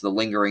cuts, the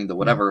lingering, the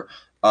whatever,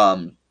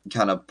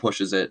 kind of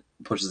pushes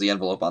the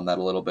envelope on that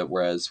a little bit,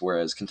 whereas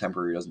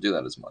contemporary doesn't do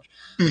that as much.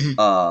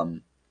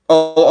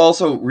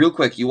 Also, real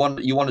quick, you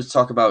wanted to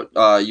talk about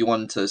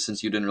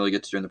since you didn't really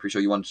get to during the pre-show,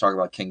 you wanted to talk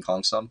about King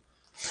Kong some.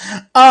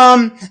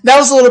 That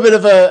was a little bit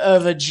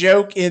of a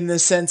joke in the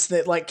sense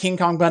that, like, King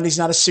Kong Bundy's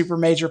not a super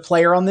major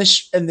player in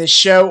this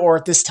show or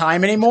at this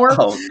time anymore.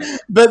 Oh, okay.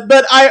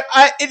 But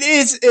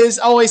it is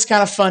always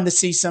kind of fun to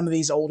see some of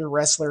these older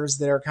wrestlers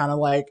that are kind of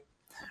like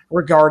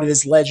regarded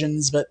as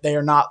legends, but they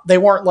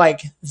weren't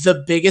like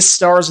the biggest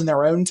stars in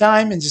their own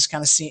time, and just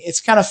kind of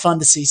it's kind of fun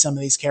to see some of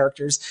these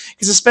characters,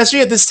 because especially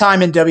at this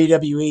time in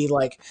WWE,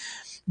 like,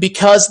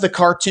 because the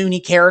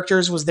cartoony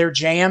characters was their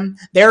jam,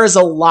 there is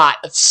a lot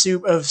of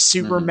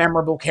super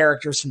memorable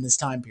characters from this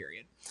time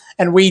period.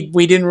 And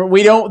we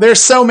don't,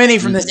 there's so many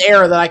from this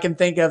era that I can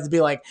think of to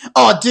be like,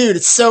 oh dude,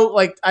 it's so,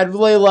 like, I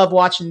really love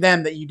watching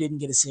them that you didn't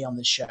get to see on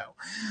this show.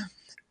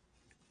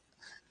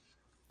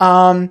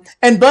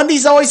 And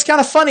Bundy's always kind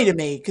of funny to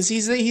me, because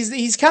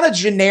he's kind of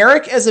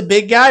generic as a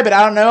big guy, but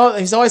I don't know,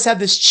 he's always had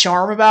this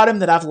charm about him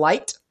that I've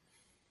liked.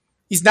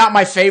 He's not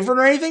my favorite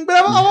or anything, but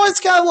I've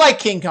always kind of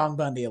liked King Kong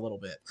Bundy a little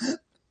bit.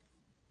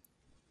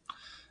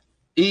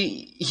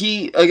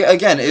 He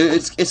again,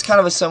 it's kind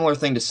of a similar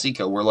thing to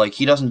Sika, where, like,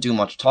 he doesn't do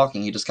much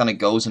talking. He just kind of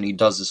goes and he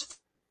does his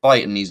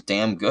fight, and he's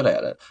damn good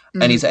at it.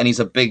 And he's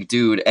a big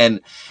dude,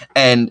 and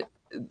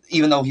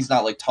even though he's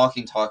not, like,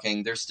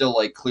 talking, there's still,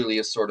 like, clearly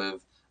a sort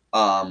of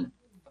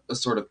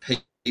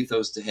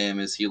pathos to him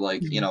as he,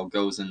 like,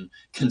 goes and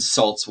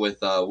consults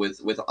with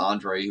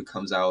Andre, who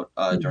comes out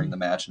during the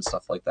match and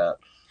stuff like that.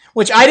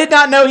 Which I did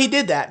not know he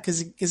did that,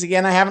 because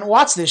again, I haven't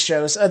watched this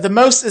show. So the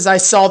most is I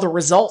saw the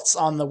results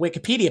on the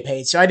Wikipedia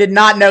page, so I did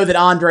not know that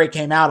Andre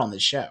came out on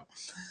this show.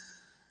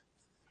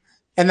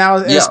 And that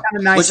was, it was kind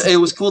of nice. Which, it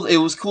was cool. It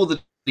was cool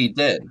that he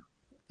did.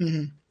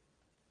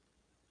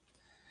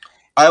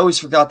 I always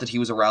forgot that he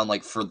was around,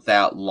 like, for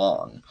that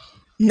long.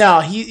 No,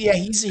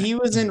 he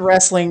was in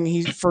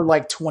wrestling for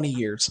like 20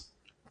 years.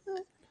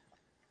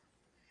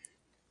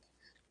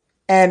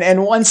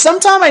 And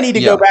sometime I need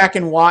to go back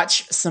and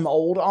watch some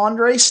old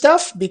Andre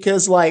stuff,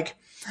 because, like,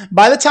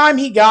 by the time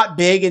he got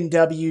big in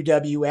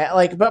WWF,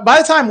 like, but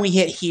by the time we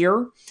hit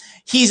here,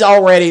 he's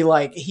already,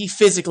 like, he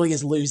physically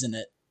is losing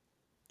it.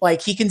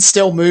 Like, he can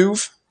still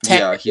move,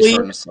 technically, he's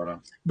starting to slow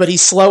down, but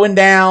he's slowing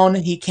down.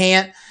 He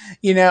can't,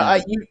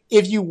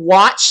 if you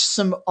watch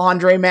some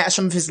Andre match,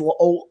 some of his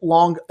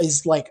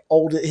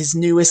his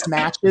newest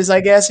matches, I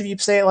guess, if you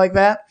say it like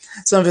that,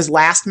 some of his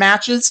last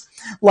matches,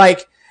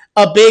 like,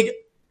 a big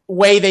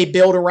way they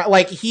build around,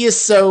 like, he is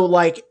so,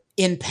 like,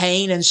 in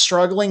pain and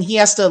struggling, he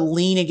has to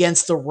lean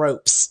against the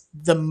ropes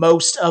the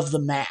most of the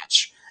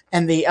match,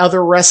 and the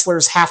other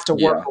wrestlers have to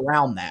work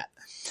around that.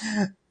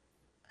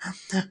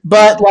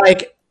 But,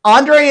 like,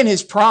 Andre in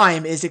his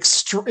prime is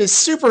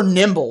super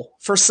nimble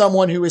for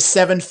someone who is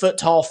 7 foot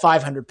tall,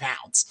 500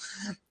 pounds.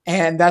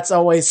 And that's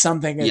always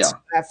something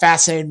that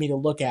fascinated me to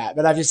look at,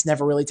 but I've just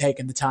never really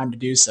taken the time to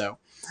do so.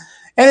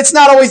 And it's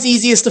not always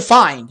easiest to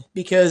find,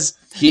 because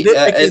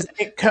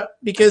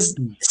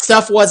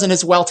stuff wasn't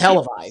as well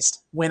televised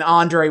when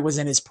Andre was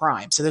in his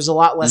prime. So there's a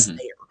lot less there.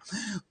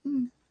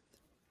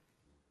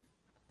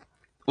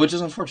 Which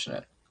is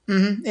unfortunate.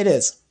 It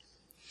is.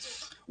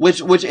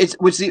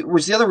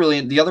 The other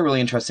really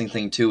interesting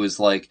thing too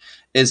is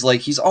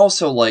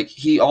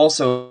he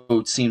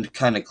also seemed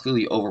kind of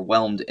clearly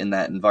overwhelmed in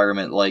that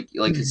environment, like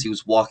as he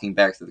was walking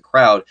back through the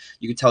crowd,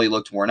 you could tell he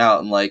looked worn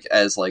out, and, like,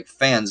 as, like,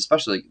 fans,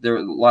 especially, like, there were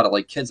a lot of,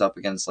 like, kids up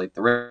against, like,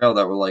 the rail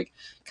that were, like,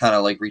 kind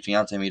of, like, reaching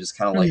out to him. He just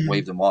kind of, like,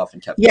 waved them off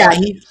and kept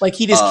going.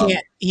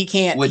 He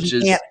can't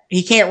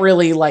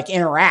really, like,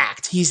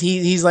 interact.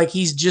 He's like,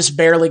 he's just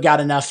barely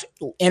got enough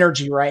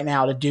energy right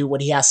now to do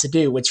what he has to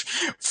do, which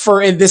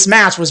in this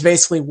match was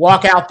basically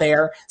walk out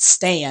there,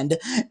 stand,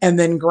 and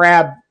then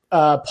grab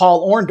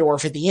Paul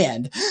Orndorff at the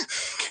end.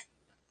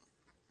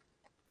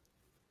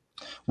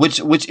 Which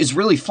is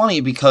really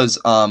funny, because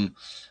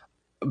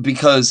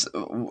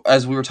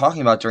as we were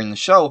talking about during the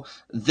show,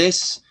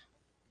 this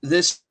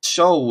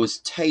show was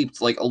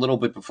taped, like, a little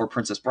bit before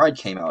Princess Bride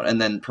came out,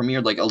 and then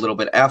premiered, like, a little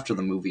bit after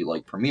the movie,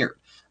 like, premiered.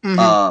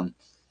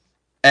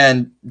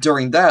 And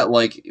during that,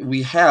 like,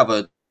 we have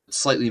a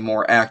slightly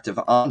more active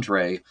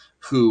Andre,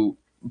 who,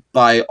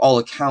 by all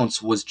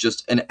accounts, was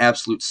just an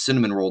absolute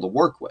cinnamon roll to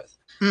work with.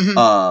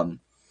 And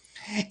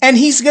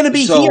he's going to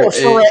be heel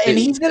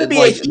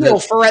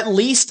for at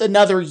least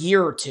another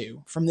year or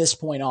two from this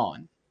point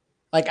on.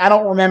 Like, I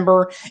don't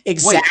remember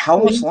exactly. Wait,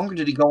 how much longer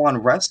did he go on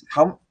rest?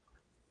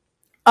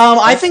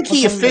 I think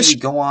he officially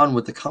go on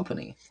with the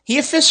company. He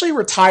officially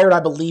retired, I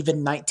believe,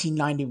 in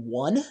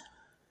 1991,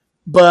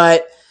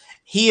 but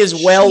he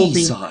is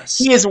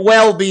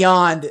well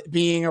beyond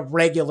being a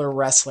regular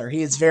wrestler.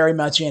 He is very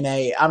much in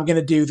a I'm going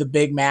to do the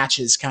big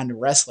matches kind of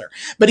wrestler.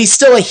 But he's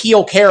still a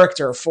heel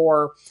character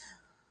for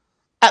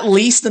at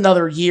least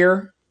another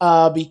year.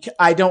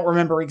 I don't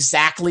remember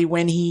exactly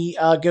when he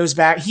goes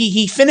back.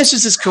 He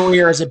finishes his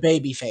career as a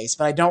babyface,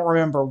 but I don't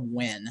remember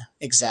when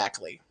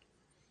exactly.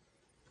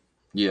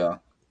 Yeah.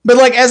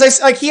 But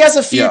he has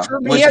a future.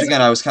 Yeah. Which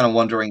again, I was kind of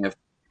wondering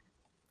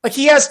if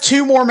he has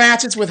 2 more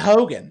matches with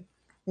Hogan.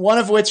 One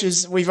of which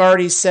is we've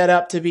already set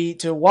up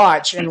to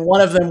watch, and one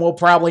of them we'll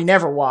probably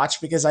never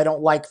watch because I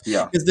don't like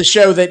because the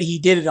show that he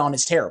did it on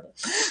is terrible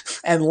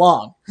and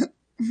long.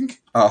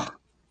 Oh,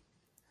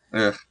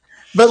 yeah.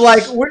 But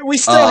we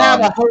still have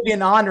a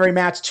Hogan Andre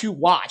match to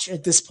watch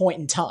at this point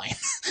in time.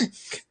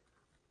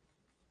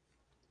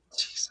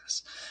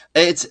 Jesus,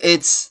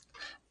 it's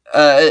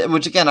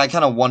which again I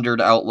kind of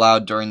wondered out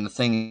loud during the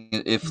thing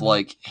if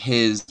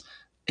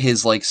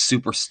his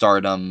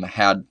superstardom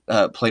had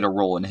played a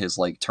role in his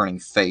turning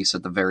face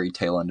at the very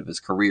tail end of his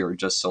career,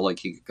 just so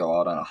he could go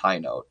out on a high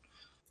note.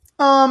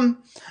 I'm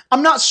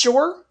not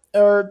sure,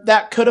 or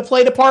that could have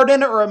played a part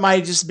in it, or it might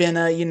have just been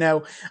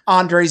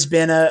Andre's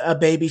been a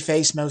baby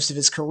face most of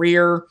his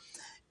career,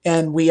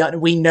 and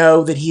we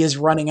know that he is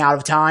running out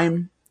of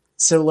time.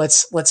 So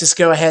let's just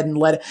go ahead and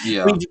let it.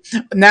 Yeah.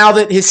 Now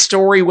that his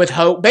story with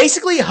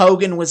basically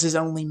Hogan was his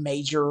only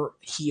major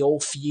heel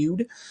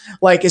feud.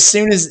 As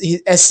soon as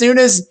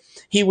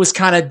he was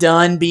kind of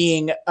done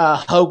being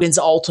Hogan's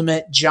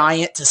ultimate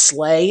giant to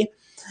slay,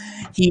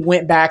 he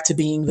went back to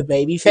being the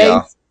babyface.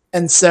 Yeah.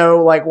 And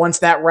so once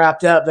that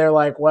wrapped up, they're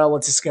like, well,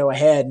 let's just go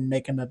ahead and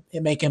make him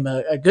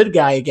a good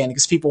guy again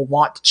because people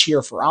want to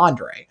cheer for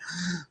Andre.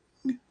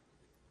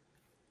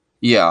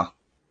 Yeah.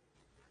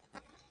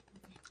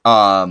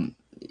 That's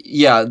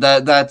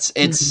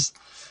it's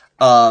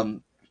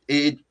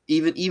it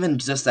even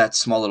just that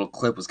small little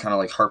clip was kind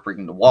of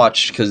heartbreaking to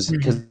watch because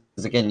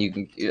again you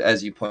can,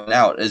 as you point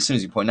out, as soon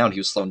as you point out he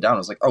was slowing down, I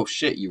was like, oh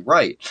shit, you're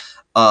right.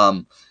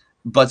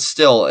 But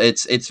still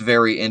it's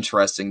very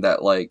interesting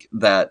that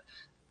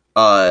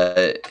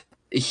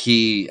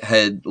he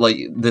had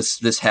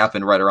this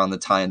happened right around the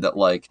time that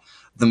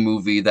the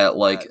movie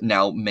that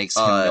now makes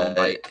him known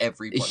by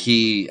everybody.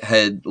 He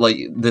had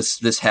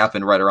this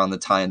happened right around the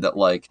time that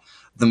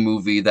the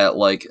movie that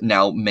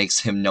now makes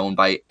him known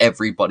by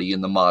everybody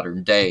in the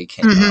modern day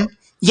came out.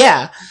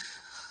 Yeah.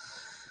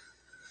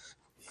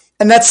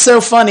 And that's so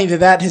funny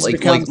that has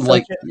become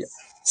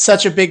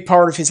such a big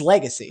part of his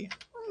legacy.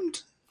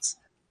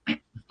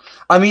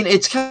 I mean,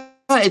 it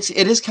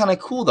is kind of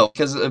cool though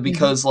because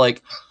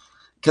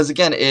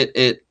again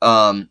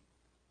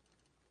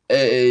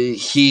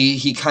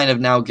he kind of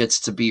now gets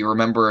to be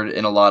remembered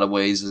in a lot of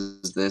ways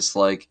as this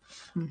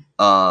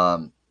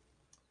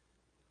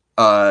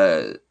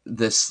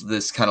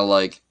this kind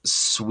of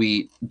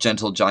sweet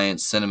gentle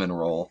giant cinnamon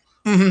roll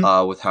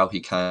with how he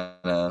kind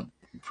of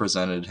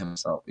presented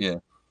himself.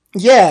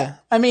 Yeah,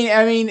 I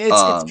mean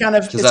it's kind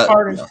of it's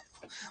part of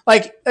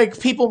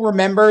people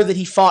remember that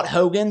he fought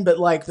Hogan, but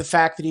the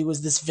fact that he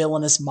was this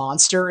villainous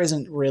monster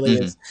isn't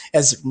really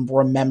as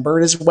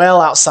remembered as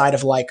well outside of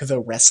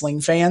the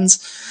wrestling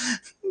fans.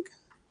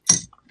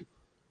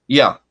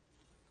 Yeah,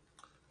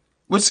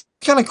 which is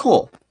kind of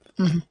cool.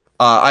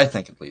 I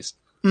think at least.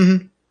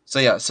 So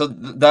yeah, so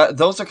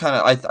those are kind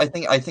of I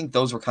think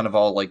those were kind of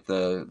all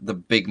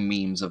the big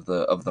memes of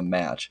the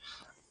match.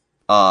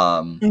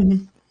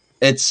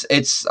 It's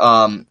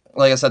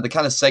like I said, the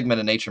kind of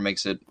segmented nature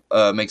makes it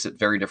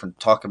very different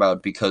to talk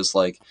about because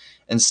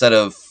instead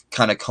of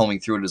kind of combing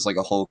through it as a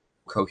whole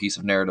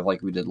cohesive narrative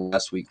like we did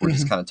last week, we're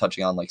just kind of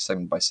touching on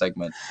segment by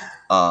segment.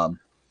 I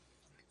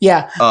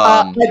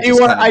do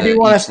want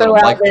to throw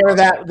out there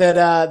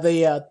that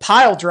the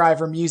Pile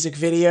Driver music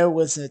video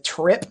was a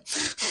trip.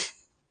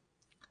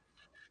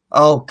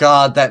 Oh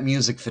God, that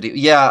music video!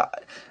 Yeah,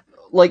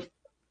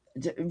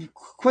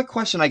 quick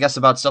question, I guess,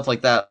 about stuff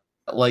like that.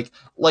 Does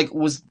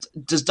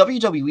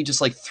WWE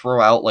just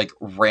throw out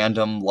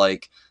random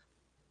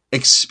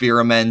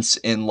experiments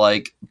in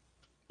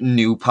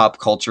new pop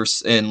culture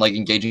and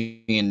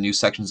engaging in new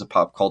sections of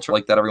pop culture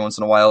like that every once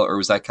in a while, or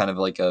was that kind of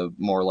a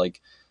more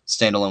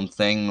standalone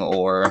thing?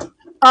 Or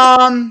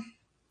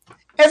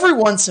every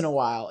once in a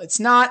while, it's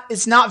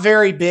not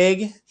very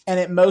big. And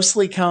it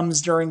mostly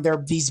comes during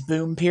these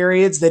boom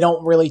periods. They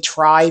don't really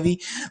try they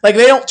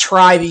don't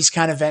try these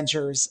kind of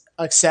ventures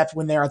except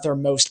when they're at their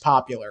most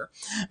popular.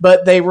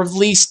 But they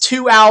released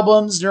 2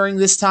 albums during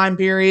this time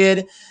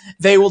period.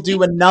 They will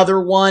do another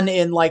one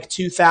in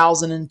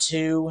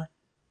 2002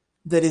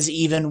 that is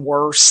even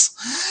worse.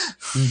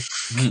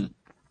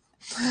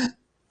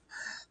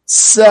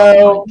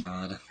 So,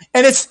 but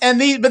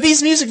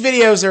these music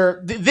videos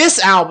are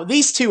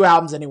these 2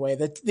 albums anyway.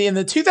 In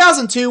the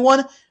 2002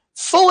 one.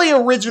 Fully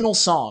original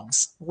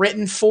songs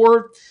written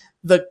for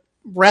the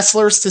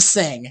wrestlers to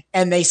sing,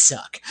 and they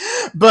suck.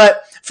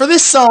 But for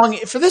this song,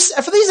 for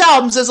these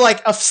albums, is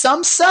like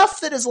some stuff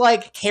that is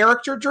like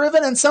character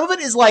driven, and some of it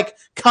is like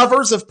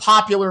covers of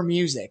popular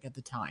music at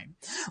the time.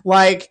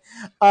 Like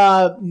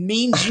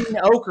Mean Gene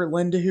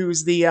Okerlund,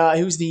 who's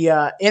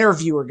the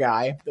interviewer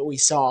guy that we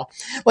saw.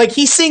 Like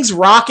he sings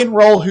 "Rock and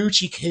Roll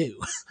Hoochie Coo"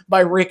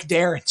 by Rick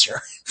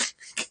Derringer,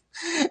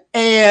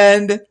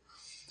 and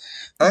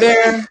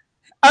there.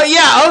 Oh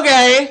yeah,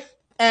 okay.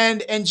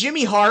 And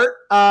Jimmy Hart,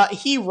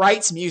 he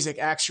writes music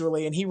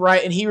actually, and he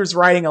was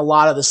writing a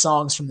lot of the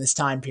songs from this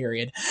time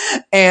period.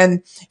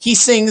 And he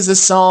sings a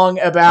song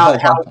about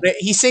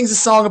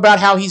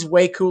how he's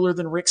way cooler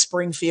than Rick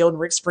Springfield, and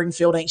Rick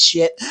Springfield ain't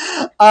shit.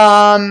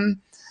 Roddy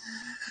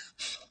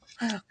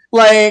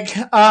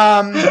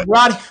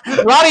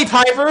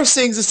Piper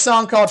sings a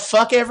song called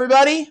 "Fuck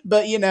Everybody,"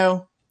 but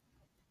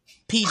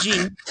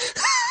PG.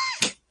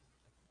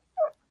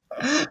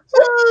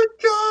 Oh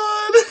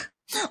God.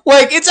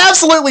 Like, it's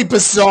absolutely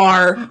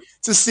bizarre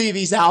to see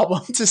these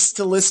albums, just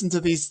to listen to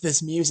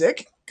this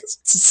music, because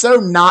it's so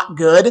not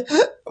good.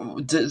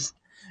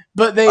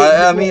 But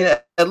I mean,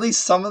 at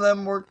least some of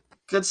them were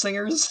good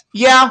singers.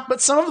 Yeah, but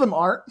some of them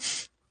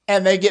aren't,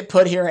 and they get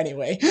put here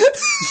anyway.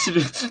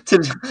 Did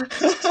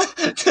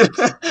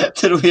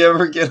we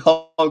ever get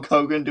Hulk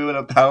Hogan doing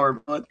a power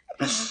ballad?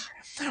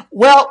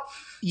 Well,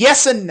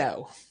 yes and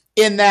no.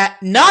 In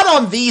that, not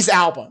on these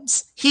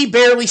albums, he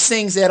barely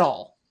sings at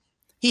all.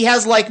 He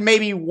has like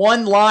maybe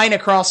one line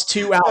across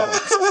 2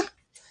 albums,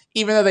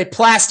 even though they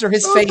plaster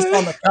his face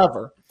on the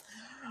cover.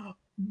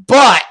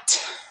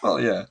 But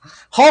yeah,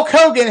 Hulk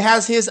Hogan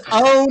has his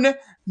own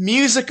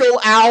musical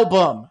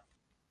album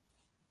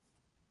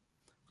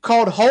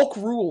called Hulk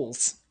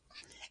Rules,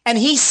 and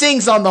he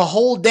sings on the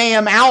whole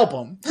damn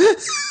album.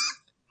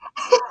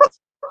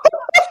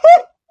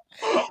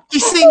 He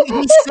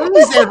sings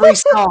every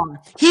song.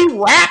 He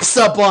raps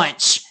a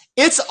bunch.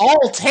 It's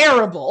all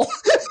terrible.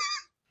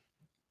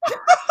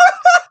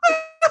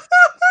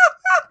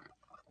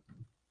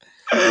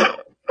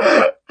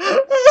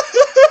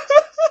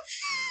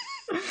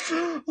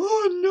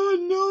 Oh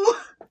no!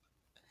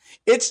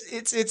 It's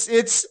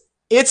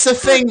a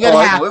thing that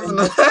happened.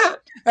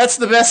 That's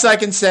the best I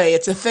can say.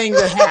 It's a thing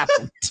that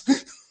happened.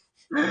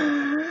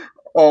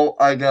 Oh,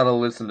 I gotta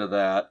listen to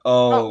that.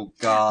 Oh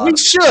God, we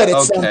should at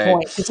some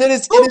point, because it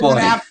is an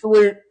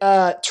absolute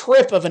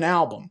trip of an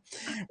album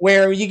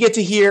where you get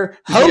to hear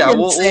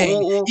Hogan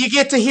sing, you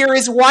get to hear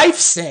his wife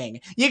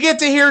sing, you get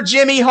to hear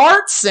Jimmy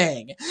Hart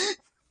sing,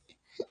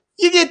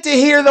 you get to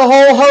hear the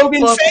whole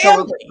Hogan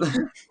family.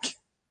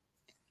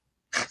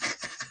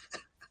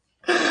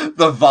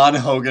 The Von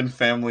Hogan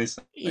family.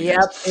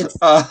 Yep, it's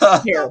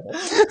terrible.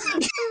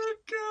 Oh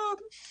God.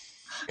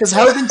 Because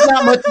Hogan's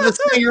not much of a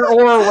singer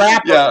or a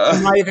rapper as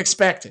you might have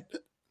expected.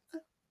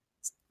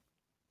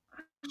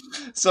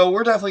 So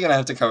we're definitely going to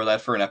have to cover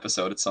that for an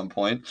episode at some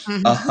point.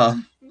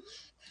 Mm-hmm.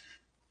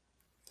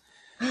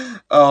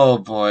 Oh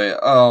boy.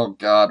 Oh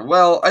God.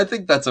 Well, I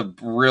think that's a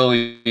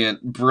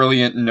brilliant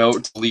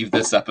note to leave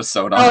this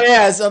episode on. Oh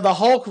yeah, so the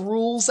Hulk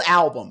Rules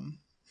album.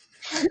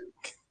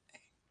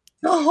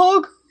 The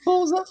Hulk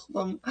Rules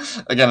album.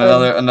 Again,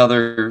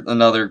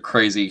 another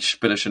crazy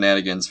bit of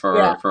shenanigans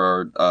for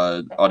our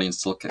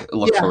audience to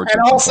look forward to.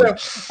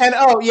 And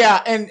also,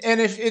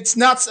 and if it's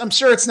not, I'm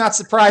sure it's not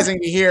surprising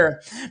to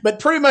hear, but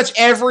pretty much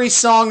every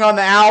song on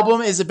the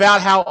album is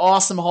about how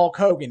awesome Hulk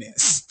Hogan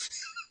is.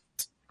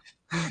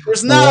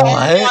 There's not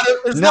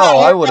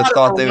I would have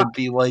thought they would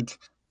be like.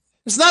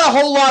 There's not a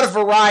whole lot of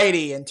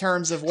variety in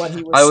terms of what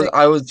he was.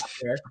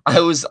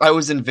 I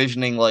was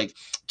envisioning like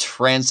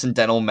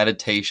transcendental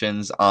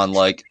meditations on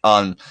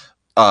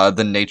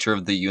the nature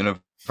of the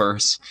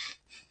universe.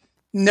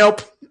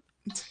 Nope.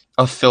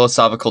 A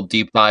philosophical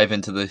deep dive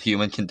into the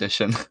human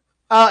condition.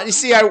 You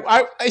see,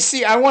 I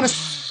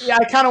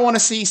kind of want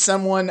to see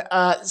someone.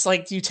 It's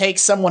like you take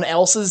someone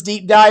else's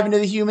deep dive into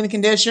the human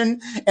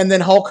condition, and then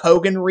Hulk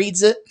Hogan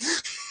reads it.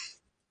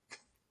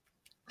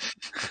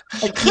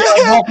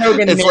 Hulk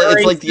Hogan it's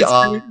like the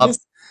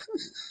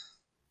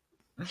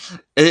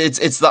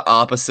it's the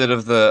opposite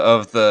of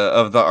the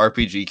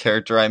RPG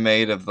character I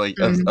made of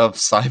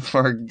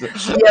Cyborg,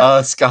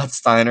 Scott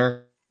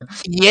Steiner.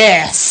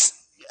 Yes.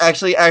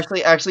 Actually,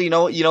 you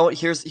know what?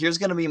 Here's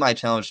gonna be my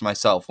challenge to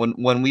myself.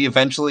 When we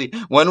eventually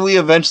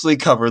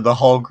cover the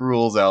Hulk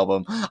Rules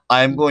album,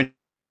 I'm going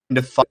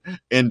to fall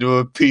into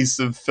a piece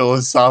of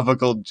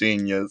philosophical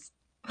genius.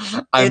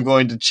 I'm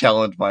going to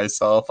challenge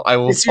myself. I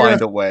will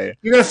find a way.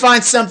 You're gonna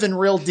find something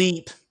real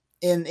deep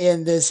in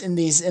these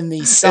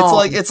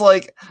songs.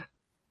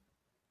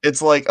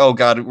 It's like oh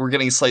god, we're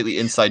getting slightly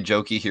inside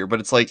jokey here, but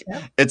it's like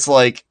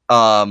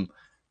I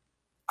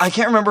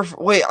can't remember.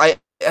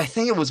 I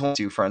think it was one of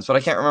 2 friends, but I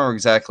can't remember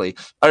exactly.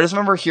 I just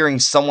remember hearing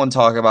someone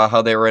talk about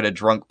how they were at a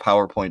drunk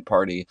PowerPoint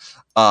party,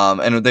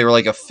 and they were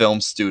like a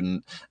film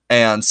student,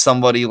 and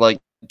somebody like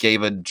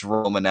gave a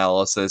drone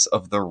analysis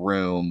of The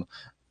Room.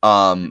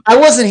 I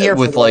wasn't here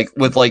with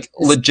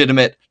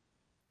legitimate.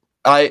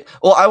 I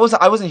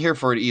wasn't here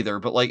for it either,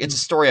 but like it's a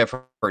story I've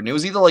heard, and it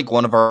was either like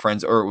one of our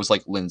friends or it was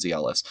like Lindsay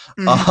Ellis.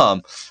 Mm-hmm.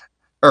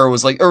 or it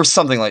was like, or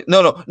something like,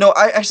 no,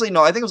 I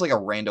think it was like a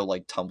rando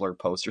like Tumblr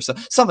post or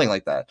something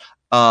like that.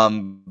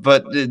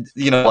 But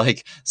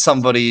like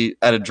somebody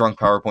at a drunk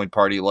PowerPoint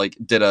party like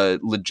did a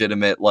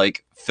legitimate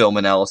like film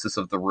analysis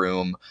of The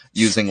Room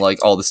using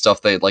like all the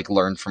stuff they like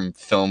learned from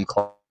film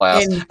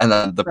class, and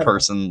then the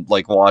person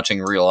like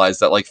watching realized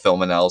that like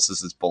film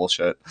analysis is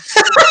bullshit.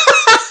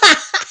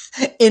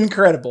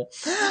 Incredible.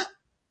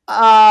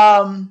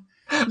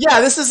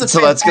 Yeah, this is a so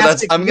that's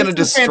I'm gonna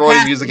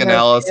destroy music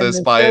analysis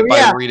by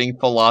reading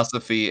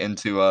philosophy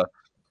into a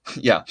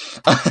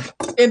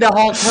into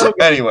Hulk Hogan.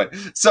 Anyway,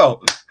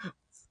 so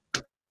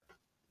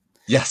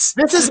yes,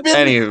 this has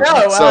been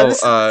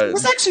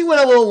this actually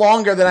went a little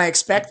longer than I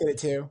expected it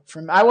to.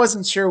 I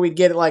wasn't sure we'd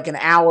get like an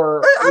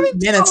hour,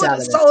 minutes out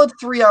of it.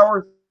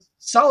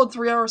 Solid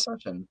 3 hour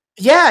session.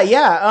 Yeah.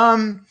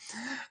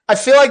 I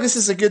feel like this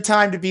is a good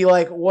time to be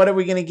like, what are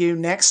we going to do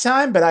next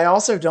time? But I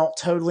also don't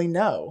totally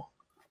know.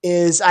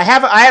 I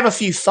have a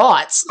few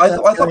thoughts. I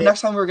thought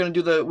next time we were going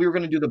to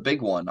do the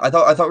big one. I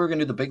thought we were going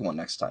to do the big one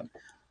next time.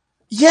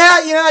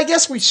 Yeah, I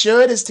guess we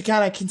should, is to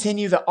kind of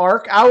continue the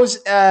arc. I was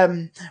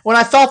when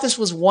I thought this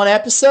was one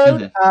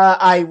episode,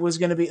 I was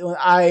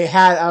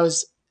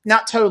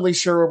not totally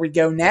sure where we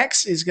go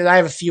next, is because I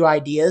have a few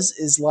ideas,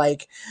 is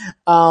like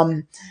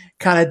kind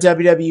of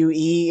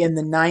WWE in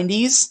the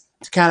 90s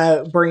to kind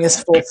of bring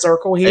us full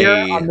circle here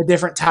on the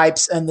different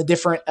types and the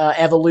different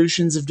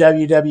evolutions of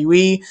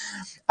WWE.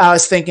 I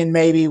was thinking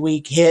maybe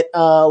we hit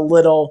a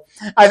little.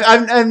 We've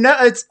kind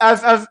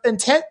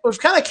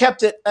of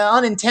kept it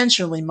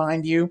unintentionally,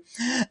 mind you.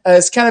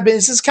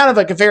 This is kind of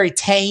like a very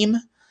tame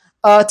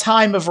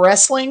time of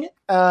wrestling,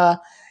 and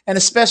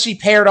especially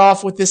paired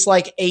off with this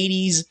like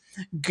 80s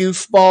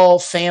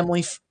goofball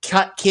family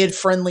kid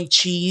friendly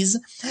cheese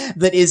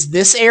that is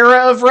this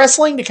era of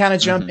wrestling, to kind of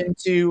jump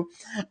into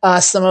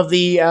some of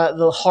the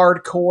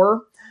hardcore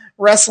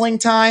wrestling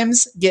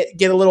times,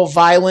 get a little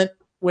violent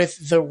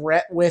with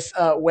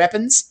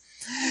weapons.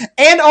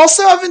 And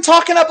also I've been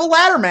talking up a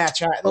ladder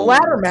match.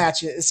 Ladder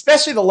matches,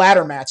 especially the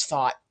ladder match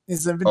thought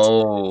those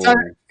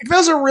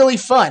are really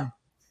fun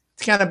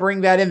to kind of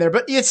bring that in there,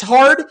 but it's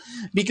hard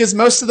because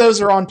most of those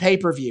are on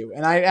pay-per-view,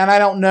 and I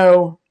don't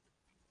know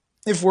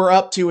if we're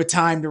up to a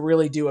time to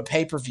really do a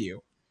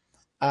pay-per-view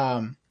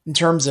in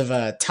terms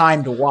of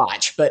time to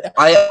watch, but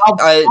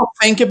I'll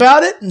think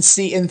about it and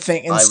see and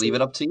think. And leave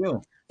it up to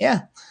you.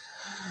 Yeah.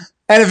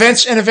 And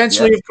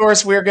eventually, of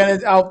course,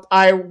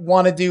 I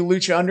want to do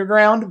Lucha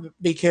Underground,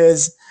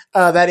 because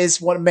that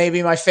is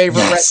maybe my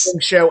favorite wrestling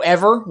show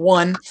ever.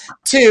 1,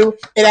 2,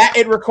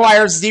 it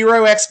requires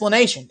zero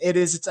explanation. It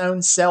is its own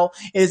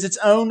It is its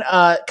own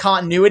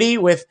continuity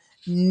with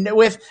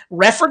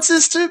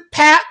references to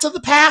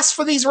the past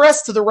for these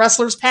to the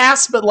wrestlers'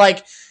 past, but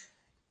like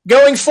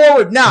going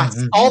forward,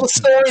 all the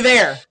story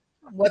there.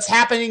 What's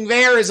happening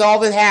there is all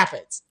that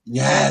happens.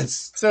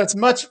 Yes. So it's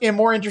much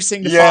more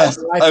interesting to follow.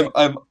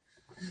 I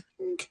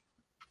think.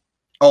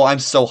 I'm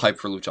so hyped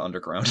for Lucha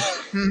Underground.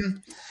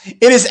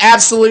 It is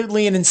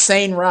absolutely an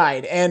insane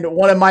ride and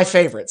one of my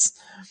favorites.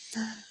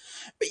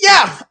 But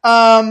yeah,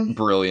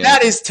 brilliant.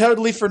 That is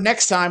totally for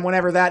next time,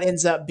 whenever that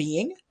ends up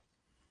being.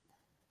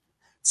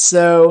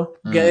 So,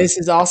 this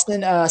is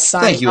Austin signing off.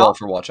 Thank you all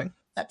for watching.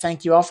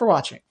 Thank you all for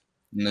watching.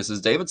 And this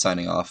is David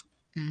signing off.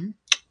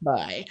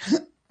 Bye.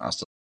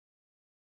 Hasta